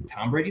that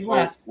Tom Brady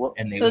left,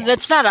 and they won.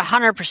 That's not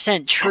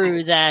 100%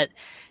 true. That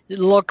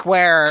look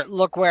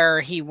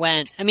where he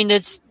went. I mean,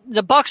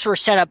 the Bucs were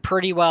set up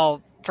pretty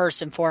well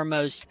first and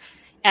foremost,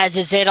 as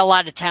is they had a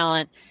lot of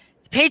talent.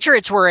 The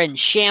Patriots were in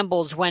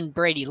shambles when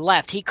Brady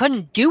left. He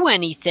couldn't do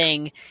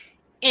anything.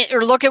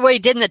 Or look at what he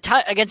did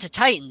against the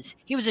Titans.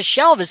 He was a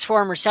shell of his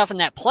former self in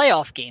that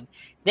playoff game.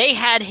 They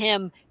had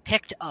him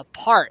picked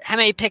apart. How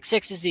many pick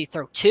sixes did he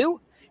throw?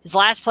 2? His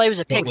last play was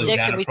a pick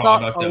six, and we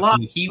thought a lot.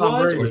 Who he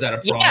was, or is that a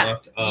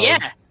product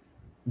of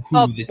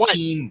who the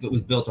team that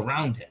was built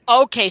around him?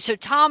 Okay, so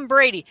Tom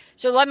Brady.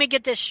 So let me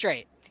get this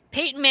straight.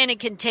 Peyton Manning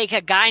can take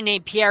a guy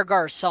named Pierre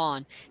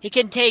Garçon. He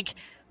can take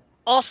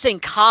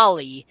Austin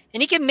Collie,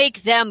 and he can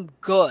make them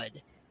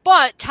good.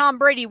 But Tom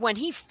Brady, when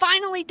he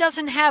finally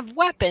doesn't have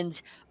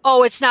weapons,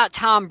 it's not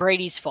Tom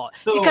Brady's fault.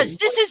 Because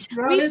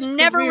we've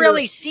never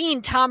really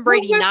seen Tom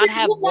Brady not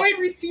have wide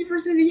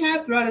receivers did he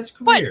have throughout his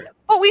career?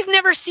 But we've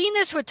never seen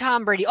this with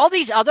Tom Brady. All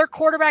these other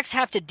quarterbacks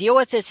have to deal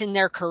with this in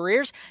their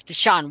careers.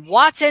 Deshaun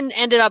Watson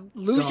ended up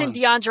losing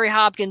DeAndre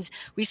Hopkins.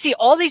 We see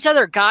all these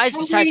other guys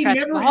besides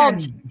Patrick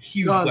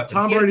Mahomes.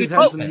 Tom Brady's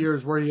had some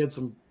years where he had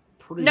some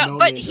pretty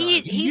but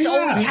he's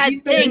always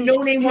had things.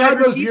 He had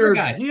those years.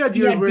 He had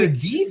years where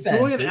defense.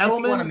 Julian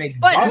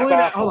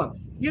Edelman. Hold on.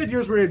 He had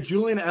years where he had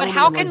Julian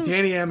Edelman and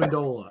Danny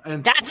Amendola.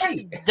 And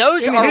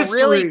those are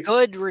really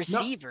good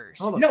receivers.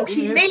 No,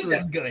 he made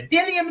them good.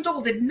 Danny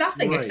Amendola did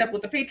nothing except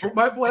with the Patriots.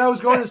 What I was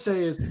going to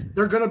say is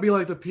they're going to be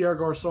like the Pierre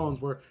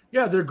Garçons, where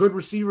they're good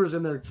receivers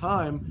in their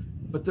time,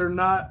 but they're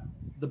not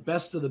the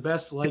best of the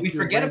best. Like we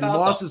forget about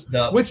losses,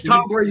 which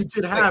Tom Brady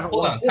did have.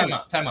 Hold on,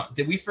 time out.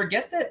 Did we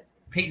forget that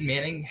Peyton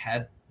Manning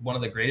had one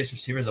of the greatest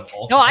receivers of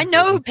all time? No, I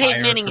know who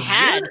Peyton Manning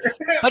had,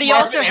 but he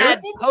also had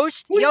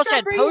post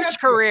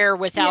career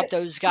without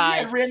those guys.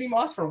 He had Randy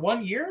Moss for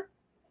 1 year.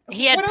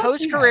 He had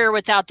post career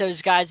without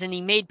those guys, and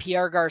he made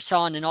Pierre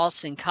Garçon and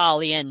Austin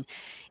Collie and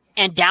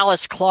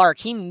Dallas Clark.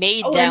 He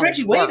made them. And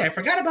Reggie Wayne. I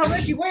forgot about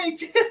Reggie Wayne.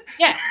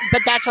 Yeah,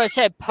 but that's what I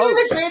said. Post.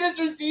 One of the greatest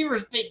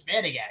receivers Peyton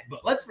Manning had,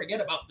 but let's forget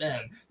about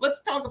them.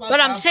 Let's talk about.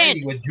 But I'm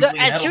saying,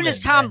 as soon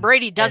as Tom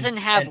Brady doesn't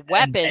have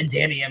weapons, and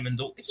Danny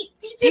Amendola,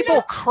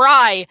 people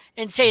cry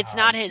and say it's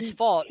not his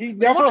fault. He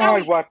never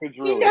had weapons.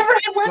 He never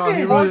had weapons. No,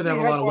 he really didn't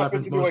have a lot of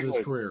weapons most of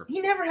his career.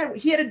 He never had.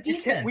 He had a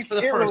defense for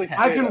the first half.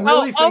 I can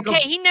really think of,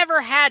 he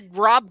never had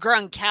Rob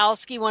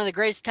Gronkowski, one of the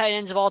greatest tight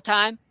ends of all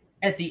time.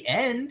 At the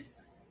end.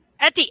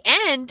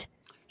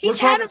 He's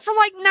had it for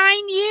like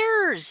 9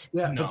 years.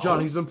 Yeah, but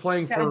John, he's been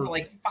playing for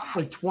like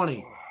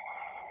 20.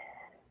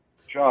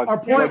 John, our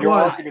point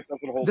was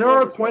there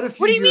are quite a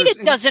few. What do you mean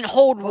it doesn't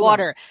hold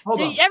water?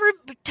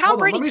 Tom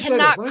Brady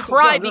cannot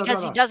cry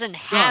because he doesn't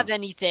have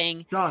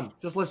anything. John,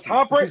 just listen.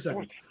 Tom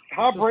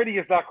Brady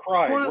is not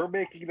crying. We're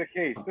making the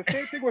case. The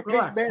same thing with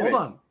Peyton Manning. Hold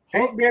on.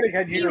 Peyton Manning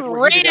had years he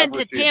ran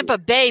to Tampa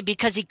Bay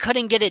because he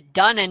couldn't get it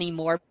done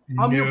anymore.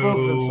 I'll mute both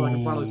of them so I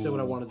can finally say what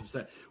I wanted to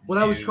say. What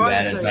I was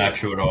trying to say, that is not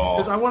true at all.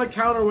 Because I want to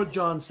counter what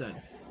John said.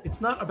 It's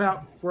not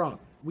about Gronk.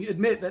 We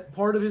admit that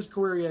part of his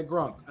career he had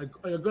Gronk.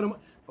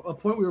 A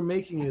point we were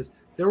making is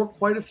there were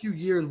quite a few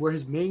years where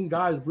his main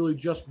guys really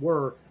just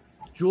were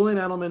Julian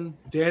Edelman,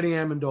 Danny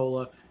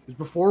Amendola. It was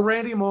before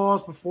Randy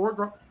Moss, before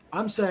Gronk.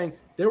 I'm saying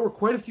there were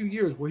quite a few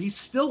years where he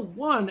still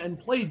won and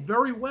played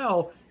very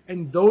well,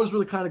 and those were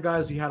the kind of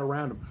guys he had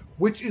around him,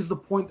 which is the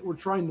point that we're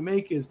trying to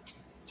make is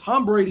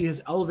Tom Brady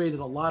has elevated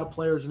a lot of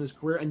players in his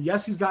career, and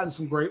yes, he's gotten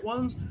some great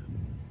ones,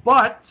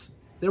 but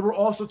there were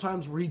also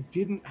times where he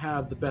didn't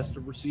have the best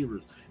of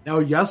receivers. Now,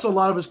 yes, a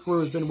lot of his career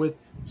has been with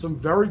some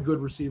very good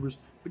receivers,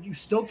 but you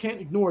still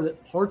can't ignore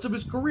that parts of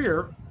his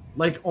career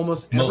like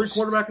almost every Most.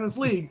 quarterback in this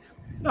league.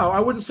 No, I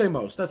wouldn't say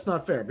most. That's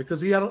not fair because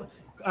he had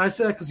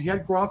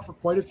Gronk for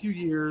quite a few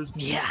years.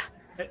 Yeah.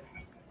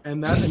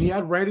 And he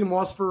had Randy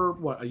Moss for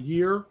what, a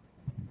year?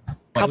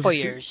 Couple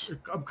years.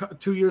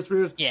 2 years, 3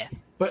 years? Yeah.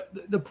 But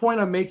the point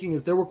I'm making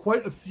is there were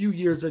quite a few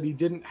years that he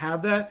didn't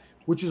have that,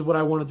 which is what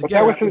I wanted to But get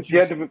that was at.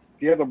 since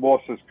the end of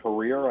Moss's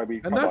career. I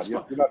mean, And come that's on.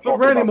 fine. You're not But talking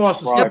Randy about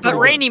Moss was prime. Yeah, but Right.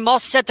 Randy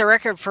Moss set the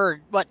record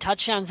for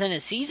touchdowns in a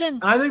season.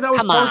 And I think that was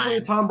Come partially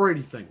on. a Tom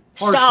Brady thing.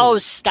 So Partially.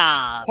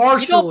 stop. You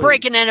Partially. don't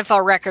break an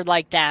NFL record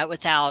like that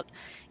without,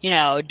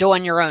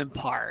 doing your own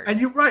part. And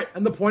you're right.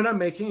 And the point I'm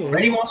making is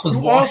Randy Moss was you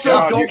washed also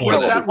up don't before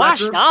put that. that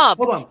Washed record. up.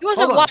 Hold on. He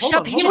wasn't washed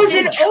up. He He just was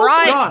in didn't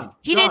try. John,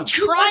 He didn't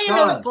try in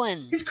John.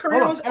 Oakland. His Hold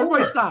career on. was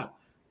Everybody over. stop.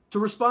 To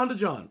respond to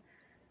John.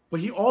 But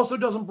he also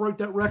doesn't break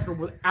that record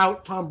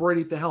without Tom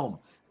Brady at the helm.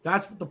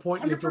 That's what the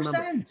point you have to remember.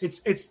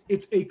 100%.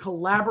 It's a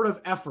collaborative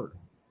effort.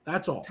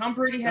 That's all. Tom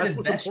Brady had That's his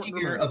what's best important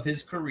to year remember. of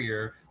his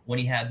career when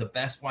he had the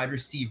best wide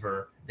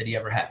receiver that he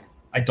ever had.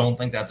 I don't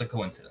think that's a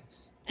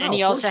coincidence. And No,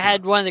 he of also course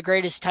had one of the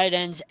greatest tight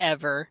ends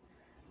ever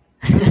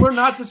And we're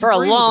not for a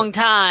disagreeing long with it.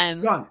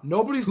 time. John,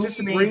 nobody's Who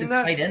disagreeing made the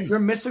that. tight end? You're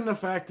missing the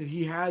fact that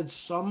he had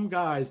some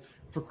guys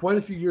for quite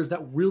a few years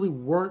that really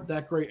weren't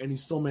that great, and he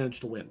still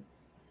managed to win.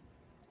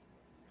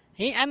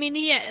 He,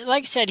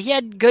 like I said, he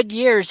had good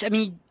years. I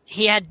mean,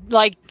 he had,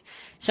 like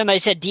somebody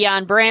said,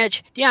 Deion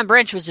Branch. Deion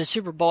Branch was a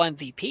Super Bowl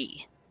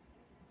MVP.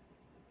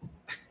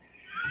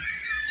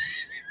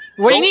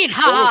 What do you mean?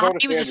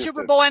 He was a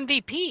Super Bowl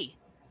MVP.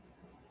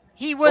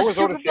 He was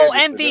Super Bowl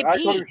I thought he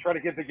MVP. was trying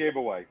to give the game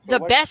away. So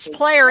The let's- best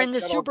player in the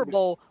let's get Super on to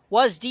Bowl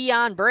was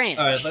Deion Branch.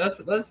 All right,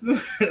 let's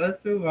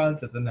move on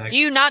to the next. Do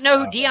you not know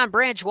who Deion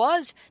Branch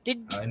was?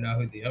 I know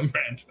who Deion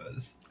Branch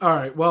was. All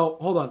right, well,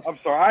 hold on. I'm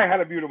sorry, I had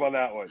to mute him on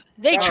that one.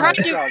 They All tried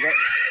right, to.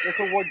 That's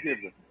a one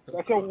game.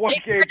 That's a one They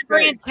game tried to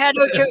bring in thing. Chad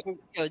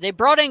Ochocinco. They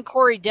brought in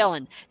Corey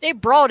Dillon. They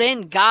brought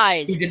in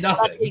guys. Who did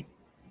nothing?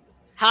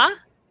 Huh?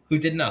 Who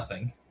did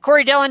nothing?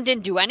 Corey Dillon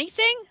didn't do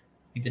anything?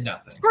 He did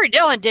nothing. Corey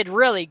Dillon did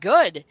really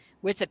good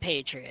with the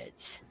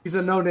Patriots. He's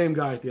a no-name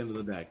guy at the end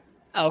of the day.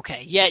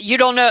 Okay, yeah, you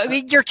don't know. I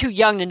mean, you're too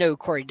young to know who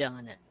Corey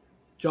Dillon is.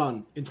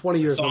 John, in 20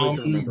 years, So nobody's I'm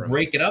going to remember him.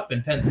 break it up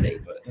in Penn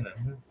State, but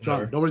John,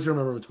 whatever. nobody's going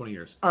to remember him in 20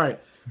 years. All right.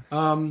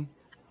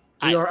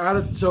 We are out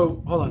of –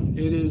 so, hold on.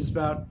 It is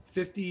about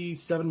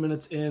 57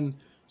 minutes in.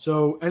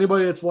 So,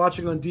 anybody that's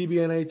watching on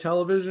DBNA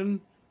television,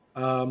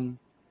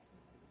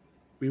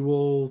 we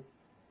will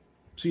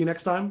see you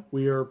next time.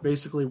 We are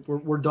basically –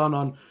 we're done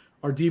on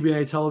our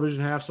DBNA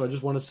television half, so I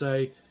just want to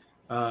say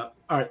all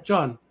right,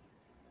 John.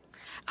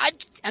 I'm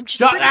just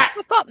John, bringing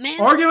stuff up, man.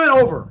 Argument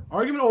over.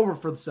 Argument over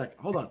for the second.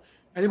 Hold on.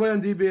 Anybody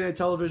on DBNA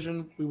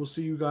television, we will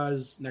see you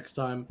guys next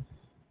time.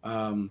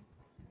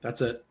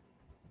 That's it.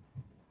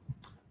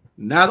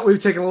 Now that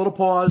we've taken a little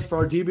pause for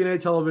our DBNA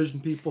television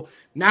people,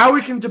 now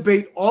we can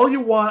debate all you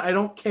want. I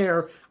don't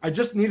care. I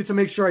just needed to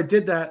make sure I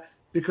did that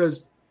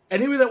because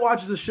anybody that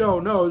watches the show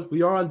knows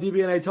we are on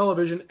DBNA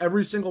television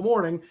every single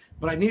morning,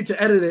 but I need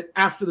to edit it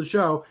after the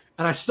show,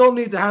 and I still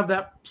need to have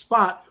that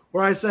spot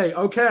where I say,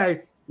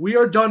 okay, we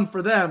are done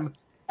for them,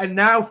 and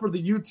now for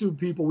the YouTube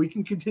people, we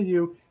can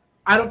continue.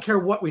 I don't care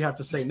what we have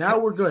to say. Now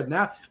we're good.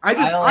 Now I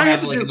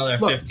had to do another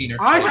look, 15 or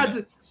 20 I had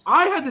minutes.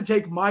 I had to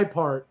take my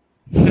part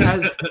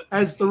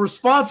as the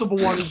responsible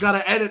one who's got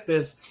to edit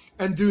this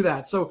and do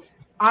that. So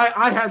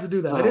I had to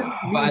do that. I didn't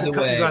mean By to the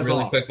cut way, you guys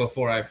really off. quick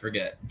before I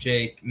forget,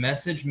 Jake,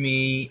 message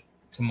me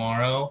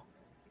tomorrow,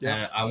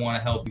 and I want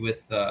to help you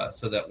with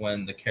so that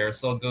when the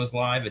carousel goes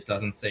live, it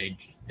doesn't say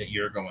that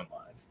you're going live.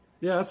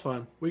 Yeah, that's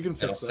fine. We can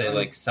It'll fix that. say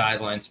like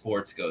Sideline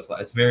Sports goes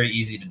live. It's very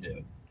easy to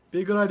do. Be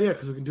a good idea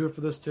because we can do it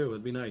for this too.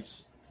 It'd be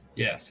nice.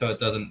 Yeah, so it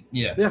doesn't.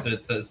 Yeah, Yeah. so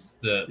it says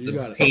You the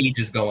got it. page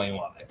is going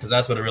live because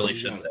that's what it really You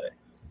should got it. say.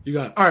 You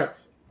got it. All right.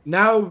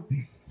 Now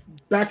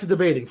back to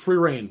debating. Free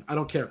reign. I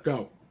don't care.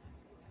 Go.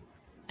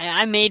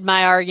 I made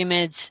my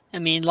arguments. I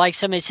mean, like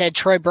somebody said,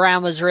 Troy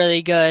Brown was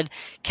really good.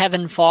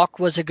 Kevin Falk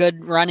was a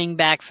good running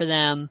back for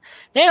them.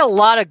 They had a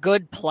lot of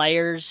good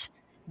players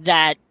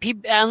that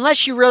people,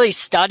 unless you really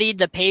studied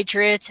the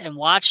Patriots and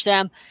watched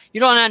them, you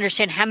don't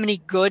understand how many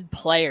good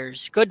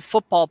players, good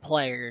football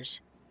players.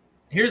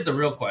 Here's the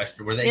real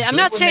question: Were they? I'm good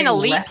not when saying they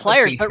elite left the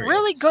players, but Patriots?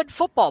 really good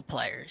football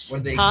players. Were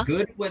they Huh?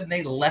 good when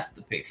they left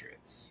the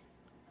Patriots?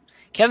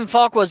 Kevin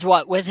Falk was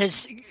what with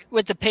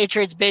the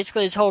Patriots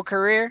basically his whole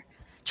career.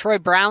 Troy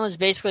Brown was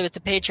basically with the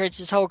Patriots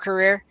his whole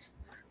career.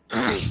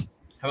 How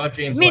about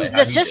James I mean, White?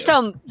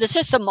 the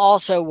system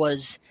also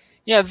was,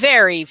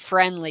 very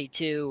friendly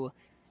to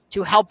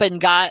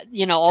helping all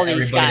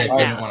these guys Everybody didn't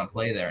out. want to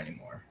play there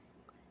anymore.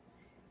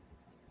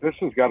 This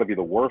has got to be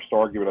the worst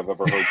argument I've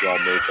ever heard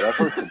John make. I've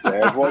heard some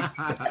bad ones.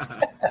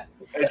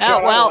 And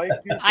John, well, like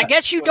you. I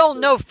guess you don't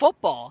know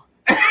football.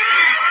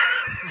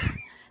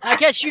 I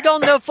guess you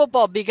don't know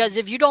football because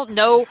if you don't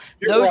know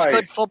You're those right.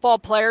 good football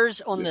players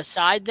on the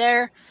side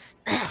there,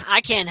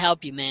 I can't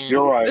help you, man.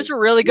 You're right. Those are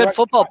really good You're right.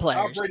 football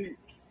Tom players.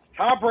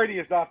 Brady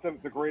is not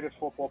the greatest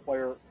football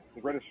player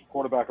the greatest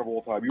quarterback of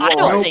all time. I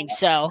don't right. think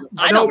so.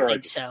 I I don't don't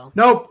think so.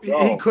 Nope,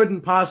 No. he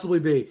couldn't possibly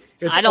be.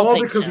 It's I don't all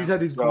think because so. he's had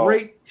these No.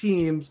 great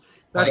teams.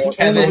 That's Like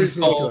the only Kevin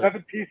reason he's Folt. good.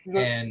 7 pieces of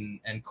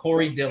and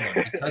Corey Dillon.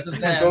 Because of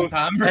them, Those-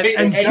 Tom And, Brady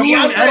and and Julian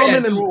DeAndre Edelman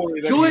Julian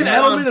and Julian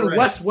Edelman. Edelman and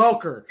Wes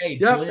Welker. Hey, Yep,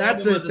 Julian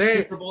that's Edelman it. was a They,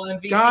 Super Bowl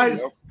MVP.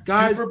 guys,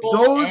 guys, Super Bowl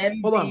those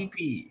MVP. hold on.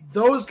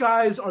 Those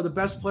guys are the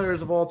best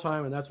players of all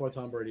time, and that's why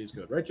Tom Brady is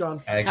good, right,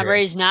 John? I Tom agree.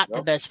 Brady's not the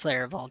Yep. best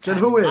player of all time,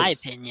 Then who in my is?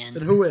 opinion.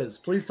 Then who is?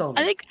 Please tell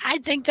me. I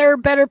think there are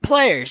better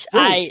players. Who?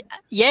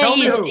 Tell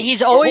me who.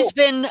 He's always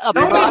been a Tell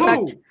me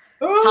product. who.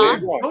 Huh?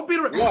 Don't beat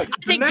it. What?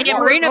 I think Dan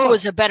Marino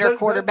was a better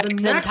quarterback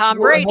than Tom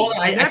Brady. Hold on,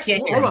 I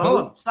can't hear.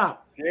 Hold on.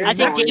 Stop. I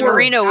think Dan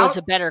Marino was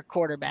a better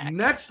quarterback.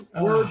 Next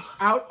words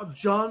out of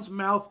John's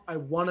mouth, I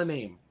want a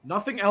name.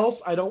 Nothing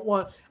else. I don't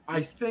want.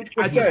 I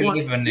just want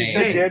Give a name.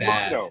 Dan It's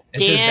bad. Marino.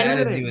 It's as bad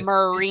as Dan you would-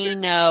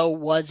 Marino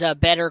was a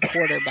better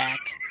quarterback.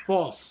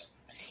 false.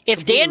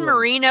 If Dan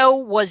Marino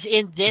was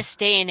in this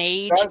day and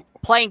age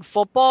playing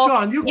football,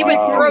 John, you he would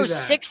can't throw do that.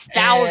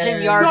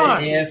 6,000 yards a John,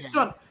 season.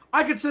 John,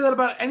 I could say that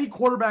about any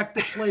quarterback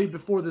that played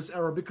before this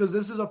era because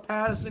this is a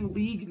passing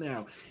league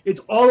now.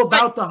 It's all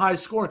about the high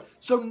scoring.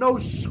 So no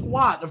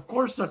squat. Of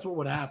course, that's what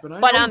would happen.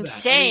 But know I'm that.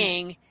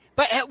 saying,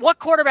 but what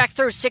quarterback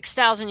throws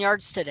 6,000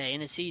 yards today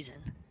in a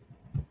season?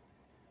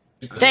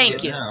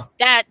 Thank you. now.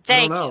 Thank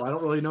I don't know. you. I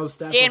don't really know the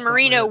stats. off Dan the top of my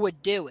Marino head.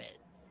 would do it.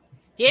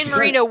 Dan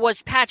Marino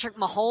was Patrick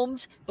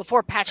Mahomes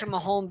before Patrick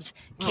Mahomes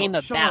came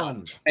Sean,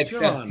 about.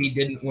 Except John. he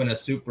didn't win a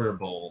Super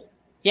Bowl.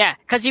 Yeah,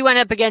 because he went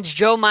up against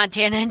Joe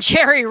Montana and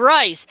Jerry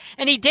Rice,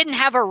 and he didn't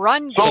have a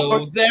run game.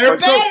 So they're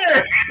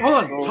better. Hold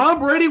on. Tom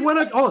Brady went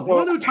up. Hold on. You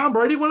want to know who Tom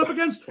Brady went up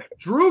against?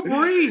 Drew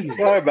Brees.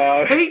 Time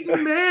out.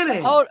 Peyton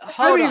Manning. Hold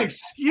on.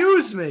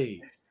 Excuse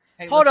me.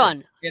 Hey, Hold listen,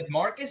 on. If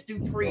Marcus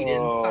Dupree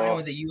didn't sign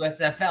with the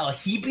USFL,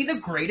 he'd be the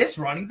greatest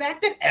running back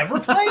that ever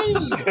played.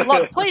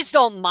 Look, please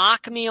don't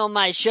mock me on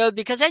my show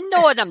because I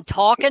know what I'm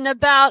talking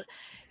about.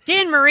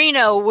 Dan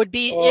Marino is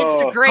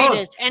the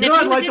greatest, and You if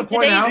know he what I'd was like in to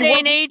point today's out? day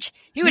and age,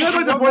 he would You know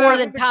have what I'd like to more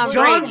point than out? Tom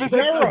John Brady.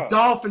 picked a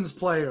Dolphins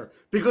player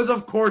because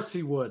of course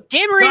he would.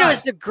 Dan Marino Guys,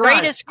 is the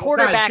greatest guys,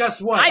 quarterback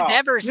guess what? I've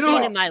ever You know seen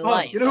what? in my Hold on.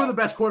 life. You know who the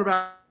best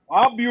quarterback?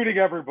 I'm muting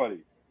everybody.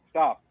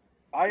 Stop.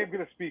 I am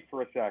going to speak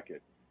for a second.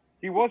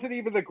 He wasn't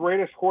even the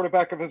greatest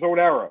quarterback of his own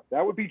era.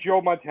 That would be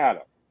Joe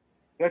Montana.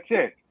 That's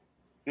it.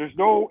 There's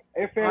no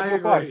ifs, I ands, or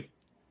buts. agree.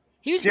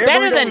 He was Dan better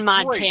Marino than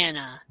was great.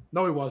 Montana.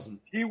 No, he wasn't.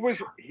 He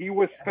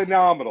was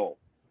phenomenal.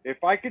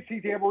 If I could see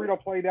Dan Marino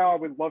play now, I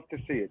would love to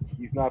see it.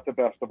 He's not the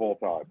best of all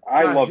time.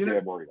 I Guys, love you know-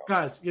 Dan Marino.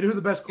 Guys, you know who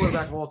the best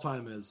quarterback of all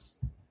time is?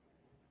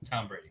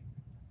 Tom Brady.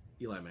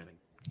 Eli Manning.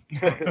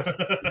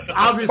 Might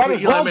Obviously,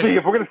 as Eli well be Manning.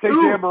 if we're going to say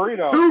Two- Dan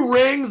Marino. 2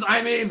 rings.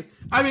 I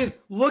mean,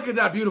 look at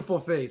that beautiful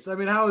face. I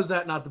mean, how is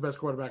that not the best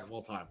quarterback of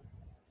all time?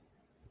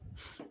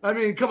 I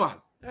mean, come on.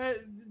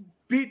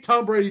 Beat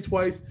Tom Brady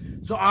twice,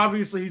 so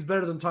obviously he's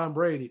better than Tom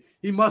Brady.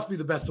 He must be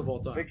the best of all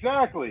time.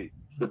 Exactly.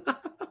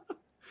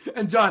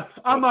 And John,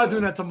 I'm not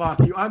doing that to mock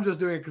you. I'm just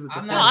doing it because it's a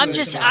I'm fun not I doing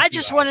thing it to to mock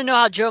just you. want to know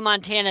how Joe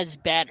Montana's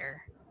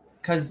better.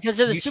 Because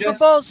of the you Super just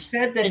Bowls?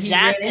 Said that Is he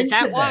that- ran is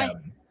that into why?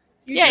 them.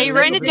 Yeah, he just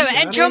ran said into that.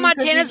 and I Joe mean,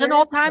 Montana's an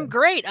all-time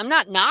great. I'm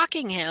not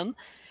knocking him,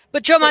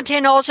 but Joe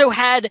Montana also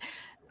had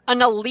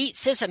an elite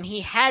system.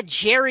 He had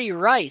Jerry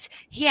Rice.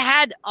 He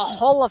had a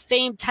Hall of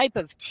Fame type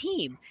of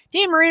team.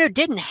 Dan Marino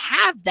didn't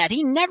have that.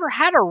 He never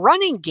had a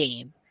running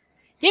game.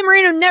 Dan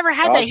Marino never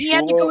had that. He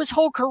had to go his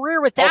whole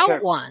career without Okay.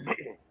 one.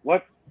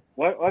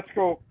 Let's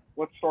go.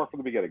 Let's start from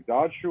the beginning.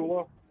 Don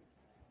Shula,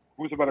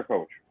 who's a better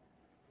coach?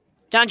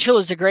 Don Shula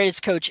is the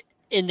greatest coach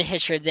in the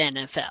history of the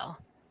NFL.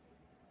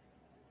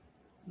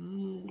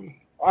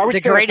 I would The say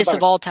greatest it's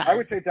of all time. I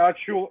would say Don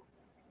Shula.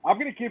 I'm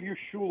going to give you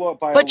Shula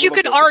by. But a you little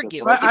could bit,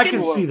 argue. but I You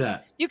can can- see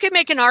that. You could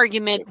make an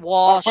argument,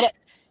 Walsh. But-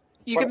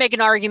 You could make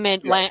an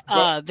argument,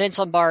 Yeah, Vince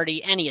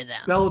Lombardi, any of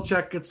them.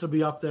 Belichick gets to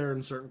be up there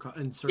in certain.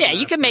 Yeah,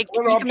 you can make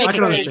No, no, you can I make I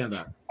can a case. understand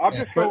that. I'm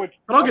Yeah. just going.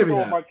 But I'll I'm give you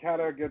going that.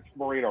 Montana against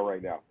Marino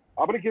right now.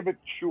 I'm going to give it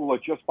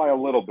Shula just by a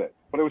little bit,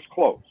 but it was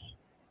close.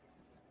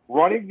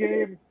 Running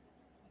game,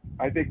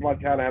 I think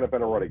Montana had a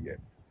better running game.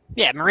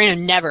 Yeah, Marino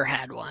never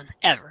had one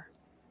ever.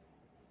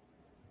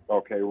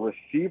 Okay,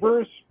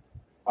 receivers,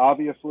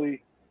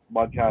 obviously,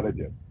 Montana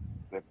did.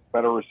 They have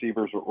better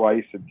receivers with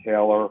Rice and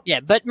Taylor. Yeah,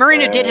 but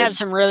Marino did have And-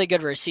 some really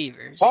good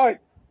receivers. But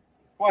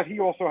he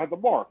also had the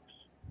marks.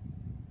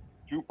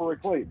 Cooper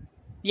and Clayton.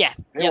 Yeah,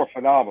 They yep. were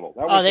phenomenal.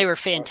 That Oh, was they an were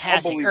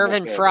fantastic. unbelievable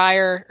Irvin game.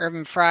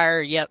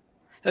 Fryer. Yep.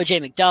 OJ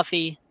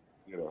McDuffie.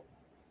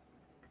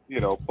 You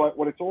know. But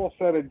when it's all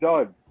said and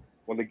done,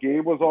 when the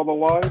game was on the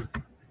line,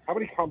 how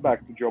many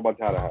comebacks did Joe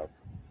Montana have?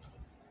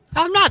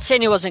 I'm not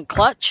saying he wasn't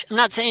clutch. I'm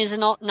not saying he's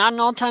not an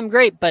all-time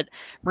great, but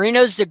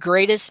Marino's the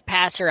greatest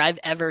passer I've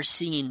ever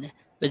seen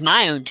with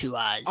my own 2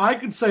 eyes. I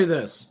could say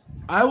this.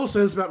 I will say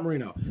this about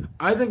Marino.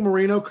 I think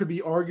Marino could be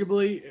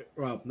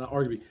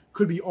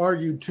could be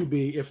argued to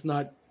be, if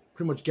not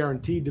pretty much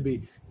guaranteed to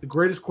be, the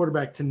greatest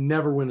quarterback to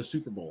never win a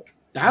Super Bowl.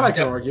 That I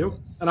can argue,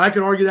 and I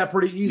can argue that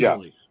pretty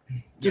easily.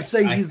 Just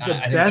say he's the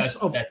I think best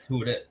of, that's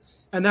who it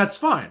is. and that's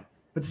fine.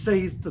 but to say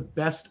he's the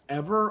best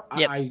ever,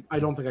 Yep. I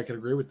don't think I can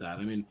agree with that.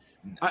 I mean,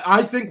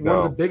 I think one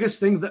of the biggest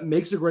things that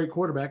makes a great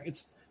quarterback,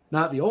 it's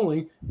not the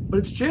only, but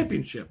it's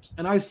championships.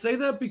 And I say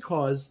that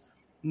because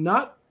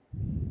not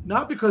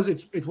because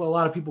it's what a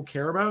lot of people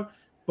care about,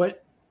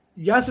 but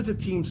yes, it's a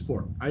team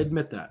sport. I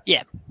admit that.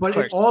 Yeah. But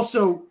it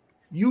also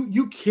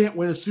you can't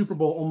win a Super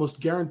Bowl almost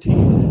guaranteed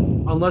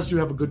unless you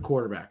have a good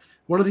quarterback.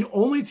 One of the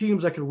only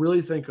teams I can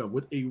really think of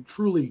with a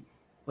truly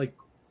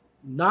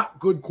not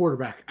good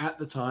quarterback at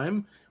the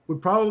time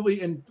would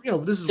probably, and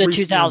this is the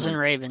 2000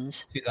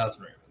 Ravens.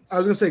 2000 Ravens. I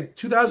was going to say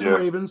 2000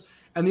 Ravens,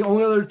 and the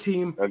only other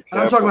team, and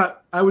I'm talking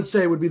about, I would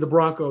say would be the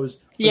Broncos.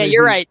 Yeah,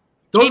 you're right.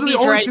 Those are the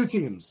only two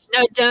teams.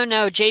 No.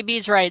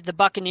 JB's right. The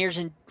Buccaneers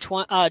in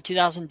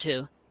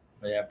 2002.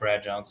 Yeah,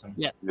 Brad Johnson.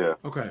 Yeah.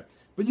 Okay,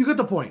 but you get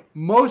the point.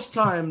 Most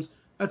times,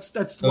 that's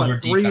those what, are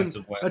 3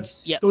 defensive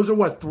wins. Those are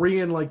what, 3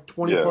 in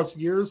 20 plus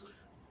years.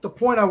 The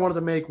point I wanted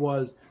to make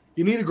was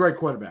you need a great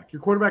quarterback.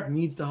 Your quarterback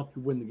needs to help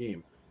you win the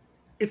game.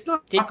 It's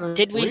not.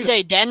 Did we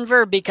say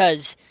Denver?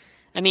 Because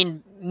I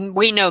mean,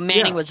 we know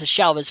Manning was a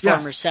shell of his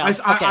former self.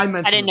 I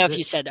mentioned. I didn't know if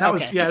you said that.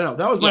 Okay. That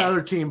was my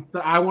other team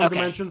that I wanted to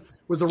mention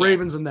was the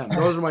Ravens and them.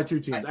 Those are my two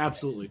teams.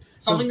 Absolutely.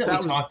 Something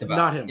that we talked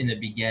about in the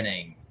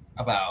beginning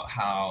about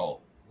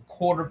how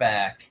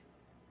quarterback.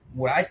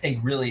 What I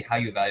think really how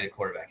you evaluate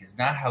quarterback is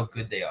not how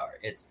good they are.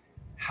 It's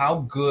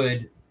how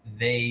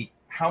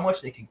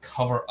much they can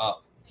cover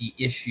up the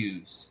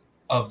issues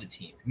of the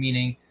team.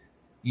 Meaning,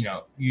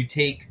 you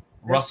take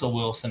Russell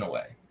Wilson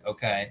away.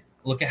 Okay,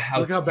 look at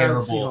how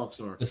terrible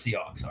the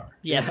Seahawks are.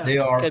 Yeah, they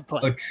are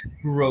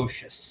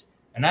atrocious.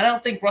 And I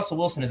don't think Russell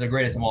Wilson is the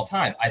greatest of all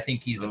time. I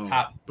think he's a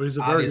top, but he's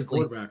a very good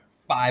quarterback.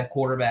 5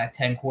 quarterback,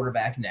 10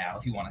 quarterback now,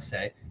 if you want to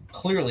say.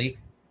 Clearly,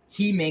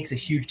 he makes a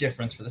huge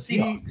difference for the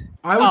Seahawks.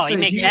 He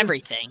makes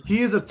everything.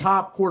 He is a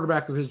top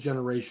quarterback of his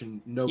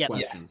generation, no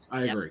question. Yes.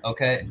 I agree.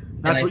 Okay,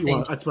 that's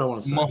what I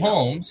want to say.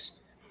 Mahomes,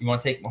 you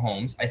want to take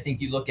Mahomes. I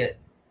think you look at,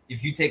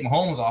 if you take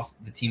Mahomes off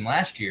the team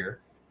last year,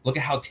 look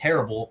at how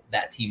terrible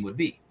that team would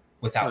be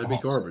without Mahomes. It'd be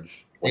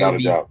garbage. They would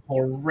be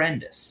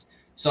horrendous.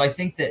 So I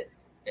think that,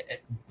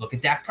 look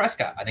at Dak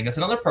Prescott. I think that's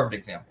another perfect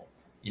example.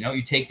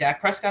 You take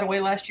Dak Prescott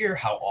away last year,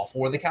 how awful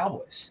were the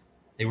Cowboys?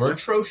 They were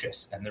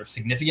atrocious, and they're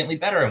significantly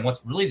better. And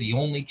what's really the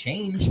only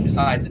change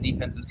besides the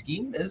defensive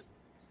scheme is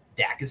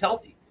Dak is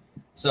healthy.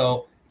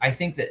 So I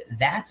think that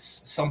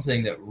that's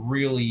something that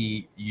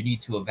really you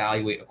need to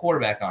evaluate a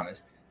quarterback on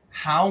is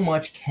how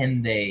much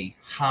can they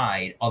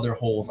hide other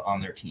holes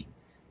on their team.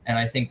 And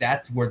I think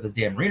that's where the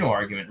Dan Marino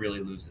argument really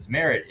loses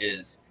merit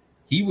is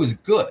he was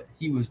good.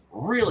 He was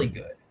really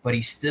good, but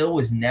he still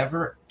was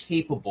never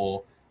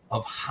capable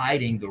of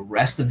hiding the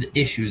rest of the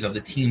issues of the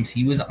teams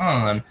he was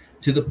on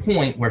to the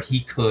point where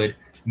he could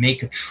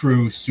make a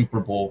true Super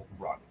Bowl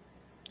run.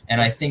 And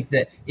I think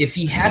that if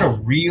he had a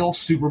real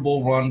Super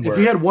Bowl run, if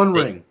he had one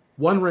ring,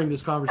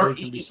 this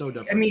conversation would be so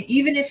different. I mean,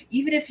 even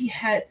if he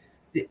had,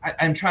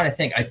 I'm trying to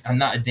think. I'm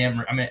not a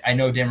Dan. I mean, I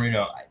know Dan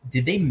Marino.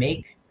 Did they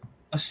make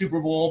a Super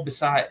Bowl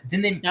beside?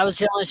 Didn't they? That was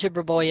the only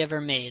Super Bowl he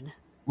ever made.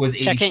 Was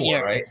 84, second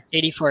year, right?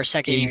 84,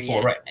 second 84, year,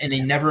 yeah. Right? And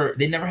they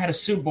never had a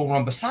Super Bowl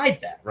run besides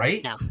that,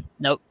 right? No,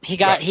 nope. He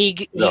got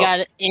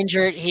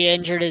injured. He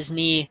injured his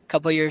knee a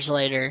couple years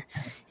later,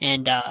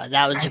 and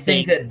that was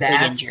big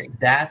injury.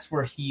 That's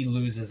where he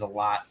loses a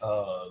lot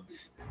of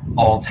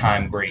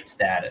all-time great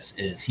status.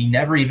 Is he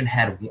never even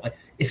had one?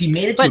 If he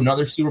made it to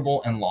another Super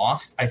Bowl and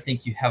lost, I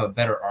think you have a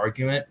better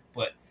argument.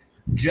 But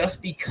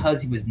just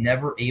because he was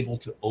never able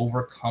to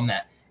overcome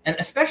that, and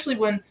especially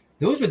when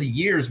those were the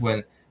years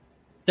when.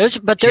 Those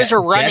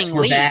are running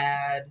league.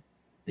 That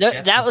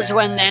was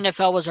when the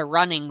NFL was a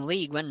running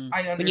league when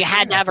you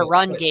had to have a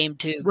run game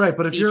to right.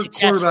 But if your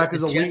quarterback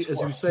is elite,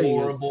 as you say,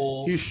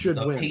 he should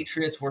win. The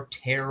Patriots were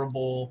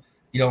terrible.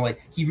 The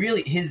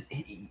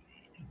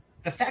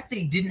fact that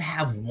he didn't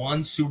have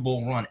one Super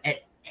Bowl run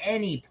at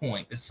any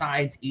point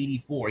besides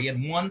 84, he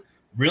had one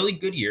really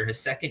good year, his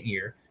second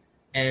year,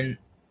 and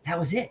that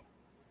was it.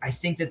 I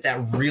think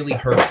that really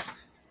hurts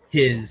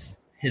his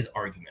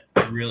argument.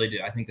 I really do.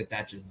 I think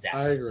that just zaps.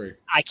 I agree.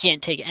 I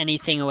can't take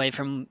anything away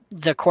from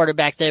the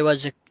quarterback that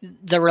was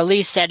the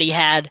release that he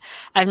had.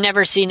 I've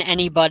never seen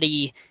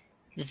anybody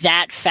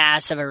that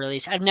fast of a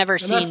release. I've never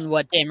seen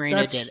what Dan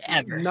Marino did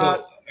ever.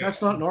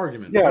 That's not an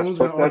argument. Yeah, no one's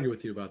going to argue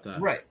with you about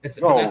that. Right. But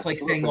that's like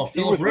saying, well,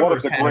 Philip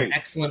Rivers had an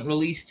excellent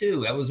release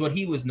too. That was what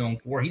he was known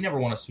for. He never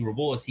won a Super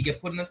Bowl. Does he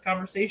get put in this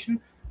conversation?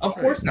 Of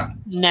course not.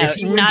 No,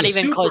 not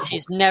even close.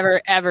 He's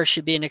never, ever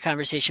should be in a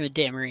conversation with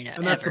Dan Marino.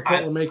 And that's the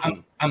point we're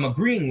making. I'm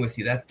agreeing with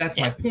you. That's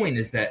my point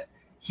is that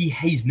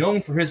he's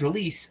known for his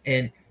release,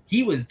 and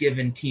he was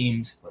given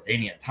teams with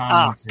Daniel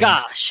Thomas. Oh,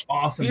 gosh.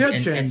 Awesome. He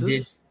had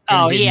chances.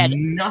 He had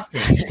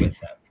nothing with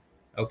them.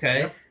 Okay?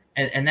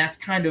 Yep. And that's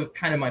kind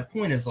of my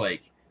point is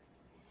like,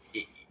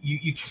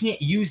 you can't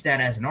use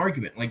that as an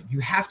argument. Like, you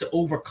have to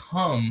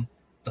overcome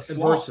the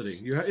flaws.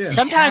 Adversity.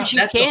 Sometimes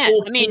you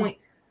can't. Point.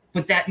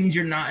 But that means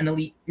you're not an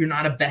elite. You're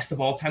not a best of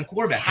all time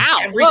quarterback.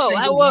 How?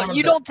 Whoa!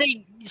 You don't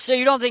think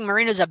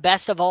Marino's a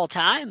best of all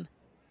time?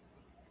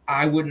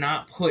 I would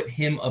not put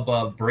him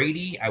above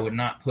Brady. I would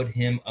not put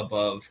him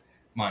above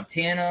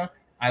Montana.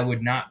 I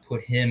would not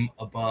put him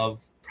above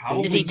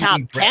probably. Is he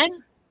top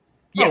 10?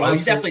 Yeah, Oh,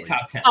 he's definitely absolutely.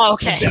 top 10. Oh,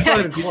 okay. He's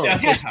definitely, Close.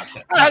 definitely top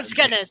 10. I was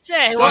gonna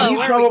say, So well, he's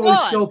where probably are we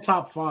going? still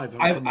top 5.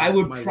 I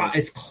would.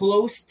 It's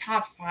close.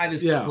 Top 5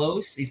 is Yeah.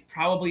 close. He's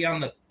probably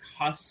on the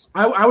cusp.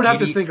 I would have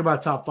to Maybe- think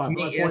about top 5.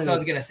 That's what I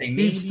was gonna say.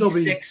 Maybe he'd still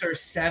be- 6 or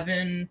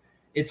 7.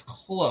 It's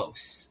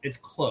close. It's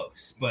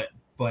close,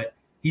 but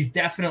he's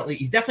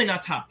definitely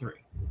not top 3.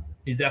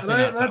 He's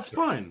definitely not top That's 3.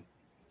 fine.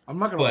 I'm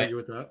not going to But- argue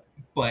with that.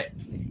 But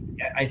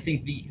I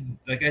think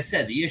like I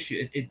said, the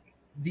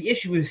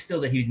issue is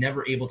still that he's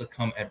never able to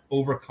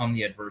overcome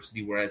the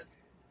adversity. Whereas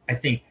I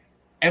think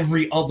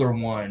every other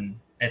one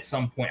at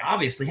some point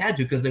obviously had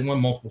to, because they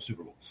won multiple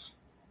Super Bowls.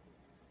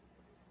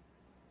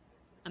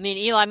 I mean,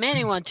 Eli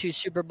Manning won 2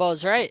 Super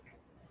Bowls, right?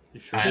 You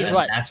sure He's did.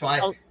 what? That's why.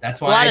 A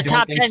That's A why lot I of don't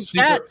top think 10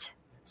 stats.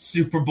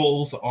 Super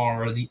Bowls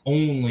are the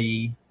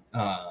only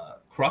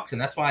crux,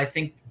 and that's why I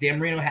think Dan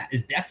Marino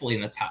is definitely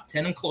in the top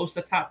 10 and close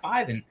to top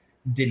 5, and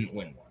didn't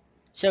win one.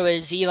 So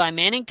is Eli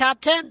Manning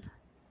top 10?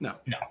 No.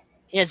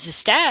 He has the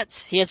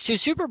stats. He has 2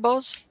 Super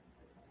Bowls.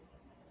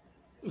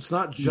 It's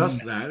not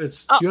just that.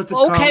 It's Oh, you have to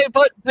okay,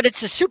 but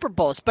it's the Super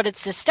Bowls, but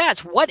it's the stats.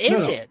 What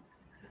is No. it?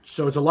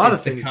 So it's a lot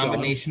It's of things. a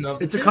combination John.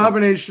 of. It's the a two.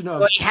 combination of.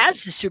 Well, he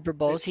has the Super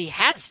Bowls. He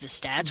has the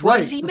stats. What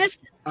Right. is he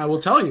missing? I will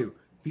tell you,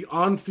 the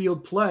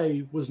on-field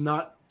play was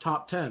not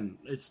top 10.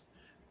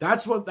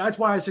 That's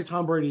why I say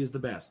Tom Brady is the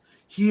best.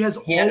 He has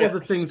He had all of the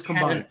things Had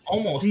combined.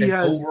 almost He an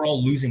has-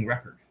 overall losing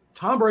record.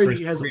 Tom for Brady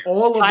his has career.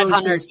 all of those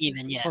 500 things.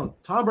 even, yeah. Hold on.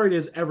 Tom Brady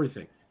has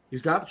everything.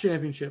 He's got the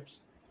championships.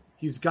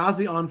 He's got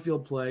the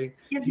on-field play.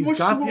 He has He's more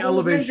got Super the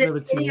Bowl wins elevation of a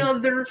than any team.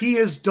 other He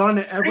has done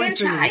everything.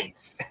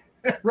 franchise.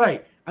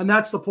 Right. And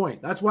that's the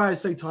point. That's why I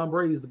say Tom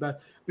Brady is the best,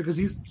 because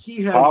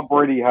he has Tom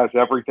Brady has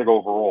everything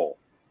overall.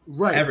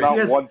 right. everything. He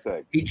Not has, one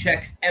thing. He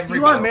checks every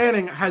Eli box.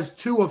 Manning has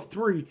 2 of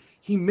 3.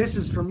 He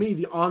misses for me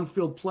the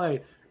on-field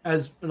play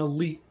as an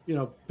elite,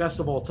 best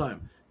of all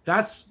time.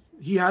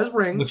 He has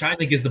rings. which I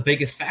think is the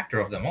biggest factor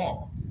of them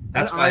all.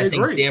 That's And why I, I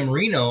think agree. Dan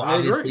Marino I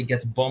obviously agree.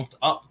 gets bumped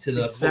up to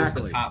the close to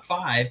Exactly. top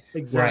 5,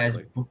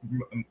 Exactly.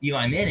 whereas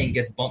Eli Manning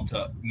gets bumped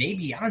to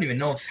maybe, I don't even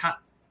know if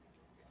top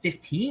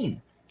 15.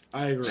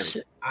 I agree.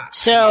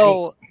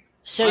 So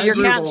I you're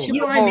agree counting with Super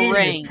Eli Bowl Manning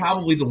rings. is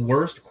probably the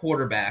worst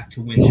quarterback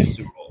to win 2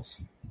 Super Bowls.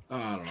 I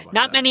don't know about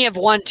Not that. many have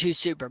won 2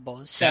 Super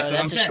Bowls, so That's what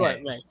that's I'm a short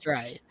saying. list,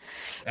 right?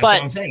 That's But-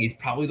 what I'm saying. He's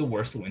probably the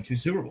worst to win 2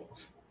 Super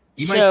Bowls.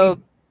 He might So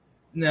be-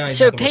 no, he's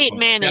so not the worst Peyton one,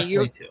 Manning,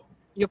 definitely 2.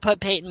 you put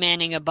Peyton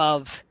Manning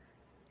above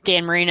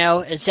Dan Marino.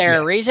 Is there a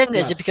Yes. reason? Is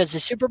Yes. it because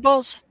of Super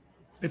Bowls?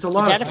 It's a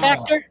lot Is that a of factors.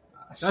 factor?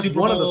 That's Super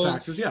one of the Bowls,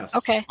 factors, yes.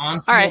 Okay.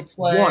 On-field All right.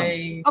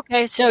 play.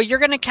 Okay, so you're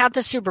going to count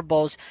the Super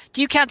Bowls.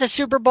 Do you count the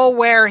Super Bowl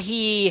where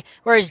his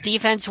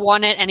defense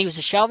won it and he was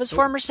a shell of his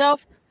former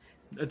self?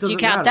 It Do you doesn't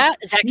count matter. that?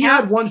 Does that He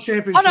count? had one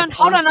championship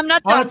Hold on, I'm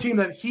not on a done. team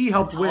that he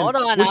helped win, Hold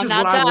on, which I'm is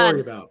not what I done.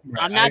 worry about.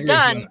 Right, I'm I not agree with you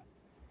on done. that.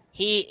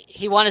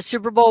 He won a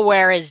Super Bowl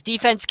where his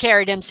defense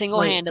carried him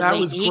single-handedly. That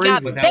was He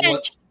got crazy. But that was-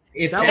 benched.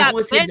 If That He that got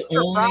was his benched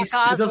for only Brock It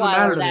doesn't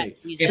matter Osweiler to that me.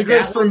 season. If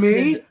Because that for was me,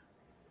 his-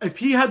 if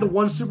he had the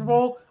one Super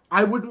Bowl,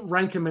 I wouldn't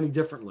rank him any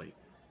differently,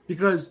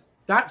 because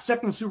that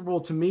second Super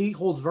Bowl to me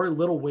holds very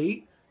little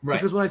weight. Right.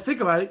 Because when I think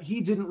about it,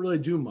 he didn't really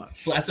do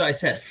much. That's what I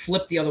said.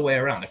 Flip the other way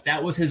around. If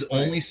that was his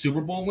only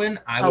Super Bowl win,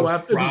 I Oh, would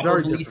it'd be very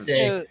probably different.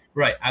 say So-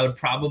 right. I would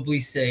probably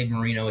say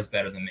Marino is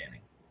better than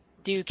Manning.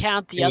 Do you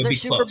count the It would other be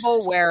Super close.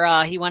 Bowl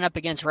where he went up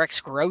against Rex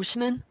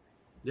Grossman?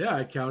 Yeah,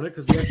 I count it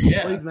because he actually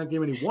Yeah. played in that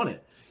game and he won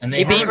it. And they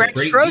He beat had a Rex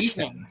great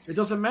Grossman. defense. It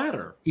doesn't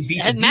matter. He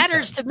beat It the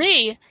matters defense. to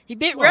me. He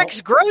beat Well,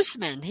 Rex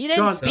Grossman. He didn't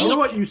John, beat. you know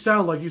what you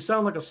sound like? You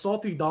sound like a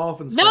salty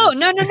Dolphins No, fan.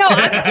 no. I'm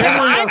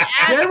Dan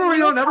asking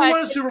Marino you a never won a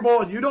question. Super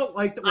Bowl, and you don't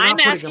like that. we're I'm not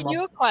putting asking him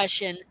you a up.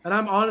 question. And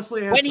I'm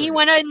honestly answering. When he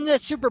went in the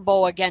Super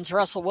Bowl against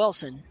Russell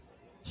Wilson,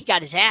 he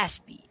got his ass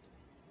beat.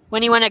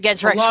 When he went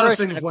against A Rex lot of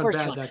Grossman, things of went course,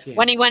 bad he won. that game.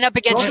 When he went up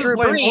against Don't Drew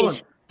just blame- hold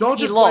Brees, on. Don't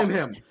he just blame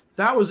lost. him.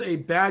 That was a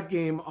bad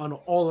game on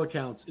all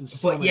accounts. In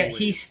so But many yet ways.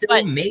 he still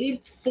But-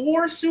 made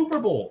 4 Super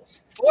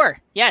Bowls.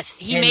 4. Yes,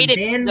 he And made it.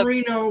 Dan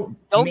Marino.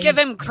 Don't made give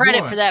him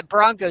credit 1. for that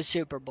Broncos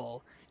Super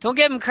Bowl. Don't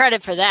give him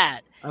credit for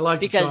that. I like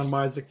because-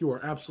 John Isaac. You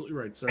are absolutely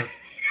right, sir.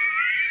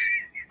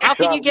 How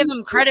can John, you give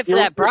him credit for you're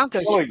that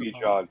Broncos killing Super me,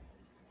 Bowl? John.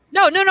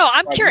 No. I'm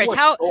John, curious. you are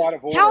How? so out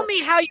of order. Tell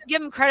me how you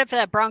give him credit for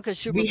that Broncos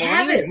Super We Bowl.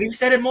 haven't. We've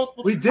said it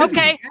multiple We times. did.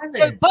 Okay, We haven't.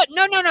 so but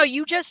no.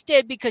 You just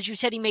did because you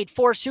said he made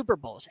 4 Super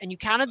Bowls and you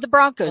counted the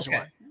Broncos Okay.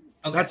 one.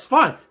 Okay. That's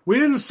fine. We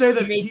didn't say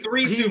that he made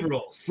 3 Super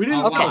Bowls. We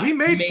didn't. A Okay. lot. He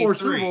made 4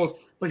 Super 3. Bowls,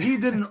 but he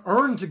didn't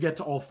earn to get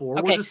to all 4.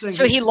 Okay, We're just saying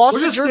so he lost we're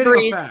to just Drew stating a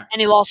Brees fact.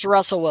 and he lost to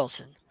Russell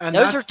Wilson. And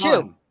Those that's are 2.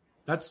 fine.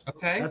 That's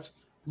Okay. That's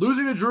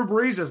losing to Drew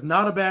Brees is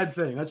not a bad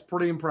thing. That's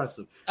pretty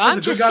impressive. He's I'm a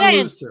good just guy to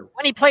saying, lose to.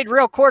 when he played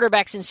real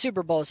quarterbacks in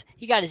Super Bowls,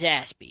 he got his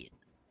ass beat.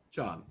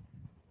 John,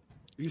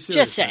 are you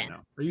serious Just right saying.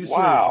 now? Are you serious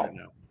Wow. right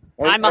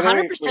now? I'm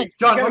 100%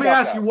 John, forget let me about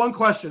ask that. you one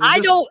question. I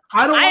don't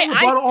want I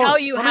rebuttal. tell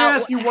you let how- me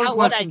ask you one how-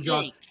 what I question,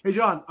 John. think. Hey,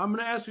 John, I'm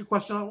going to ask you a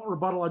question. I don't want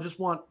rebuttal. I just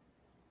want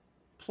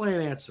plain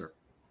answer.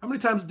 How many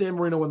times did Dan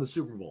Marino win the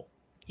Super Bowl?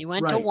 He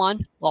went to Right.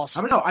 one, lost.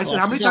 I said, how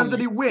many his times own did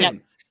he one. win? Yep.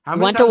 How He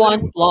many went to times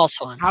did one,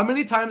 lost one. How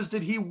many times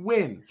did he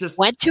win? Just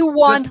Went to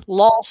one, just-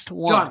 lost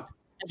one. John,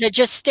 As I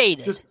just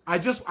stated. I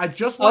just want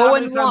 0 how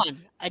many and times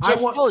 1. I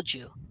just told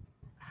you.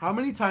 how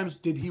many times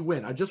did he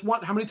win? I just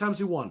want how many times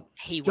he won.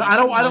 He John, went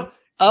I don't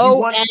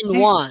 0 and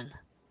 1.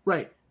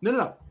 Right.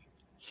 No.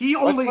 He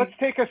only Let's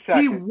take a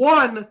second. he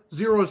won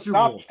 0 Super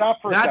Bowls. Stop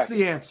for a That's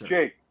second. the answer.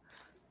 Jake,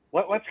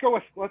 let's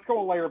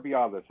go a layer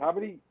beyond this. How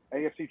many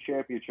AFC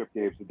Championship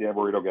games did Dan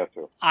Marino get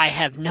to? I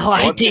have no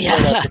Let's idea.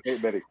 compare that to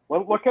Peyton Manning.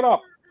 Look it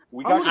up.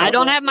 I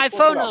don't have my Let's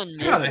look phone it up. on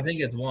me. Yeah. I think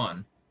it's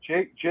one.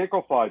 Jake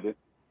will find it.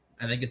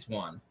 I think it's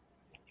one.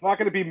 It's not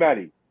going to be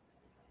many.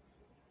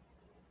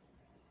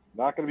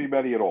 Not going to be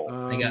many at all.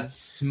 They got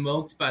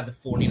smoked by the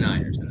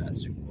 49ers in that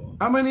Super Bowl.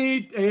 How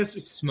many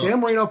AFC? Smoked. Dan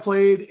Marino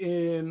played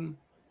in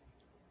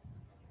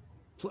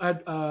had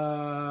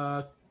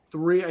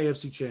 3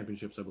 AFC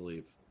championships, I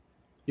believe.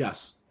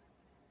 Yes,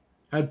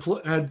 had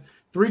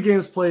 3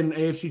 games played in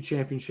AFC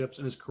championships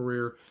in his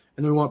career,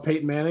 and then we want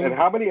Peyton Manning. And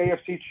how many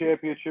AFC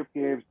Championship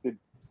games did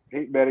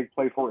Peyton Manning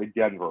play for in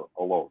Denver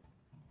alone?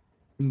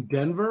 In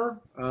Denver,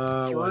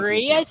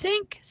 3, I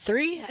think.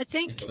 3, I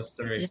think. It was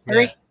 3. Is it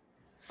 3? Yeah.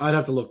 I'd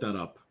have to look that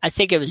up. I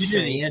think it was You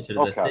knew 3. the answer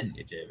to this, Okay. didn't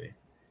you, JB?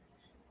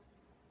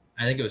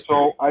 I think it was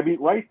So, 3. I mean,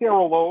 right there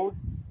alone,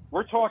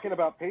 we're talking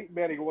about Peyton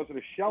Manning who wasn't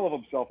a shell of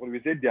himself when he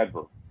was in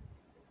Denver.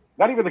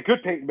 Not even the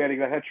good Peyton Manning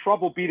that had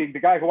trouble beating the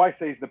guy who I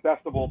say is the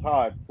best of all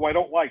time, who I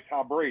don't like,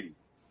 Tom Brady.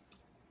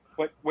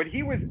 But when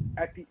he was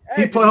at the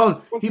end, He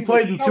wasn't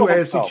played even in a 2 shell of AFC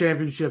himself.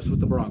 championships with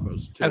the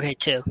Broncos. 2. Okay,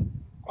 2.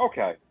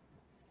 Okay.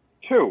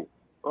 2,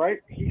 right?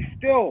 He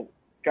still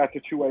got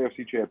to 2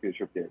 AFC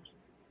Championship games.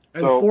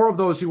 And So, 4 of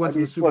those he went I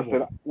mean, to the Super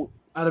listen, Bowl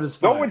out of his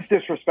 5. no one's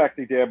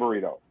disrespecting Dan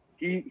Marino.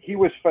 He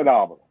was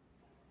phenomenal.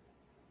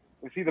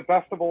 Was he the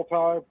best of all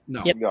time?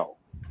 No. Yep. No.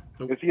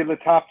 Nope. Is he in the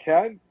top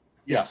 10?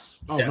 Yes.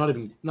 Oh, Yeah. not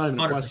even a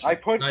 100%. question. I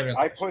put Not even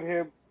a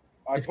him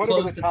It's in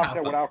close the to top top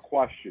 10 five. without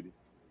question.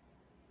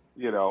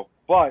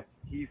 But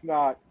he's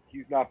not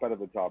better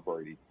than Tom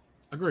Brady.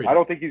 Agreed. I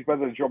don't think he's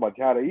better than Joe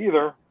Montana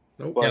either,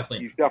 Nope. but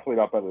Definitely. he's definitely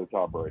not better than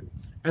Tom Brady.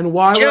 And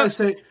why would Joe- I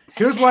say?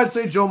 Here's why I'd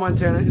say Joe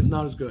Montana is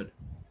not as good.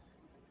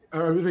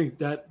 Or I mean,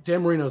 that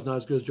Dan Marino is not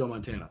as good as Joe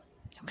Montana.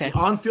 Okay. The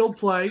on-field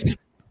play,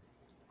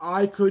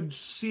 I could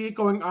see it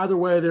going either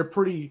way. They're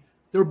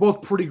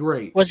both pretty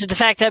great. Was it the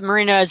fact that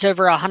Marino has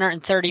over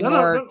 130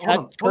 more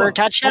career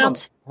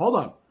touchdowns? Hold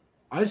on.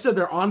 I said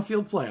their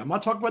on-field play. I'm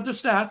not talking about their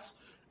stats.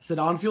 I said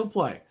on-field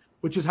play,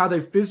 which is how they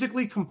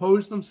physically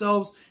compose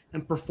themselves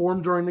and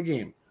perform during the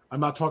game. I'm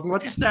not talking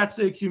about the stats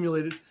they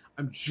accumulated.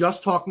 I'm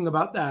just talking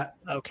about that.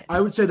 Okay.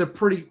 I would say they're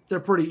pretty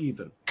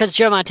even. Because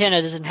Joe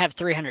Montana doesn't have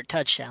 300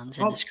 touchdowns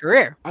in Oh. his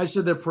career. I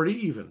said they're pretty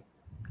even.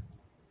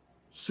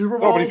 Super No,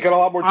 but Bowls, he's got a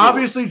lot more.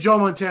 obviously Joe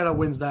Montana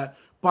wins that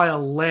by a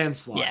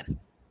landslide. Yeah.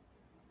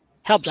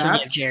 Helps when you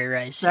have Stats- Jerry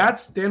Rice.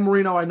 Stats, Dan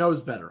Marino, I know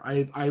is better.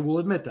 I will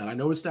admit that. I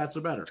know his stats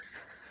are better.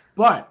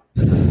 But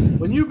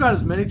when you've got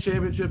as many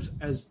championships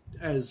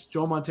as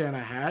Joe Montana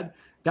had,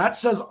 that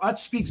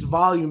speaks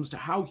volumes to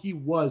how he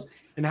was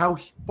and how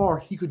far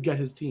he could get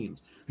his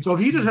teams. So if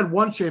he just had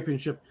one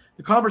championship,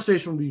 the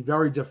conversation would be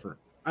very different.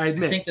 I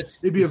admit, think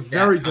it'd be a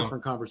very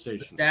different conversation.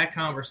 The stat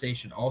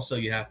conversation, also,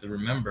 you have to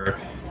remember,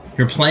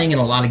 you're playing in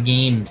a lot of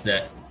games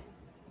that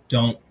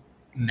don't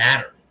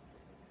matter.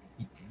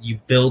 You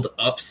build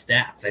up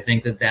stats. I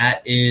think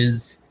that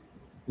is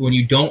when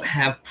you don't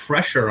have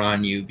pressure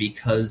on you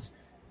because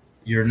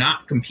you're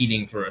not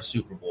competing for a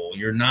Super Bowl.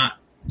 You're not.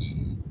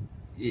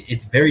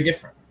 It's very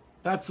different.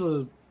 That's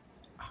a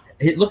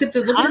Look at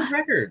his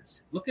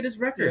records. Look at his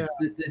records.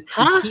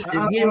 Huh? He I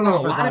don't has a know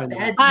if I lot buy of into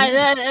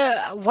bad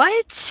teams.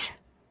 What?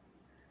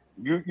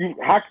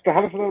 How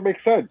does that make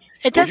sense?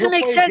 It doesn't When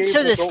make you're playing sense.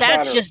 So the games that don't stats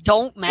matter. just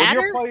don't When you're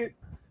matter? playing-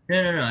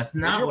 No, that's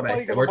not you're what I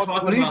playing said. in We're a bunch of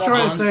talking what he's about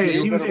trying to say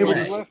is on-field he was able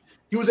play. to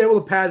he was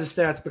able to pad his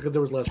stats because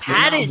there was less.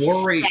 Pad his You're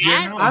not worried.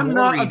 stats? I'm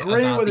not worried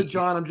agreeing about with the- it,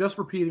 John. I'm just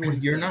repeating what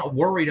he You're said. not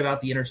worried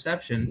about the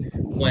interception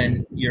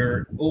when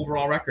your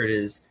overall record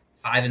is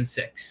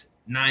 5-6,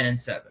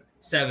 9-7,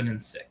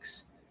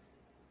 7-6,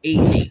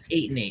 8-8,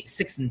 8-8,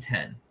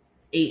 6-10,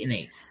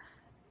 8-8.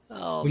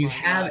 Oh, When you my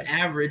have God.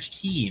 average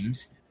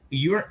teams,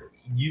 you're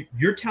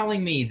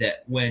telling me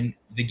that when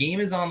the game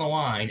is on the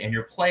line and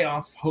your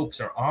playoff hopes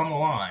are on the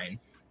line,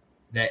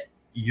 that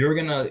you're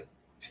gonna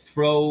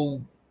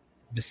throw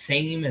the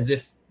same as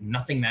if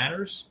nothing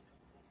matters?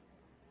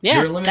 Yeah,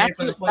 You're eliminated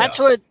from the that's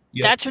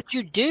playoffs. what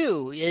you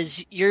do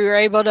is you're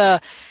able to,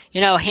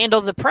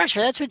 handle the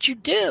pressure. That's what you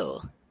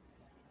do.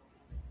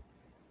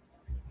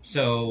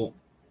 So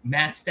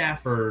Matt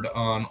Stafford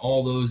on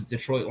all those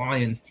Detroit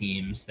Lions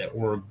teams that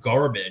were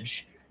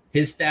garbage,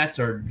 his stats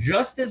are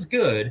just as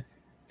good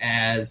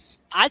as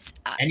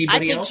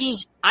anybody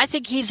else. I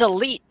think he's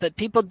elite, but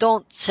people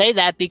don't say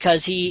that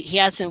because he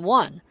hasn't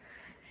won.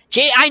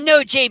 I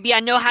know JB.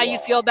 I know how you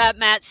feel about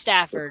Matt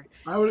Stafford.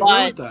 I would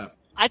agree with that.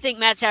 I think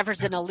Matt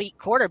Stafford's an elite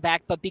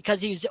quarterback, but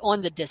because he's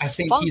on the I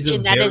think he's a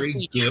dysfunction that is very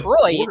good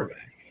Detroit, quarterback.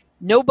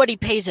 nobody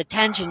pays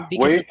attention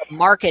because of the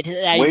market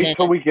that he's in. Wait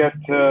till we get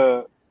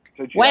to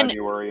to When-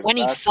 January. and when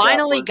he Matt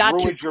finally Stafford got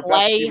to ruins your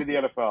play- best team in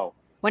the NFL.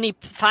 When he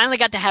finally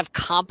got to have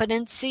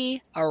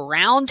competency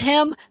around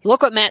him,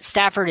 look what Matt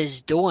Stafford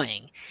is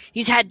doing.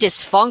 He's had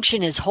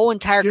dysfunction his whole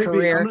entire JB,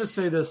 career. I'm going to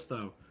say this,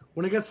 though.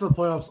 When it gets to the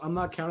playoffs, I'm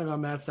not counting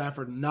on Matt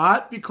Stafford,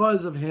 not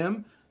because of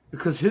him,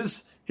 because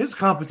his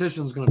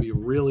competition is going to be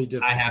really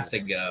difficult. I have to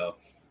go.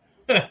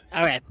 Okay. 10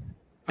 All right,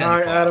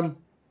 o'clock. Adam.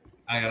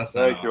 I gotta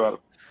sign Thank you, off. Adam.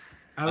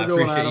 Have I a good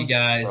one, appreciate Adam. you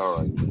guys.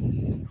 All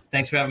right.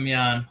 Thanks for having me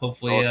on.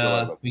 Hopefully,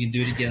 we can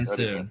do it again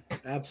soon.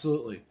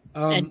 Absolutely.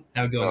 And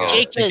Have a good one, All guys.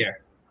 right. Take care.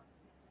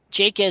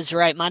 Jake is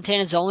right.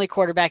 Montana's the only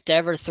quarterback to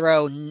ever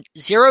throw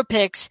 0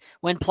 picks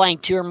when playing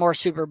 2 or more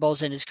Super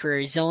Bowls in his career.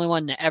 He's the only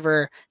one to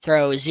ever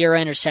throw 0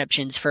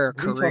 interceptions for a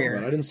What are you talking about? career.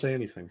 I didn't say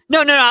anything.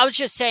 No. I was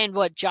just saying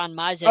what John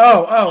Mizek.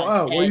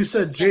 Oh. Well, you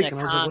said in Jake, the and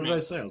I was like, what did I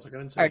comments. say? I was like, I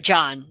didn't say Or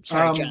John.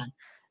 Sorry, Um, John.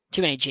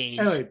 Too many J's.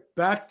 Anyway,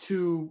 back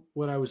to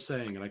what I was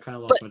saying, and I kind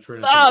of lost my train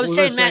of thought. I What was was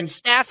saying Matt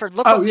Stafford.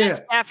 Look what Matt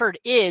Stafford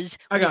is.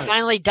 I When he got it.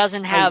 finally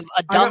doesn't have a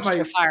I got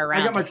dumpster fire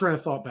around I got my him. train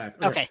of thought back.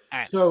 Okay, all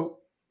right. So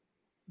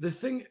the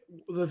thing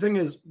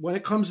is, when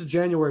it comes to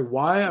January,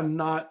 why I'm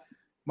not,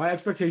 my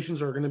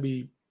expectations are going to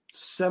be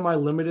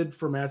semi-limited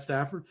for Matt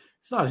Stafford.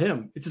 It's not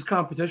him. It's his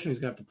competition he's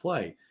going to have to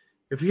play.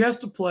 If he has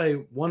to play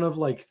one of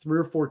like 3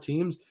 or 4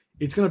 teams,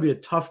 it's going to be a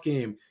tough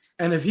game.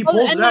 And if he Well,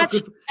 pulls and it out,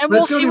 that's- good, and but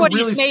we'll it's gonna see be what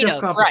really he's made stiff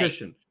of, right.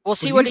 competition. We'll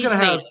see But what he's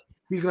made have, of.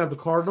 He's going to have the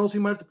Cardinals he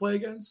might have to play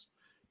against.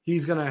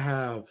 He's going to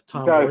have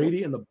Tom guys-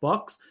 Brady and the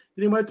Bucks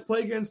that he might have to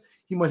play against.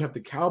 He might have the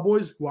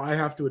Cowboys, who I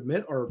have to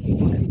admit are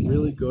looking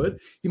really good.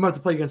 He might have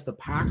to play against the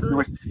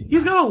Packers.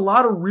 He's got a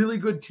lot of really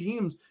good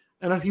teams.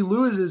 And if he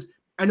loses,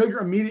 I know your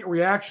immediate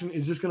reaction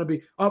is just going to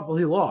be, oh, well,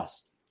 he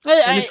lost.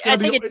 And it's I gonna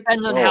think be- it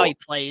depends on how he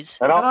plays.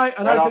 And I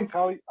think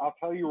I'll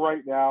tell you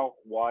right now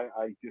why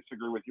I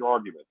disagree with your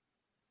argument.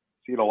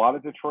 Seen a lot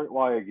of Detroit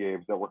Lion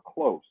games that were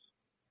close.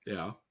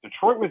 yeah.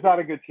 Detroit was not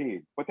a good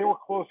team, but they were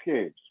close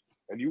games.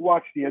 And you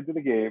watch the end of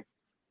the game,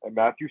 and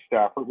Matthew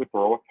Stafford would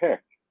throw a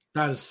pick.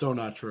 That is so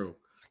not true.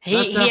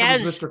 Matt He Stafford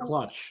has is Mr.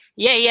 Clutch.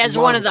 Yeah, he has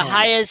in one of the modern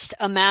times. highest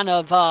amount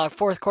of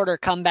fourth quarter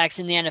comebacks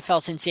in the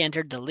NFL since he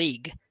entered the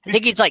league. I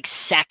think he's like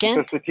second.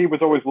 Because the team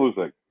was always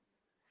losing.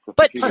 But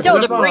The team was still,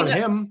 that's to not bring on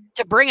him.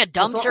 a That's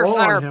not dumpster all on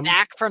fire him.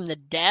 back from the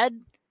dead,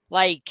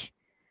 like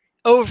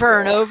over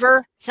and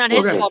over, it's not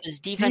his Okay. fault. His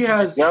defense He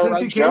has, is since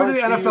he came into the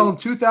Guarantee NFL you- in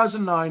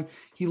 2009,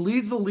 he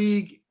leads the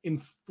league in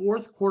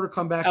fourth quarter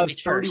comebacks Oh, with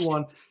he's first.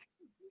 31,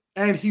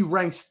 and he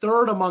ranks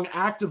third among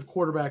active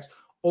quarterbacks,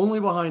 only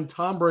behind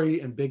Tom Brady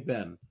and Big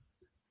Ben,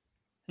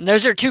 And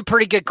those are 2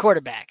 pretty good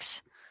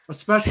quarterbacks.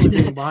 especially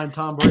being behind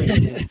Tom Brady. I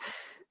mean, even And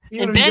if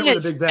you Ben get rid of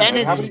is Big Ben, Ben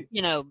I how is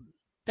many-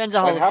 Ben's a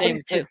Hall And of how many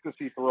Famer too. picks does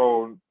he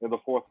throw in the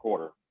fourth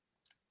quarter?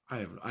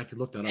 I could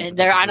look that up. And but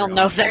there, that's a I don't very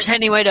know if odd there's one.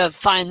 any way to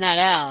find that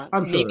out.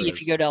 I'm sure Maybe there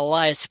if you is. go to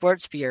Elias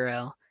Sports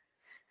Bureau.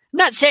 I'm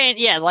not saying,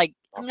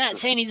 I'm not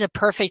saying he's a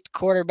perfect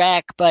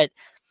quarterback, but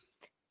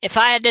if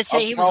I had to say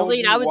I'm he was telling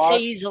elite, you I would say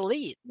what, he's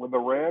elite. When the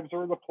Rams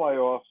are in the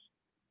playoffs,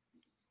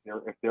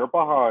 if they're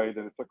behind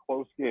and it's a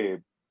close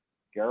game,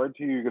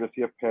 guarantee you're going to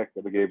see a pick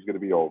and the game's going to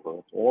be over.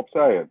 That's all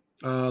I'm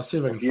saying. See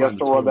if I can He find has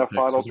the to run total that picks.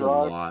 final There's a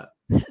drive. lot.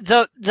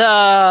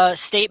 The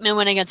statement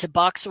win against the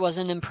Bucks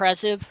wasn't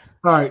impressive.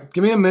 All right,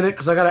 give me a minute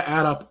because I got to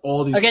add up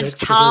all these Against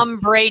picks, Tom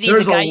Brady, the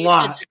there's a guy you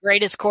lot. said's the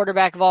greatest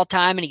quarterback of all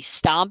time, and he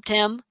stomped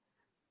him.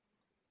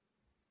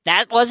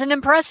 That wasn't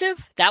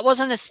impressive? That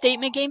wasn't a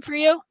statement game for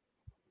you?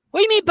 What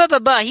do you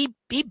mean,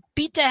 He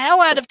beat the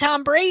hell out of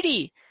Tom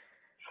Brady.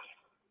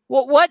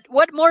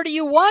 What more do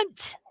you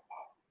want?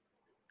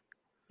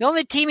 The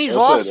only team he's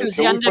Listen, lost was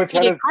the until we put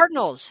undefeated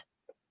Cardinals.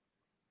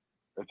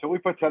 Until we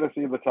put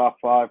Tennessee in the top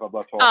 5, I'm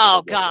not talking Oh,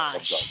 about that. I'm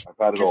gosh. done.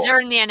 I've had it Because all. they're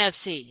in the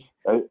NFC.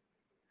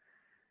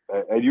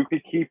 And you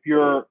could keep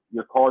your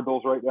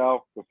Cardinals right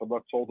now because I'm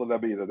not sold on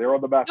them either. They're on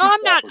the Matthew No,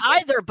 I'm not Stafford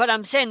side. either, but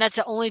I'm saying that's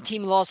the only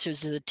team lost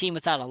is the team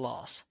without a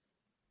loss.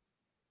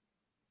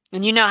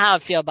 And you know how I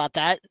feel about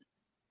that.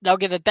 They'll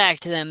give it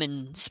back to them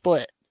and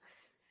split.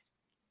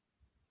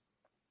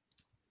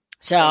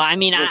 So, I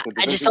mean,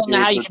 I just don't know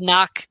how you can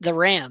knock the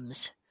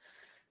Rams.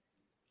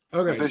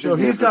 Okay, Division so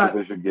game he's to got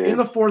division game. in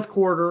the fourth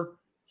quarter,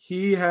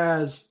 he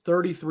has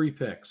 33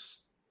 picks.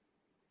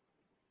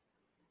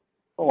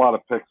 A lot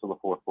of picks in the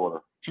fourth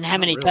quarter. And how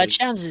many really.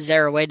 touchdowns? Is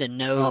there a way to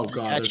know Oh the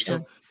God!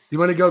 touchdown? You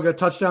want to go get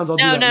touchdowns? I'll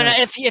do No. that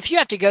next. If you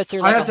have to go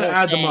through, I like have a to whole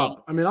add them thing.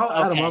 up. I mean, I'll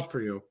add them Okay. up for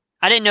you.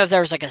 I didn't know if there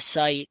was like a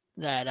site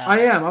that. I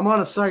am. I'm on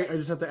a site. I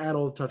just have to add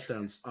all the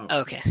touchdowns up.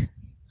 Okay.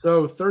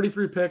 So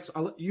 33 picks.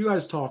 I'll let you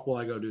guys talk while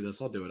I go do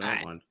this. I'll do it. I don't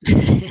All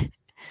mind.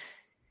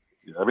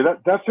 Yeah, I mean,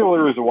 that's the only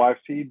reason why I've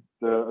seen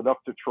enough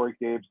Detroit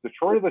games.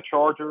 Detroit and the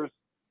Chargers,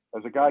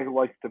 as a guy who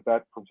likes to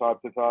bet from time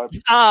to time,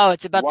 Oh,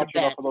 it's about the watch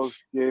enough of those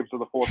bets. games in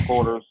the fourth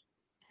quarters.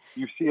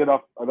 You see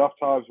enough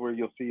times where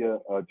you'll see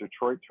a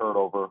Detroit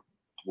turnover,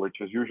 which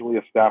is usually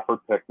a Stafford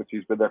pick because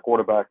he's been their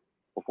quarterback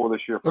before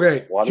this year. For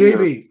Okay, a lot of years.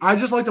 JB. I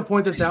just like to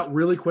point this out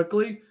really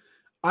quickly.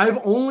 I've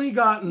only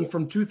gotten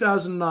from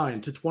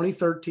 2009 to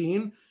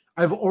 2013.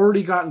 I've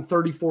already gotten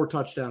 34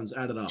 touchdowns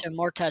added up. So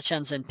more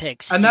touchdowns than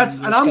picks. And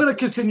I'm going to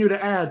continue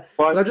to add,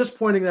 but I'm just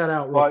pointing that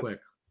out real but- quick.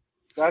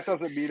 that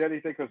doesn't mean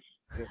anything because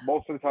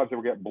most of the times they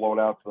were getting blown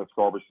out, so that's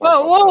garbage.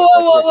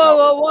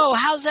 Whoa!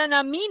 How's that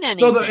not mean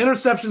anything? So the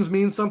interceptions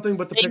mean something,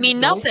 but they mean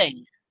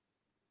nothing.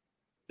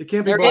 It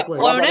can't be They're both ways.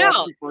 blown out.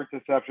 Asking for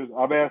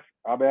interceptions.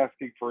 I'm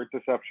asking for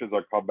interceptions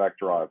on comeback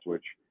drives,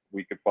 which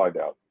we can find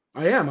out.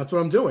 I am. That's what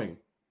I'm doing.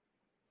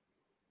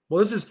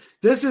 Well,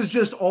 this is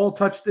just all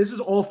touch. This is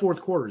all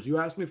fourth quarters. You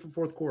asked me for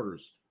fourth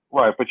quarters,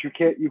 right? But you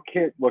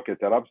can't look at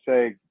that. I'm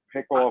saying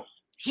pickoffs.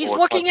 He's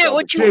looking at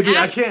what you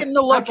asked him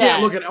to look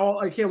at.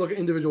 I can't look at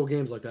individual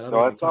games like that.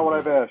 No, that's not what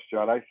I've asked,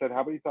 John. I said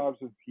how many times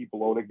has he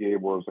blown a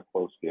game where it was a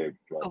close game?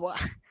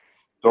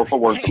 Don't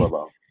put words in my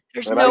mouth.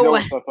 There's and no I know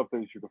way. It's not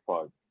something you can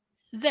find.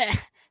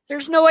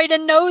 There's no way to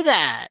know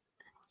that.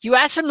 You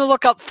asked him to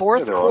look up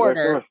fourth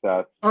quarter.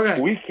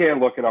 Okay. We can't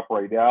look it up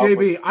right now.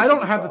 JB, I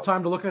don't have the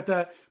time to look at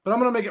that, but I'm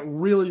going to make it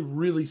really,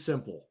 really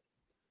simple.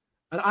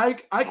 And I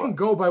can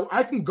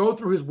go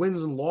through his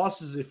wins and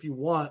losses if you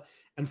want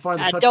and find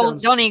the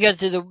touchdowns. Don't even go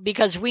through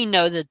because we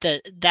know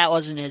that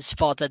wasn't his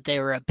fault that they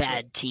were a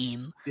bad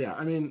team. Yeah,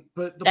 I mean,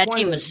 but the that point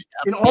team is,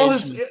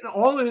 was in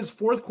all of his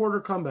fourth quarter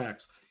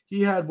comebacks,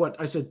 he had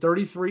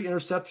 33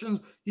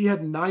 interceptions. He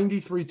had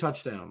 93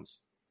 touchdowns.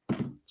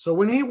 So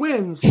when he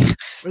wins,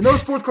 in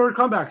those fourth quarter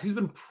comebacks, he's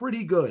been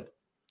pretty good.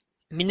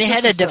 I mean, they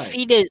had a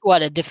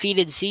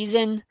defeated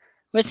season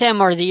with him,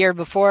 or the year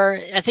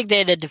before. I think they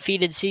had a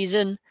defeated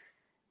season.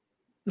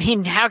 I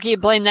mean, how can you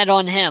blame that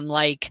on him?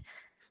 Like,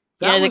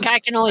 the guy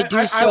can only do so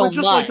much. I would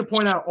just like to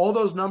point out all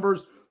those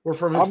numbers were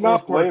from his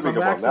fourth quarter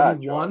comebacks that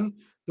he won.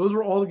 Those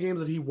were all the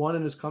games that he won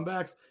in his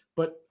comebacks.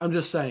 But I'm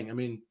just saying, I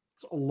mean,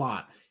 it's a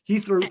lot. He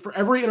threw for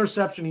every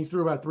interception, he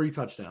threw about 3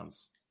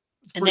 touchdowns.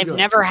 And they've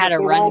never had a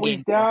run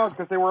game. Down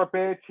because they were a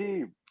bad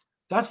team.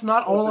 That's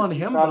not all on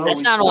him, though.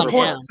 That's not on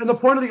him. And the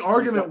point of the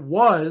argument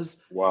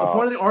was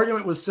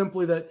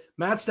simply that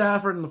Matt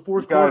Stafford in the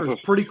fourth quarter is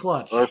pretty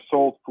clutch. They're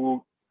sold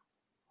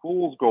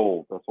fool's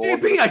gold. That's all.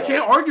 I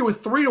can't argue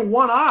with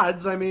 3-1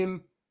 odds. I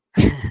mean,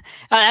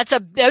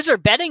 those are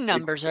betting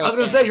numbers. I was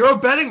going to say you're a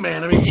betting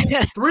man. I mean,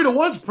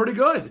 3-1's pretty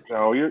good.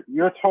 No,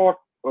 you're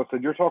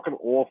talking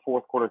all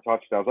fourth quarter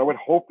touchdowns. I would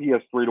hope he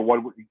has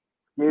 3-1.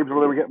 Games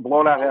where they were getting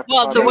blown out half the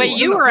time. The way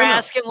you were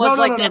asking was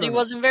that he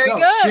wasn't very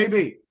good.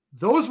 JB,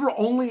 those were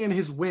only in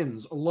his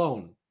wins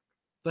alone.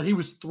 That he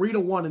was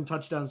 3-1 in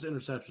touchdowns to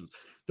interceptions.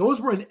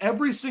 Those were in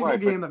every single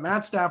game that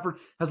Matt Stafford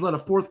has led a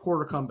fourth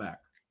quarter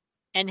comeback.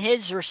 And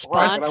his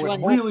response was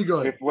really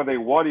good. When they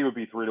won, he would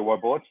be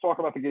 3-1. But let's talk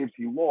about the games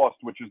he lost,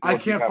 which is I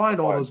can't find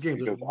all those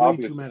games. There's way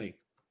too many.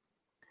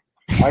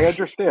 I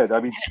understand.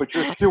 I mean, but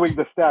you're skewing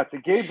the stats. The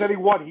games that he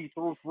won, he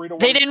threw 3-1.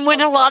 They didn't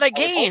win a lot of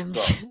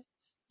games.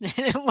 They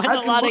didn't win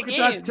a lot of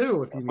games. That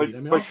too, if you need.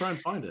 I mean, I'll try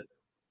and find it.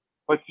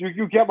 But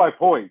you get my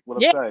point.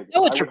 What I'm saying. I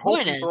know what your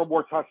point is.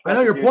 I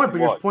know your point, but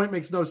your point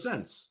makes no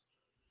sense.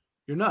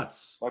 You're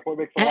nuts. My point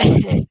makes a lot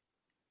of sense.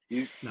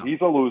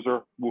 He's a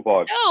loser. Move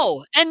on.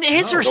 No, and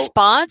his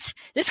response.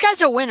 This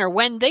guy's a winner.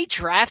 When they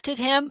drafted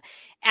him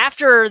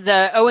after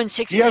the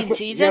 0-16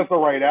 season, he has the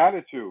right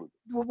attitude.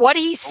 What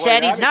he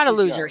said, he's not a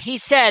loser. He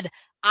said,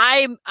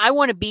 I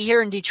want to be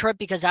here in Detroit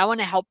because I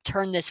want to help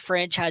turn this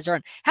franchise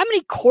around. How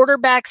many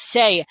quarterbacks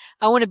say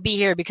I want to be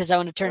here because I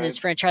want to turn this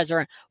franchise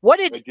around? What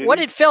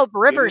did Philip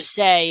Rivers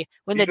say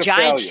when the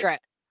Giants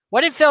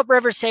What did Philip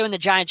Rivers say when the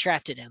Giants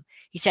drafted him?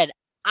 He said,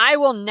 "I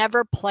will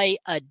never play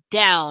a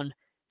down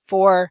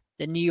for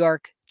the New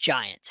York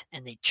Giants,"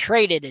 and they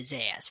traded his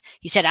ass.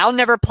 He said, "I'll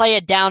never play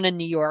a down in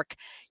New York.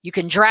 You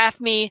can draft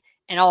me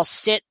and I'll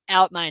sit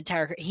out my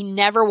entire career." He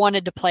never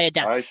wanted to play a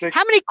down.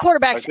 How many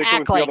quarterbacks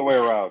act like the other way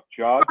around,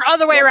 John? Or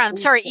other way around. I'm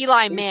sorry,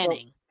 Eli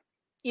Manning.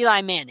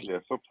 Eli Manning. Yeah,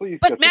 so please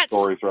get the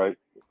stories right.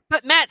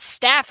 But Matt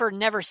Stafford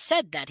never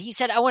said that. He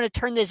said, "I want to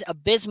turn this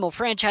abysmal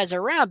franchise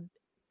around,"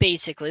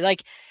 basically.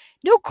 Like,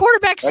 no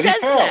quarterback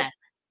says that.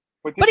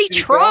 But he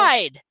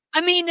tried.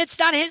 I mean, it's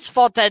not his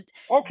fault that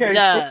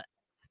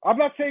I'm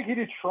not saying he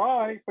didn't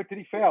try, but did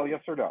he fail?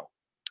 Yes or no?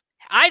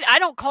 I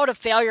don't call it a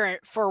failure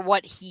for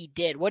what he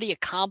did, what he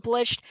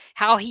accomplished,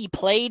 how he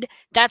played.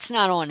 That's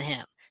not on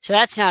him. So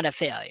that's not a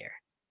failure.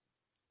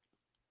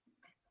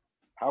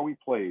 How he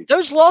played.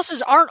 Those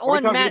losses aren't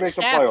on Matt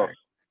Stafford.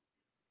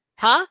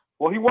 Huh?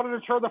 Well, he wanted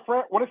to turn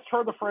what does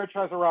turn the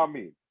franchise around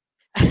mean?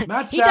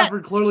 Matt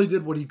Stafford clearly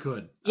did what he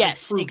could.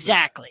 Yes,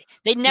 exactly.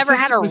 They never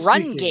had a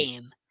run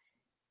game.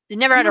 They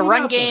never had a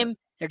run game.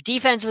 Their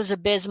defense was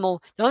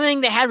abysmal. The only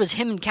thing they had was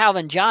him and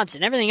Calvin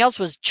Johnson. Everything else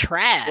was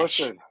trash.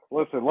 Listen.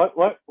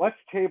 Let's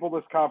table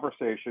this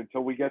conversation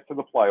until we get to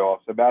the playoffs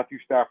and Matthew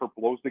Stafford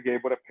blows the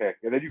game with a pick.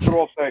 And then you could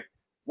all say,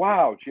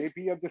 wow,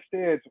 JB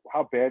understands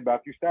how bad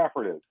Matthew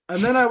Stafford is. And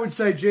then I would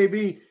say,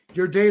 JB,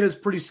 your data is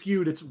pretty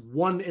skewed. It's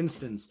one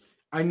instance.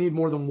 I need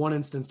more than one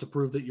instance to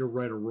prove that you're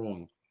right or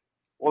wrong.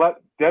 Well,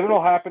 then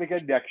it'll happen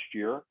again next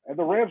year. And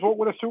the Rams won't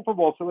win a Super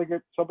Bowl until they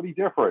get somebody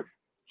different.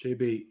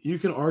 JB, you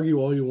can argue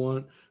all you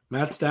want.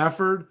 Matt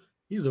Stafford,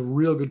 he's a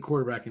real good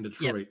quarterback in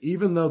Detroit,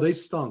 even though they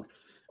stunk.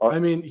 I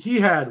mean,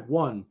 he had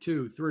 7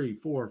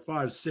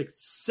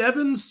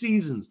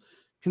 seasons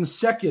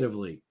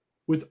consecutively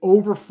with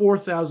over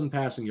 4,000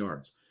 passing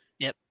yards.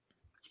 Yep.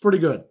 It's pretty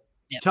good.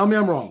 Tell me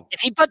I'm wrong. If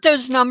he put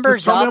those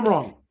numbers Just tell up, me I'm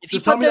wrong. if you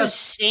Just tell put me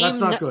those that's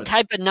not same good.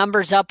 type of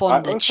numbers up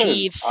on the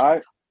Chiefs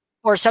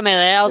or somebody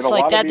else in a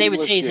like lot of that, they would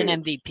say he's an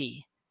meaningless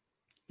MVP.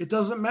 It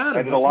doesn't matter.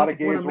 And in a That's lot not of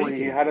the point games I'm where he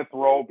making. had to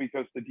throw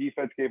because the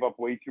defense gave up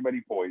way too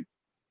many points.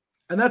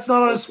 And that's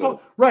not on his Also-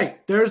 fault.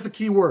 Right. There's the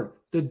key word.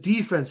 The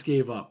defense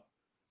gave up.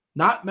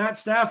 Not Matt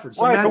Stafford.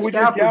 So Right, Matt but when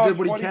you're Stafford down did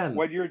what 20 he can.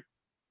 when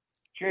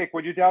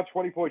you're down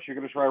 20 points, you're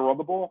going to try and run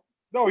the ball?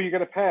 No, you're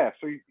going to pass.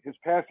 So his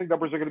passing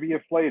numbers are going to be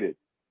inflated.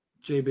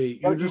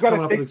 JB, you're You've just got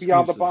coming to up with think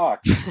beyond the excuses.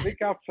 box.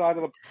 Think outside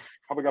of the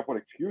coming up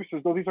with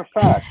excuses. No, these are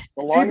facts.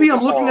 The Lions JB, are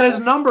I'm looking at his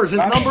horrible. numbers. His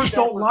Matthew numbers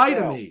don't Stafford lie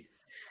to failed. me.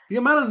 The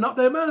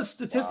amount of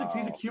statistics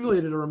he's Wow.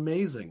 accumulated are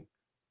amazing.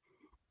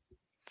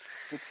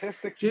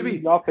 Statistics mean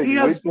JB, nothing. he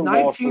has Wins and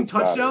 19 losses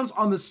matter. touchdowns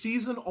on the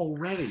season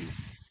already. Do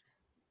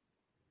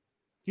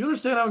you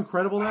understand how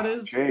incredible that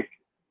is? Jake,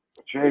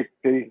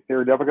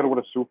 they're never going to win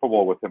a Super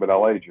Bowl with him in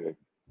LA, Jake.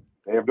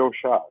 They have no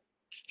shot.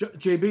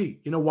 JB,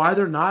 you know why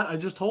they're not? I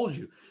just told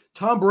you.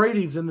 Tom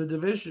Brady's in the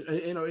division,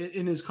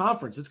 in his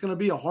conference. It's going to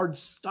be a hard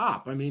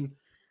stop. I mean,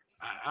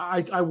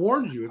 I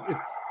warned you.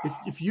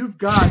 If you've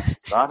got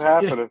Not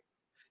happening.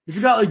 if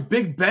you got like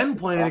Big Ben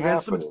playing Not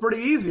against him, it's happening.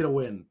 pretty easy to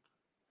win.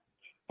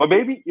 But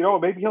maybe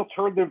he'll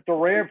turn the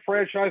Ram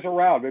franchise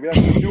around. Maybe that's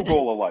his new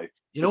goal in life.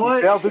 You know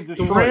If he what? fails in The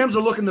Detroit, Rams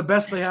are looking the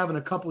best they have in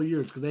a couple of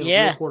years because they have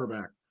a real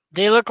quarterback.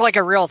 They look like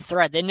a real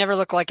threat. They never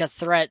looked like a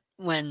threat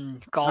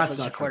when Goff That's was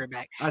not a true.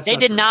 quarterback. That's They not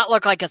did true. not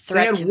look like a They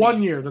threat had to one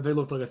me. year that they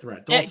looked like a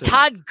threat. Don't say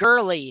Todd that.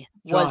 Gurley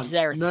was John,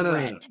 their no,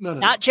 threat. no.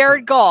 Not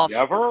Jared Goff.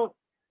 never.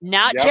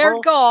 Not Never?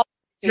 Jared Goff.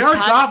 It was Jared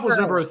Todd Goff was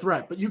Gurley. never a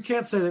threat, but you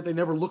can't say that they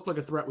never looked like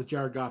a threat with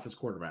Jared Goff as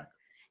quarterback.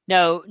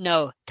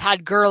 No.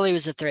 Todd Gurley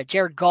was a threat.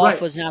 Jared Goff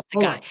Right. was not the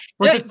Hold guy. on.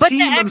 But the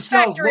team X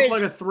themselves factor looked is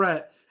like a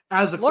threat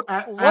as a look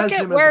as at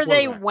him where as a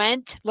they quarterback.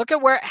 went. Look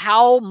at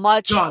how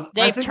much John, I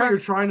they've think what you're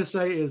turned. trying to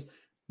say is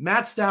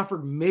Matt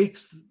Stafford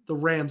makes the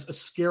Rams a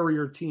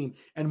scarier team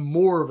and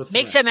more of a threat.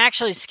 Makes them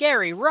actually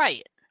scary,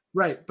 right?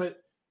 Right,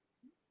 but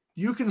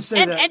you can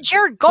say that. And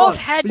Jared Goff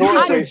had But you can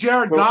Todd. say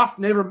Jared Goff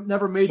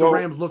never made the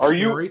Rams look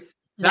scary.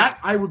 That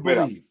I would Wait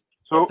up. believe.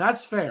 So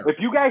That's fair. if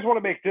you guys want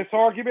to make this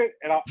argument,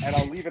 and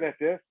I'll leave it at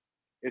this: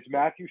 is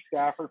Matthew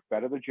Stafford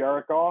better than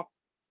Jared Goff?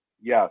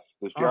 Yes.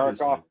 Does Jared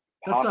Obviously. Goff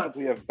That's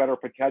possibly have better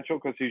potential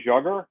because he's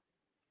younger?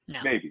 No.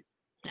 Maybe.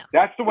 No.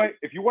 That's the way.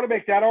 If you want to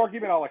make that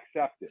argument, I'll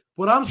accept it.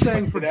 What I'm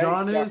saying for Today,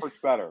 John is Stafford's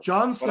better.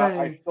 John's But saying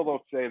I still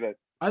don't say that.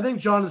 I think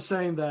John is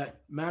saying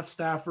that Matt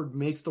Stafford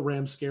makes the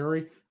Rams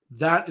scary.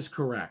 That is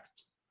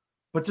correct.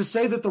 But to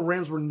say that the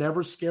Rams were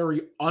never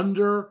scary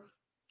under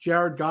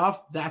Jared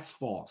Goff, that's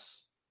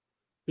false.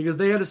 Because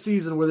they had a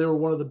season where they were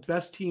one of the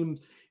best teams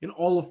in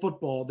all of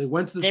football. They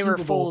went to the They Super were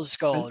Bowl. fool's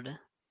gold.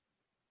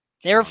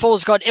 They were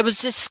fool's gold. It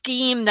was the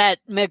scheme that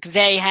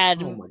McVay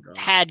Oh my God.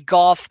 had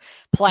Goff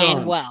playing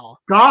John,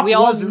 well. Goff We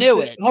all wasn't-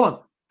 knew it. Hold on.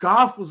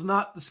 Goff was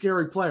not the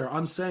scary player.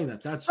 I'm saying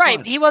that. That's Right.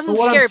 fine. He wasn't But a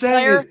what scary I'm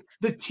saying player. is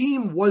the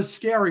team was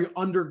scary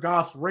under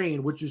Goff's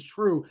reign, which is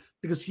true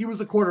because he was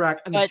the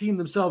quarterback and the But- team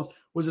themselves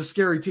was a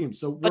scary team.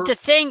 So But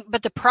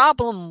the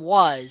problem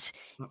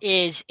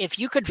is if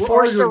you could We're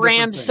force the arguing different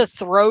Rams to things.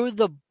 throw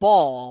the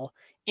ball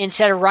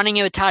instead of running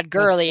it with Todd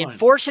Gurley and fine.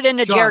 force it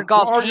into John, Jared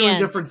Goff's we're arguing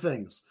hands. different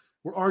things.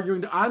 We're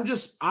arguing. I'm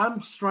just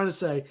trying to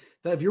say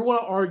that if you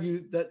want to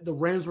argue that the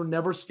Rams were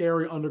never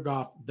scary under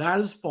Goff, that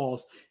is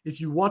false. If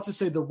you want to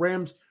say the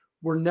Rams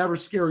were never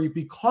scary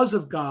because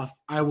of Goff,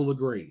 I will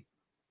agree.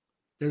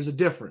 There's a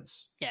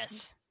difference.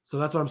 Yes. So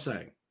that's what I'm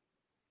saying.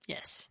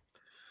 Yes.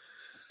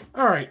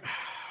 All right.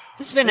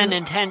 This has been an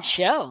intense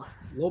show.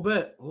 A little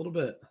bit.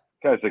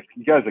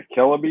 You guys are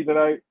killing me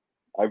tonight.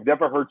 I've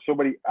never heard so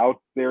many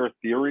out there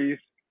theories,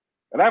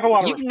 and I have a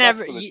lot of respect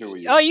for the two of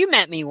you. Oh, you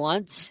met me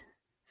once.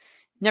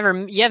 You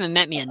haven't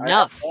met me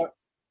enough.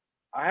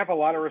 I have a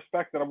lot of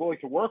respect that I'm willing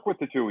to work with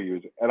the two of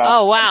you. And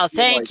Oh wow, I feel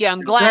thank like you.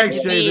 I'm glad Thanks,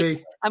 to be.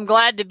 JB. I'm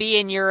glad to be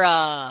in your.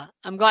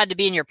 I'm glad to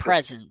be in your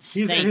presence.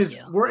 Thank you.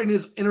 We're in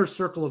his inner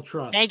circle of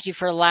trust. Thank you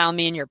for allowing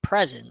me in your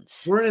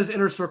presence. We're in his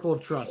inner circle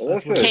of trust.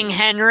 That's what Listen, King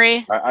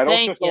Henry. I don't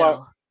Thank just you.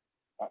 allow.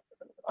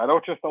 I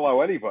don't just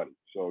allow anybody.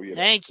 So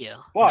Thank you.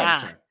 But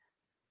Ah,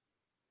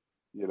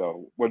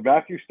 when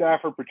Matthew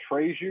Stafford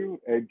betrays you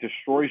and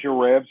destroys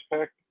your Rams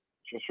pick,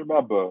 just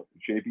remember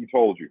JP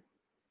told you.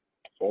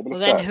 That's all I'm well,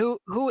 gonna then say.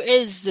 who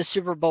is the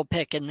Super Bowl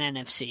pick in the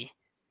NFC?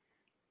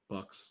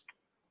 Bucks.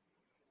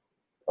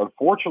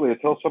 Unfortunately,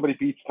 until somebody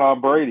beats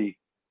Tom Brady.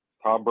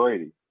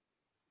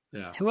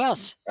 Yeah. Who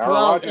else? Aaron Who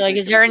else? Rodgers Like,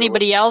 is is there gonna do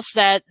anybody else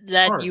that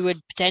Cards. you would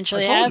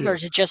potentially I told have, you. or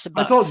is it just the I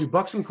Bucks? told you,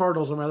 Bucks and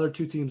Cardinals are my other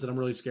two teams that I'm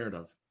really scared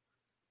of.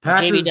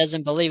 JB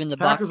doesn't believe in the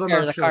Bucks Packers I'm or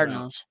not the sure about.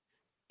 Cardinals.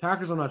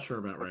 Packers I'm not sure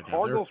about right now.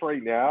 Cardinals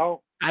right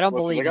now. I don't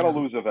Listen, believe they got to in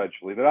them. lose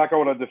eventually. They're not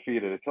going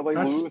undefeated until they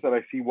That's- lose, and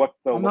I see what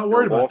the I'm not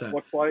worried about loss that.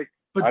 looks like.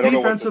 But I don't know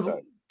what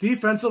to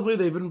defensively,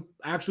 they've been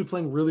actually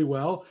playing really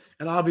well,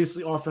 and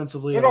obviously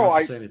offensively, No, I don't no,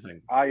 have to say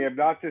anything. I am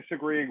not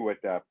disagreeing with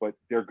that, but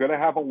they're going to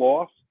have a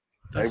loss.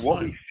 That's and what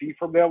fine. we see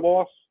from their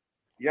loss,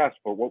 yes,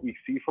 but what we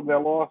see from their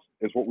loss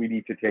is what we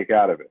need to take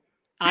out of it.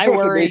 I Because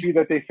it worry. may be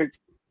that they think,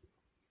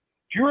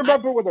 Do you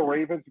remember when the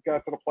Ravens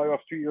got to the playoffs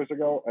 2 years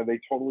ago and they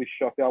totally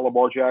shut down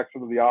Lamar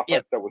Jackson and the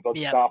offense that was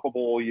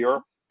unstoppable all year?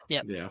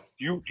 Yep. Yeah.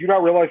 Do you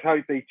not realize how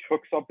they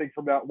took something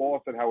from that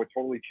loss and how it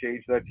totally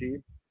changed that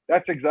team?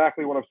 That's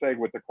exactly what I'm saying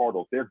with the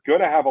Cardinals. They're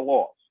going to have a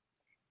loss.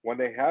 When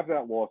they have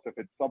that loss, if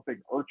it's something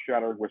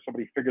earth-shattering where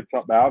somebody figured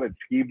something out and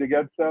schemed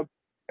against them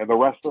and the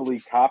rest of the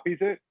league copies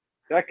it,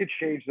 that could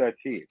change that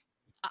team.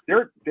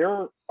 They're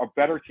a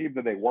better team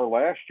than they were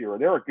last year,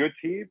 and they're a good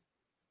team.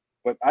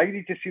 But I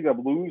need to see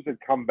them lose and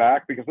come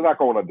back because they're not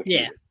going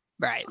undefeated. Yeah,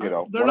 right. You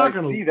know, they're not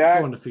going to go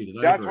undefeated.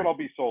 That's when I'll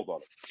be sold on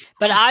it.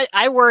 But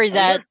I worry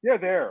that they're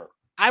there.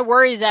 I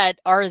worry that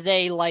are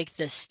they like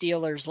the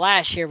Steelers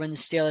last year when the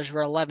Steelers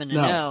were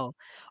 11-0?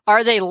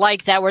 Are they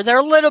like that where they're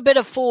a little bit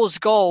of fool's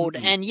gold?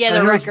 And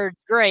the record's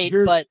great,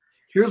 but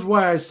here's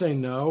why I say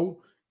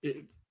no.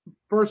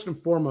 First and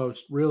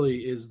foremost,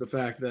 really, is the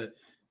fact that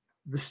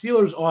the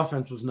Steelers'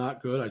 offense was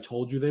not good. I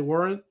told you they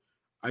weren't.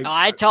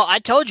 I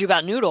told you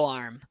about Noodle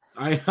Arm.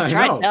 I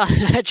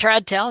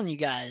tried telling you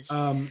guys.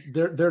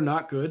 They're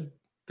not good.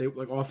 They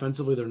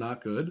offensively, they're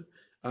not good.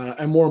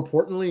 And more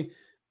importantly,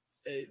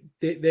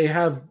 they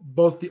have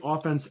both the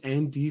offense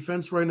and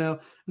defense right now.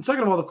 And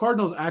second of all, the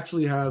Cardinals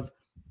actually have,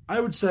 I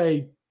would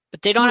say,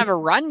 but they don't have a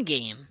run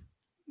game.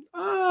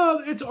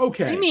 It's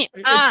okay. What do you mean?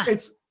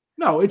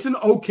 It's an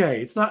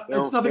okay. It's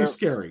nothing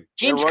scary.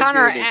 James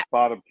Conner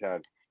bottom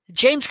 10.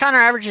 James Conner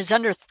averages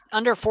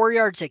under 4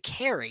 yards a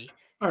carry.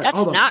 Right,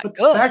 that's not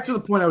good. Back to the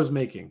point I was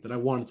making that I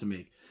wanted to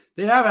make.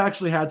 They have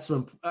actually had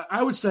some.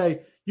 I would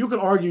say you could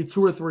argue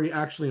 2 or 3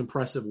 actually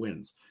impressive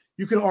wins.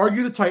 You could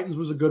argue the Titans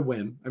was a good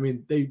win. I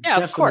mean, they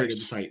decimated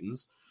the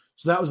Titans,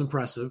 so that was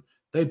impressive.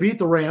 They beat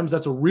the Rams.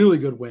 That's a really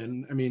good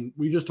win. I mean,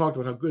 we just talked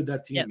about how good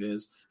that team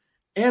is,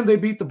 and they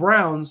beat the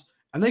Browns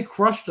and they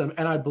crushed them.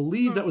 And I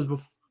believe that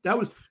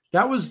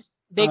was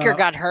Baker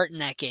got hurt in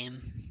that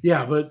game.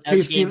 Yeah, but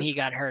Case Keenum, he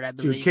got hurt. I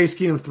believe. Dude, Case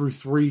Keenum threw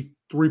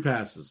three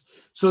passes.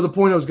 So the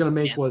point I was going to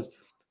make was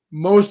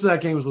most of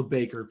that game was with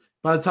Baker.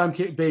 By the time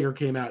Baker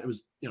came out, it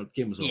was the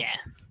game was over. Yeah.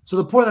 So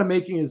the point I'm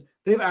making is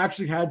they've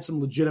actually had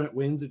some legitimate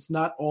wins. It's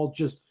not all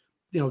just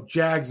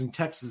Jags and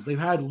Texans. They've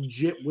had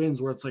legit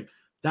wins where it's like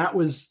that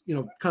was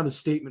kind of a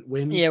statement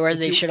win. Yeah, where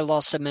they should have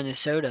lost to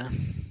Minnesota.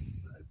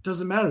 It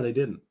doesn't matter. They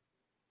didn't.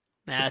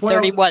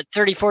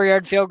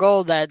 34-yard field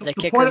goal that the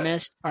kicker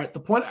missed. All right. The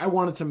point I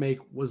wanted to make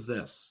was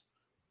this,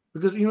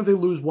 because even if they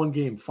lose one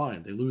game,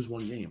 fine. They lose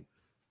one game.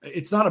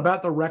 It's not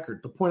about the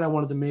record. The point I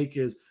wanted to make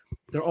is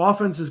their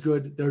offense is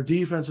good. Their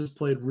defense has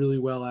played really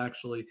well,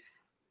 actually,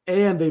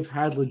 and they've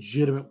had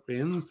legitimate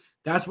wins.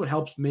 That's what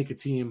helps make a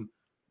team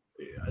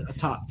a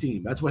top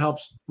team. That's what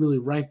helps really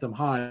rank them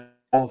high.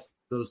 All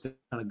those things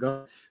kind of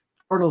go.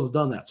 Cardinals have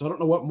done that, so I don't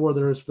know what more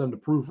there is for them to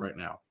prove right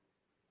now.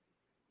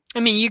 I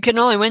mean, you can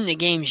only win the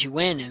games you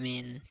win. I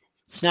mean,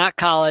 it's not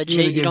college.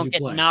 You don't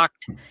get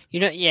knocked. You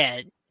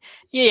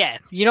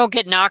don't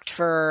get knocked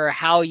for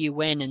how you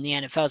win in the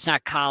NFL. It's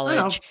not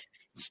college.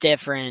 It's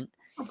different.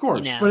 Of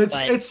course, but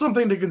it's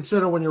something to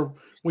consider when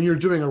you're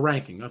doing a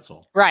ranking. That's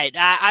all. Right.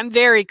 I'm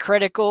very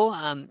critical.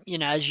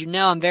 As you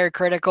know, I'm very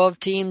critical of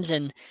teams,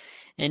 and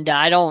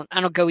I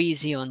don't go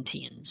easy on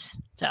teams.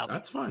 So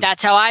that's fine.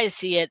 That's how I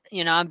see it.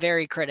 I'm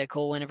very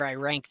critical whenever I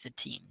rank the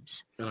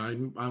teams.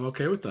 And I'm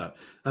okay with that.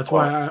 That's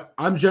why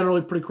I'm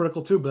generally pretty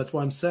critical too, but that's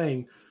why I'm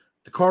saying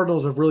the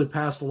Cardinals have really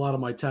passed a lot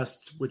of my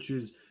tests, which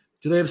is,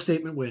 do they have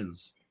statement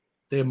wins?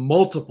 They have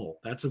multiple.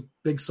 That's a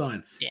big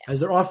sign. Yeah.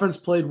 Has their offense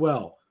played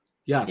well?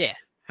 Yes. Yeah.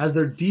 Has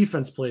their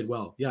defense played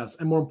well? Yes.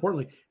 And more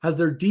importantly, has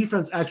their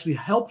defense actually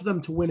helped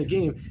them to win a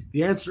game?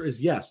 The answer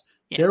is yes.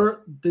 Yeah.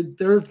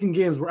 There have been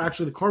games where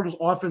actually the Cardinals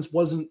offense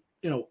wasn't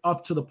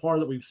up to the par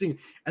that we've seen,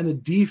 and the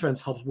defense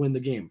helped win the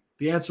game.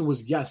 The answer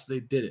was yes, they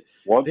did it.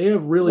 They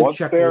have really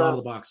checked a lot of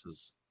the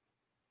boxes.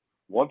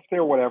 Once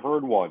they're whatever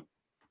and one,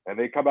 and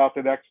they come out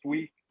the next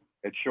week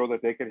and show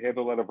that they can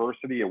handle that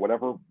adversity and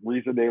whatever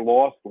reason they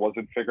lost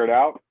wasn't figured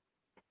out,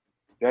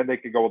 then they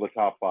can go in the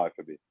top 5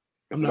 for me.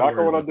 If they're not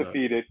going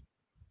undefeated,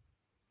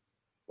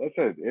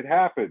 listen, it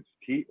happens.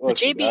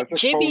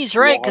 JB's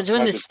right, because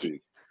when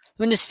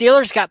the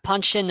Steelers got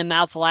punched in the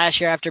mouth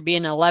last year after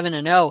being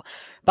 11-0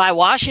 by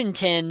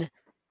Washington,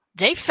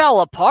 they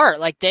fell apart.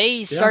 Like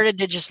they started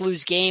to just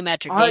lose game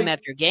after game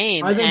after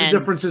game. I think the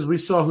difference is we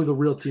saw who the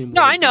real team was.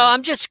 No, I know.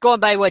 I'm just going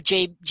by what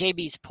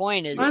JB's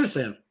point is. I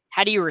understand.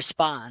 How do you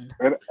respond?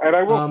 And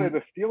I will say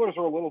the Steelers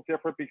are a little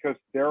different because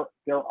their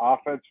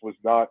offense was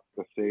not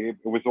the same.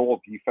 It was all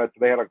defense.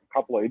 They had a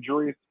couple of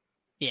injuries.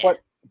 Yeah.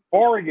 But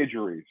barring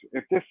injuries,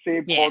 if this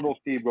same Cardinals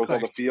team goes on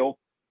the field,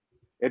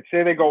 and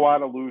say they go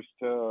out and lose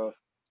to,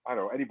 I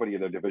don't know, anybody in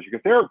their division,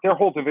 because their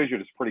whole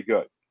division is pretty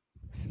good.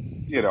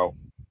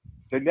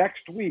 The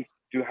next week,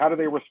 how do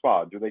they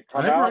respond? Do they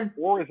come out,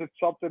 or is it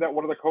something that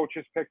one of the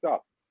coaches picked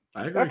up?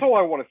 I agree. That's all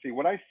I want to see.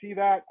 When I see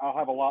that, I'll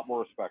have a lot more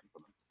respect for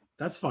them.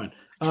 That's fine.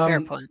 That's a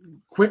fair point.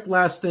 Quick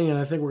last thing, and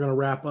I think we're going to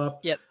wrap up.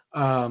 Yep.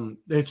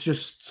 It's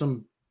just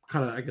some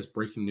kind of, I guess,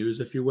 breaking news,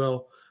 if you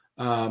will.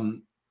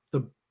 The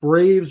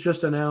Braves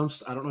just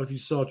announced, I don't know if you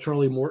saw,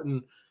 Charlie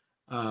Morton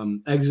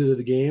exited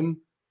the game.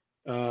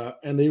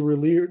 and they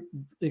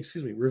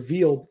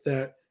revealed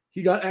that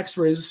he got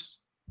X-rays,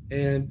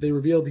 and they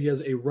revealed he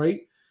has a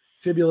right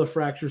fibula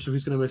fracture, so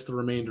he's going to miss the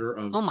remainder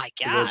of. Oh my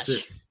gosh!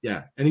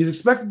 Yeah, and he's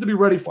expected to be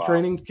ready for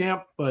training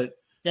camp, but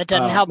that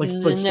doesn't help him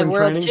in the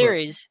World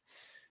Series.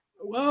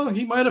 Well,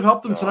 he might have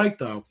helped him tonight,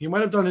 though. He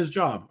might have done his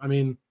job. I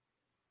mean,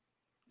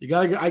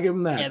 I give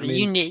him that. Yeah, but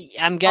I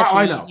I'm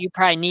guessing you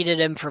probably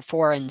needed him for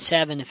 4 and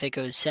 7 if it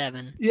goes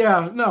 7.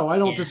 Yeah, no, I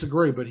don't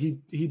disagree, but he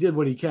did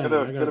what he can.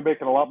 Going to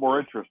make it a lot more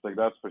interesting,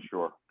 that's for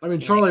sure. I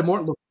mean, Charlie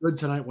Morton looked good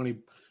tonight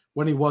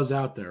when he was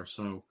out there,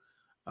 so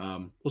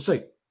we'll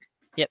see.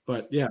 Yep.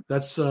 But yeah,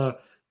 that's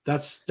going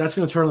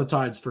to turn the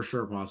tides for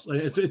sure, boss.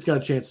 It's got a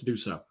chance to do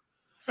so.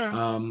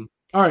 All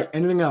right,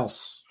 anything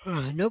else?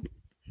 Nope.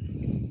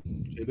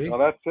 JB? No,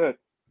 that's it.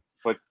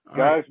 But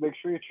guys, make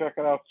sure you check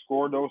it out.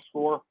 Score, No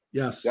Score.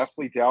 Yes.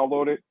 Definitely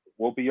download it.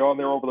 We'll be on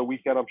there over the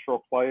weekend, I'm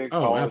sure, playing.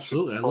 Oh,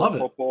 absolutely. I love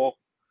football.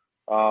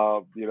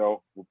 A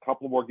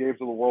couple more games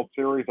of the World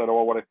Series. I know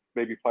I want to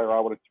maybe play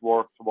around with it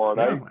tomorrow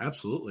night.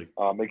 Absolutely.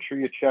 Make sure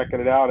you're checking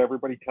it out.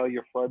 Everybody tell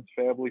your friends,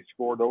 family,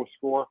 Score, No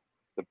Score.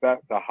 The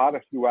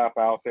hottest new app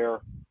out there.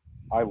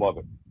 I love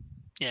it.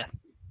 Yeah.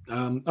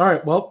 All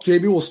right. Well,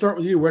 JB, we'll start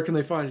with you. Where can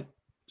they find you?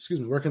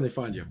 Where can they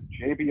find you?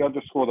 JB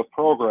 _ the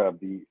program,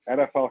 the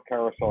NFL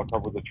carousel,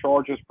 cover the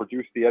Chargers,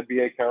 produce the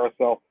NBA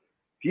carousel,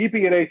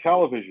 DBNA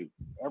television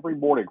every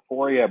morning,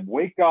 4 a.m.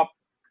 Wake up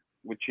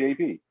with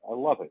JB. I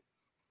love it.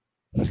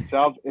 It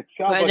sounds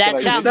like that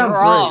sounds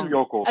wrong.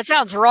 That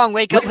sounds wrong.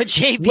 Wake up with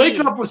JB. Wake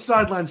up with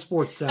Sideline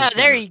Sports. Oh,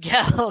 there you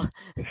go.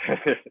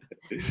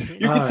 You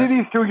can see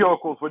these two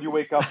yokels when you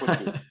wake up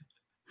with me.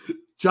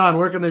 John,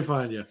 where can they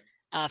find you?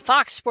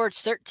 Fox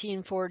Sports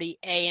 1340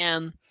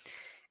 AM.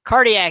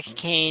 Cardiac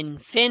Kane,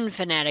 Finn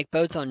Fanatic,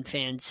 both on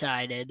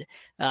Fansided.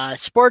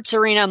 Sports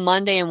Arena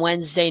Monday and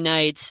Wednesday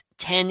nights,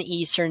 10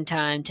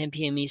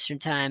 p.m. Eastern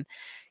Time.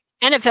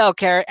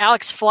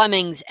 Alex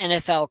Fleming's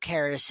NFL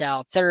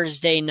Carousel,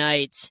 Thursday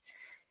nights,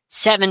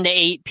 7 to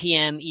 8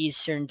 p.m.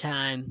 Eastern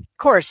Time. Of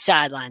course,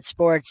 Sideline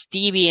Sports,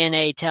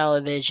 DBNA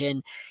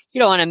Television.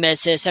 You don't want to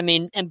miss this. I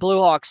mean, and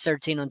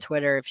BlueHawks13 on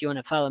Twitter if you want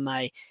to follow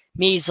my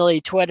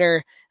measly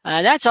Twitter.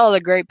 That's all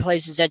the great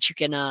places that you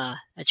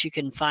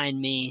can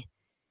find me.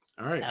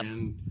 All right,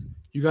 and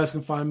you guys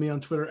can find me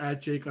on Twitter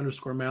at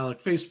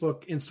Jake_Malik,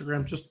 Facebook,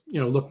 Instagram. Just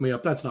look me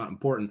up. That's not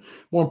important.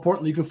 More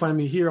importantly, you can find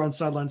me here on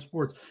Sideline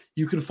Sports.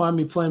 You can find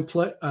me playing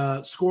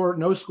Score,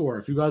 No Score.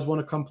 If you guys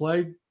want to come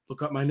play,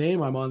 look up my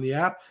name. I'm on the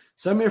app.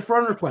 Send me a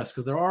friend request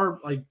because there are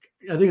I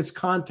think it's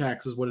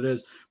contacts is what it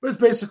is, but it's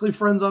basically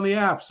friends on the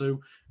app. So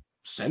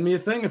send me a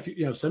thing if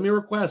you send me a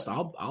request.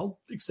 I'll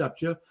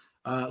accept you.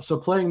 So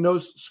playing No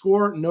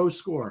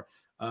Score.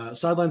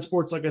 Sideline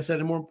Sports, like I said,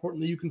 and more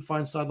importantly, you can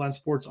find Sideline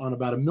Sports on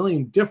about 1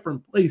 million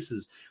different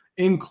places,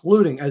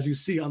 including, as you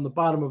see on the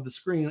bottom of the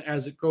screen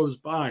as it goes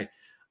by.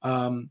 We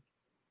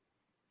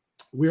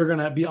are going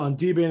to be on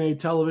DBNA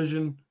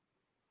television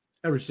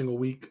every single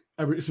week,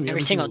 every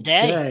single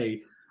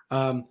day.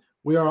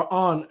 We are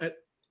on at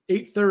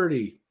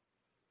 8:30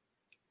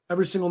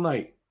 every single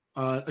night.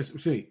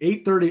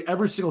 8:30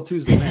 every single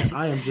Tuesday. Man,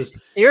 I am just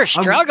you're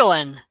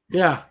struggling.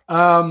 Yeah.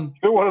 It's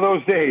been one of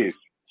those days.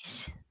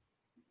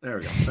 There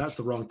we go. That's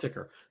the wrong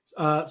ticker.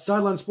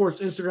 Sideline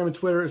Sports, Instagram and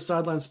Twitter is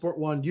Sideline Sport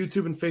 1.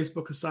 YouTube and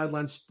Facebook is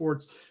Sideline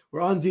Sports.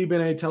 We're on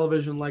DBNA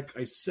television, like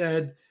I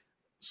said.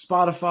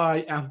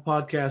 Spotify, Apple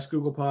Podcasts,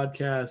 Google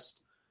Podcasts.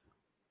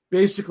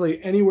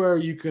 Basically, anywhere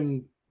you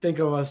can think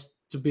of us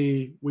to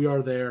be, we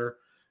are there.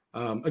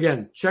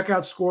 Again, check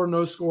out Score,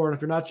 No Score. And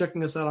if you're not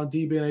checking us out on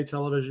DBNA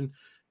television,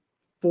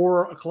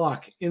 4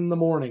 o'clock in the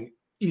morning,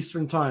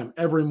 Eastern Time,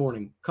 every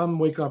morning. Come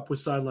wake up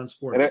with Sideline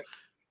Sports.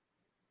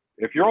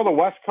 If you're on the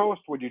West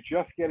Coast, when you're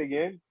just getting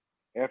in,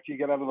 after you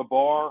get out of the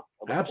bar,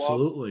 or the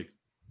absolutely.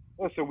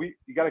 Club, listen,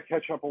 you got to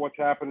catch up on what's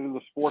happening in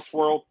the sports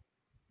world.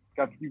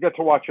 You get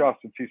to watch us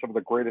and see some of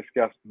the greatest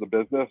guests in the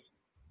business.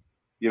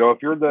 If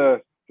you're in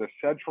the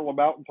central or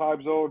mountain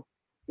time zone,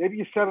 maybe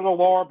you set an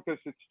alarm because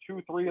it's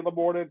 2, 3 in the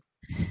morning.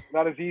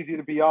 Not as easy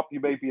to be up. You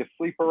may be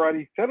asleep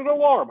already. Set an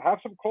alarm. Have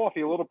some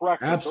coffee, a little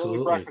breakfast, absolutely.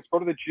 Early breakfast. Go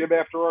to the gym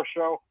after our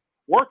show.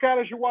 Work out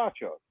as you watch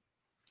us.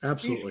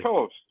 Absolutely. East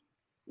Coast.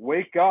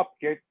 Wake up,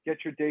 get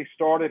your day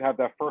started, have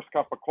that first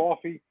cup of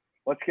coffee.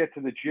 Let's get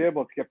to the gym.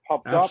 Let's get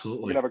pumped up. We're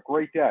going to have a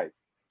great day.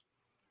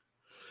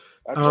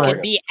 You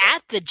can be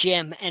at the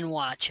gym and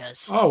watch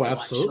us. Oh,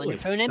 absolutely.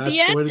 Watch on your phone and be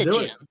at the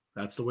gym.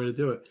 That's the way to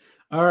do it.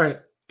 All right.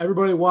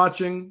 Everybody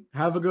watching,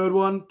 have a good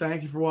one.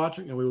 Thank you for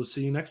watching, and we will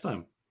see you next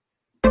time.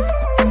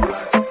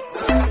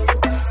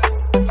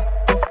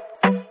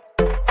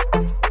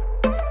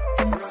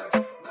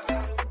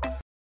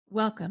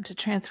 Welcome to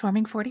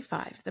Transforming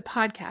 45, the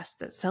podcast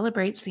that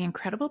celebrates the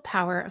incredible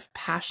power of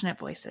passionate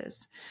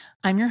voices.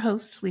 I'm your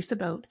host, Lisa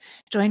Boat.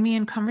 Join me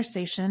in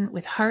conversation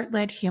with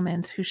heart-led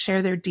humans who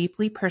share their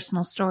deeply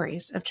personal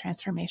stories of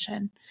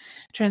transformation.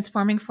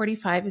 Transforming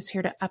 45 is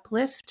here to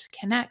uplift,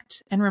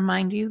 connect, and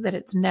remind you that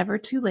it's never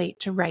too late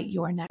to write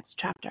your next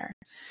chapter.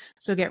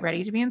 So get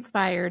ready to be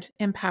inspired,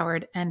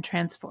 empowered, and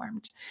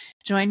transformed.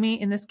 Join me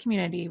in this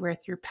community where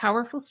through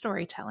powerful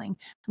storytelling,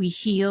 we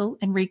heal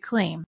and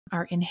reclaim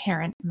our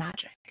inherent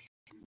magic.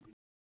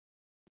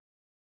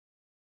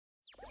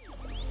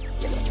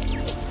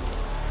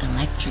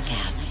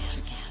 Electricast.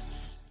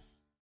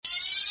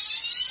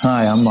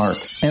 Hi, I'm Mark.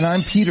 And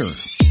I'm Peter.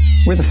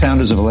 We're the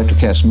founders of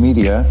Electricast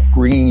Media,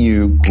 bringing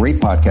you great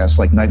podcasts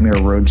like Nightmare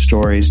Road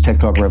Stories, Tech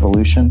Talk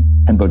Revolution,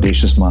 and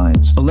Bodacious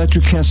Minds.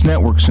 Electricast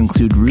networks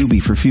include Ruby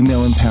for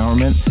female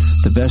empowerment,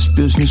 the Best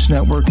Business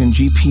Network, and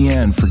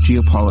GPN for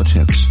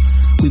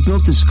geopolitics. We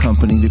built this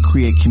company to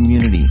create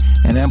community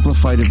and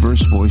amplify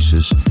diverse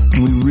voices,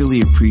 and we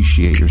really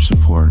appreciate your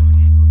support.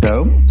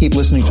 So, keep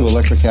listening to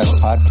Electricast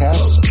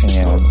podcasts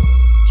and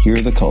hear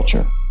the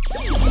culture.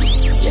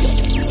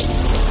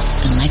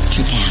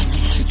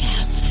 Electricast.